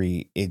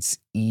country, it's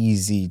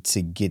easy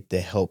to get the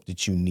help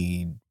that you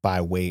need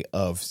by way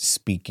of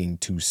speaking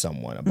to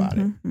someone about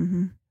it,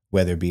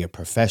 whether it be a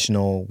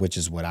professional, which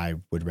is what I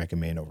would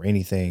recommend over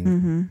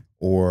anything,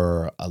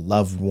 or a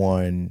loved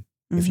one,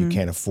 if you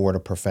can't afford a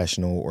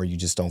professional or you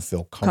just don't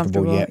feel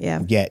comfortable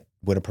yet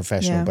with a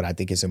professional. Yeah. But I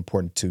think it's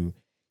important to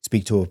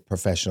speak to a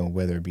professional,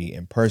 whether it be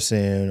in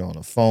person, on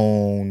a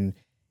phone,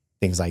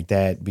 things like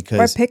that. Because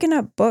or picking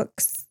up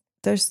books.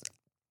 There's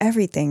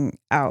everything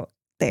out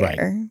there.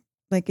 Right.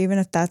 Like, even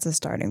if that's a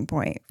starting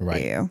point for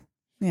Right. you.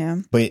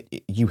 Yeah. But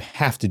you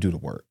have to do the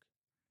work.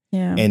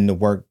 Yeah. And the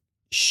work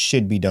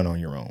should be done on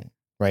your own,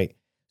 right?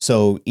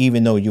 So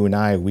even though you and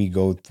I, we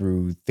go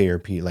through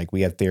therapy, like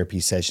we have therapy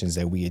sessions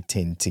that we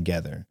attend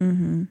together,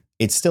 Mm-hmm.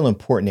 it's still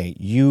important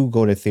that you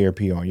go to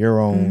therapy on your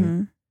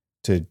own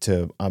Mm-hmm.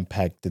 to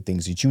unpack the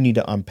things that you need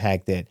to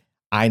unpack that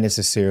I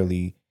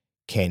necessarily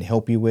can't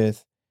help you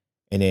with.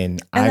 And then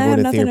And I that go had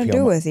to nothing therapy to do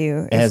on with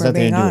you, it has if we're nothing to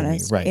being do with me,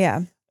 honest. right?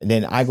 Yeah. And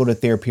then I go to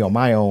therapy on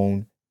my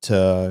own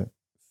to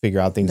figure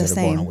out things The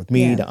that are going on same, with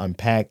me, yeah. to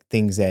unpack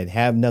things that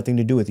have nothing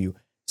to do with you.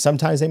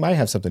 Sometimes they might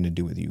have something to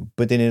do with you,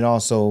 but then it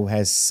also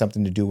has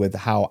something to do with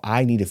how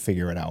I need to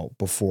figure it out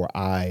before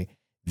I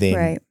then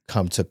Right.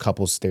 come to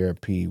couples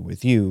therapy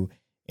with you.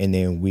 And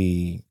then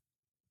we,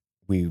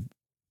 you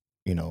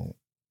know,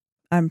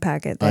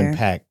 Unpack it there.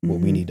 unpack what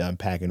we Mhm. need to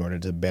unpack in order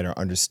to better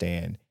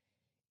understand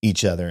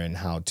each other and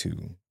how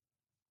to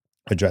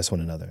address one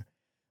another.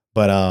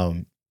 But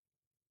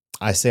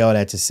I say all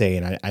that to say,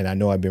 and I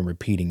know I've been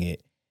repeating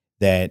it,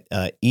 that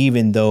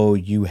even though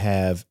you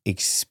have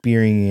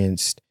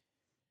experienced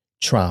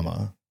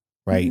trauma,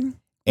 right? Mhm.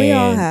 We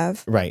all And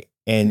have. right.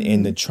 And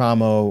the Mhm.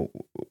 trauma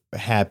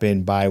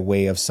happened by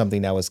way of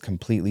something that was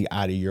completely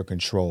out of your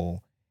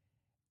control.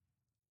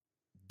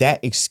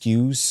 That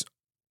excuse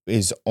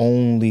is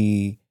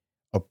only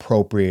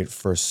appropriate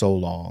for so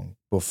long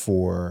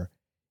before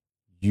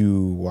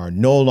you are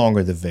no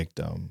longer the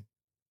victim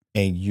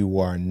and you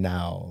are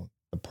now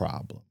the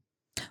problem.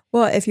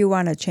 Well, if you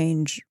want to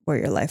change what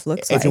your life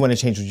looks If like. you want to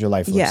change what your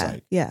life looks Yeah.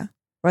 like. Yeah.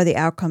 Or the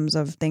outcomes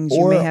of things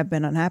you may have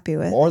been unhappy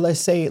with. Or let's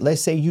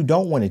say you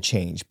don't want to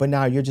change, but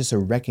now you're just a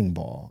wrecking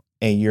ball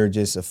and you're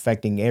just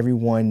affecting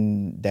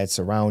everyone that's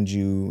around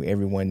you,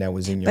 everyone that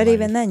was in your But life.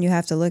 even then, you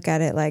have to look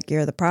at it like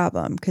you're the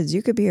problem, because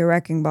you could be a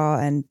wrecking ball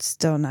and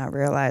still not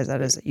realize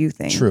that is a you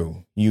thing.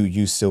 True.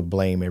 You still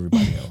blame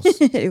everybody else.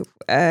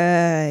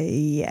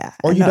 Yeah.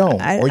 Or you don't.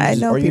 I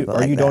know people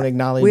like you that. don't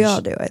acknowledge. We all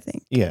do, I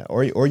think. Yeah.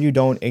 Or you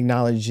don't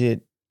acknowledge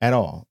it at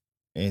all.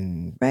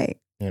 And Right.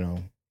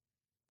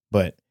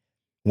 But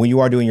when you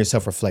are doing your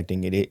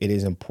self-reflecting, it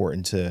is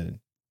important to,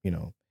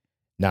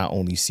 not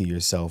only see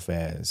yourself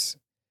as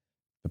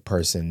the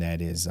person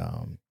that is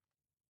a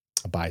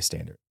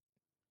bystander,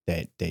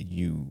 that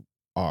you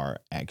are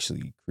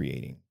actually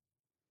creating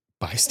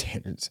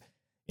bystanders,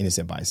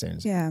 innocent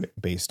bystanders, Yeah.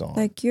 based on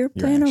Like you're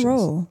your playing actions. a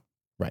role.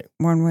 Right.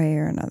 One way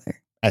or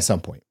another. At some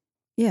point.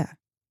 Yeah.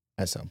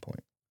 At some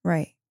point.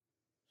 Right.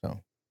 So,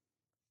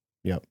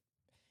 yep.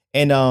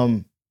 And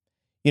I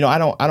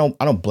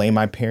don't blame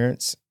my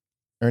parents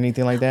or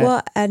anything like that.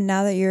 Well, and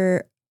now that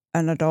you're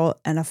an adult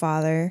and a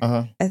father,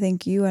 Uh-huh. I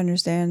think you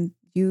understand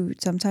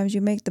sometimes you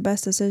make the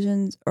best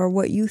decisions, or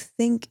what you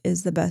think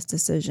is the best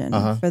decision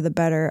for the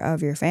better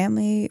of your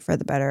family, for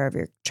the better of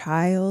your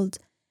child.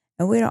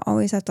 And we don't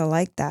always have to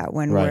like that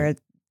when we're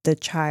the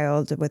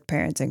child with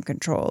parents in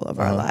control of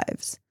our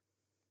lives.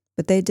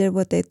 But they did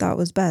what they thought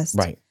was best.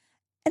 Right.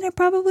 And it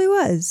probably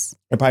was.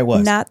 It probably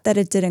was. Not that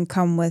it didn't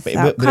come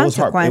without but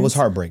consequence. it was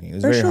heartbreaking. It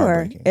was For very sure.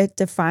 heartbreaking. It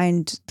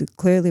defined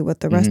clearly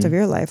what the rest of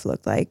your life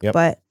looked like. Yep.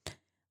 But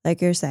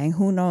like you're saying,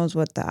 who knows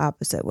what the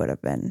opposite would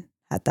have been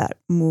had that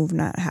move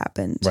not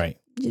happened. Right.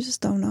 You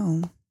just don't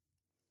know.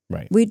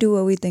 Right. We do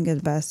what we think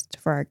is best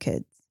for our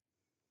kids.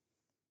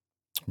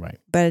 Right.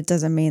 But it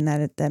doesn't mean that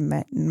it then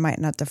might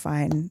not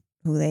define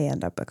who they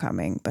end up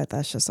becoming. But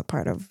that's just a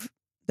part of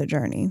the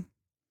journey.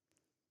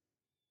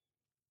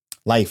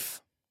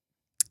 Life.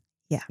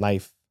 Yeah.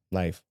 Life.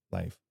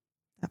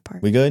 That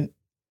part. We good?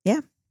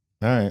 Yeah.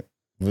 All right.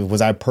 Was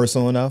I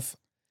personal enough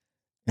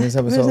in this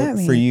What does episode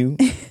that for mean? you?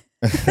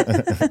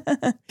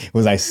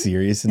 Was I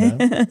serious enough?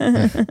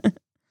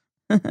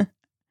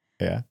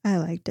 Yeah. I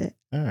liked it.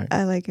 All right.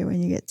 I like it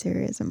when you get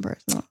serious and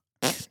personal.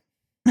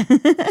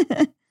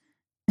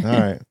 All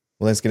right.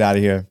 Well, let's get out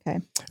of here. Okay.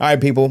 All right,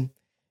 people.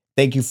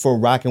 Thank you for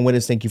rocking with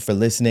us. Thank you for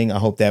listening. I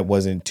hope that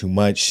wasn't too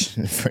much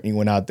for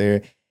anyone out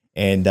there.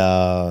 And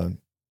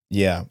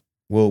yeah,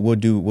 we'll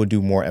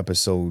do more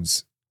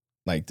episodes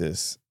like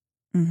this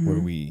where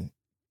we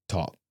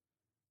talk.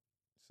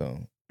 So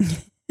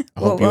I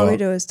hope what we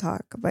do is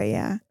talk, but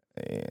yeah.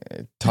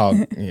 Talk,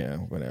 yeah,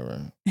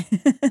 whatever.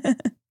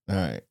 All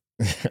right.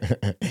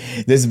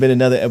 This has been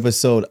another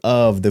episode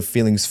of the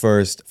Feelings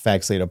First,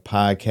 Facts Later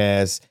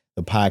podcast,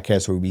 the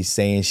podcast where we be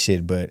saying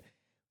shit, but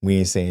we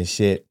ain't saying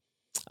shit.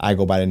 I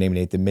go by the name of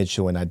Nathan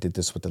Mitchell, and I did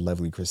this with the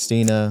lovely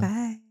Christina.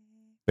 Bye.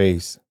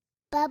 Peace.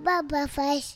 Bye.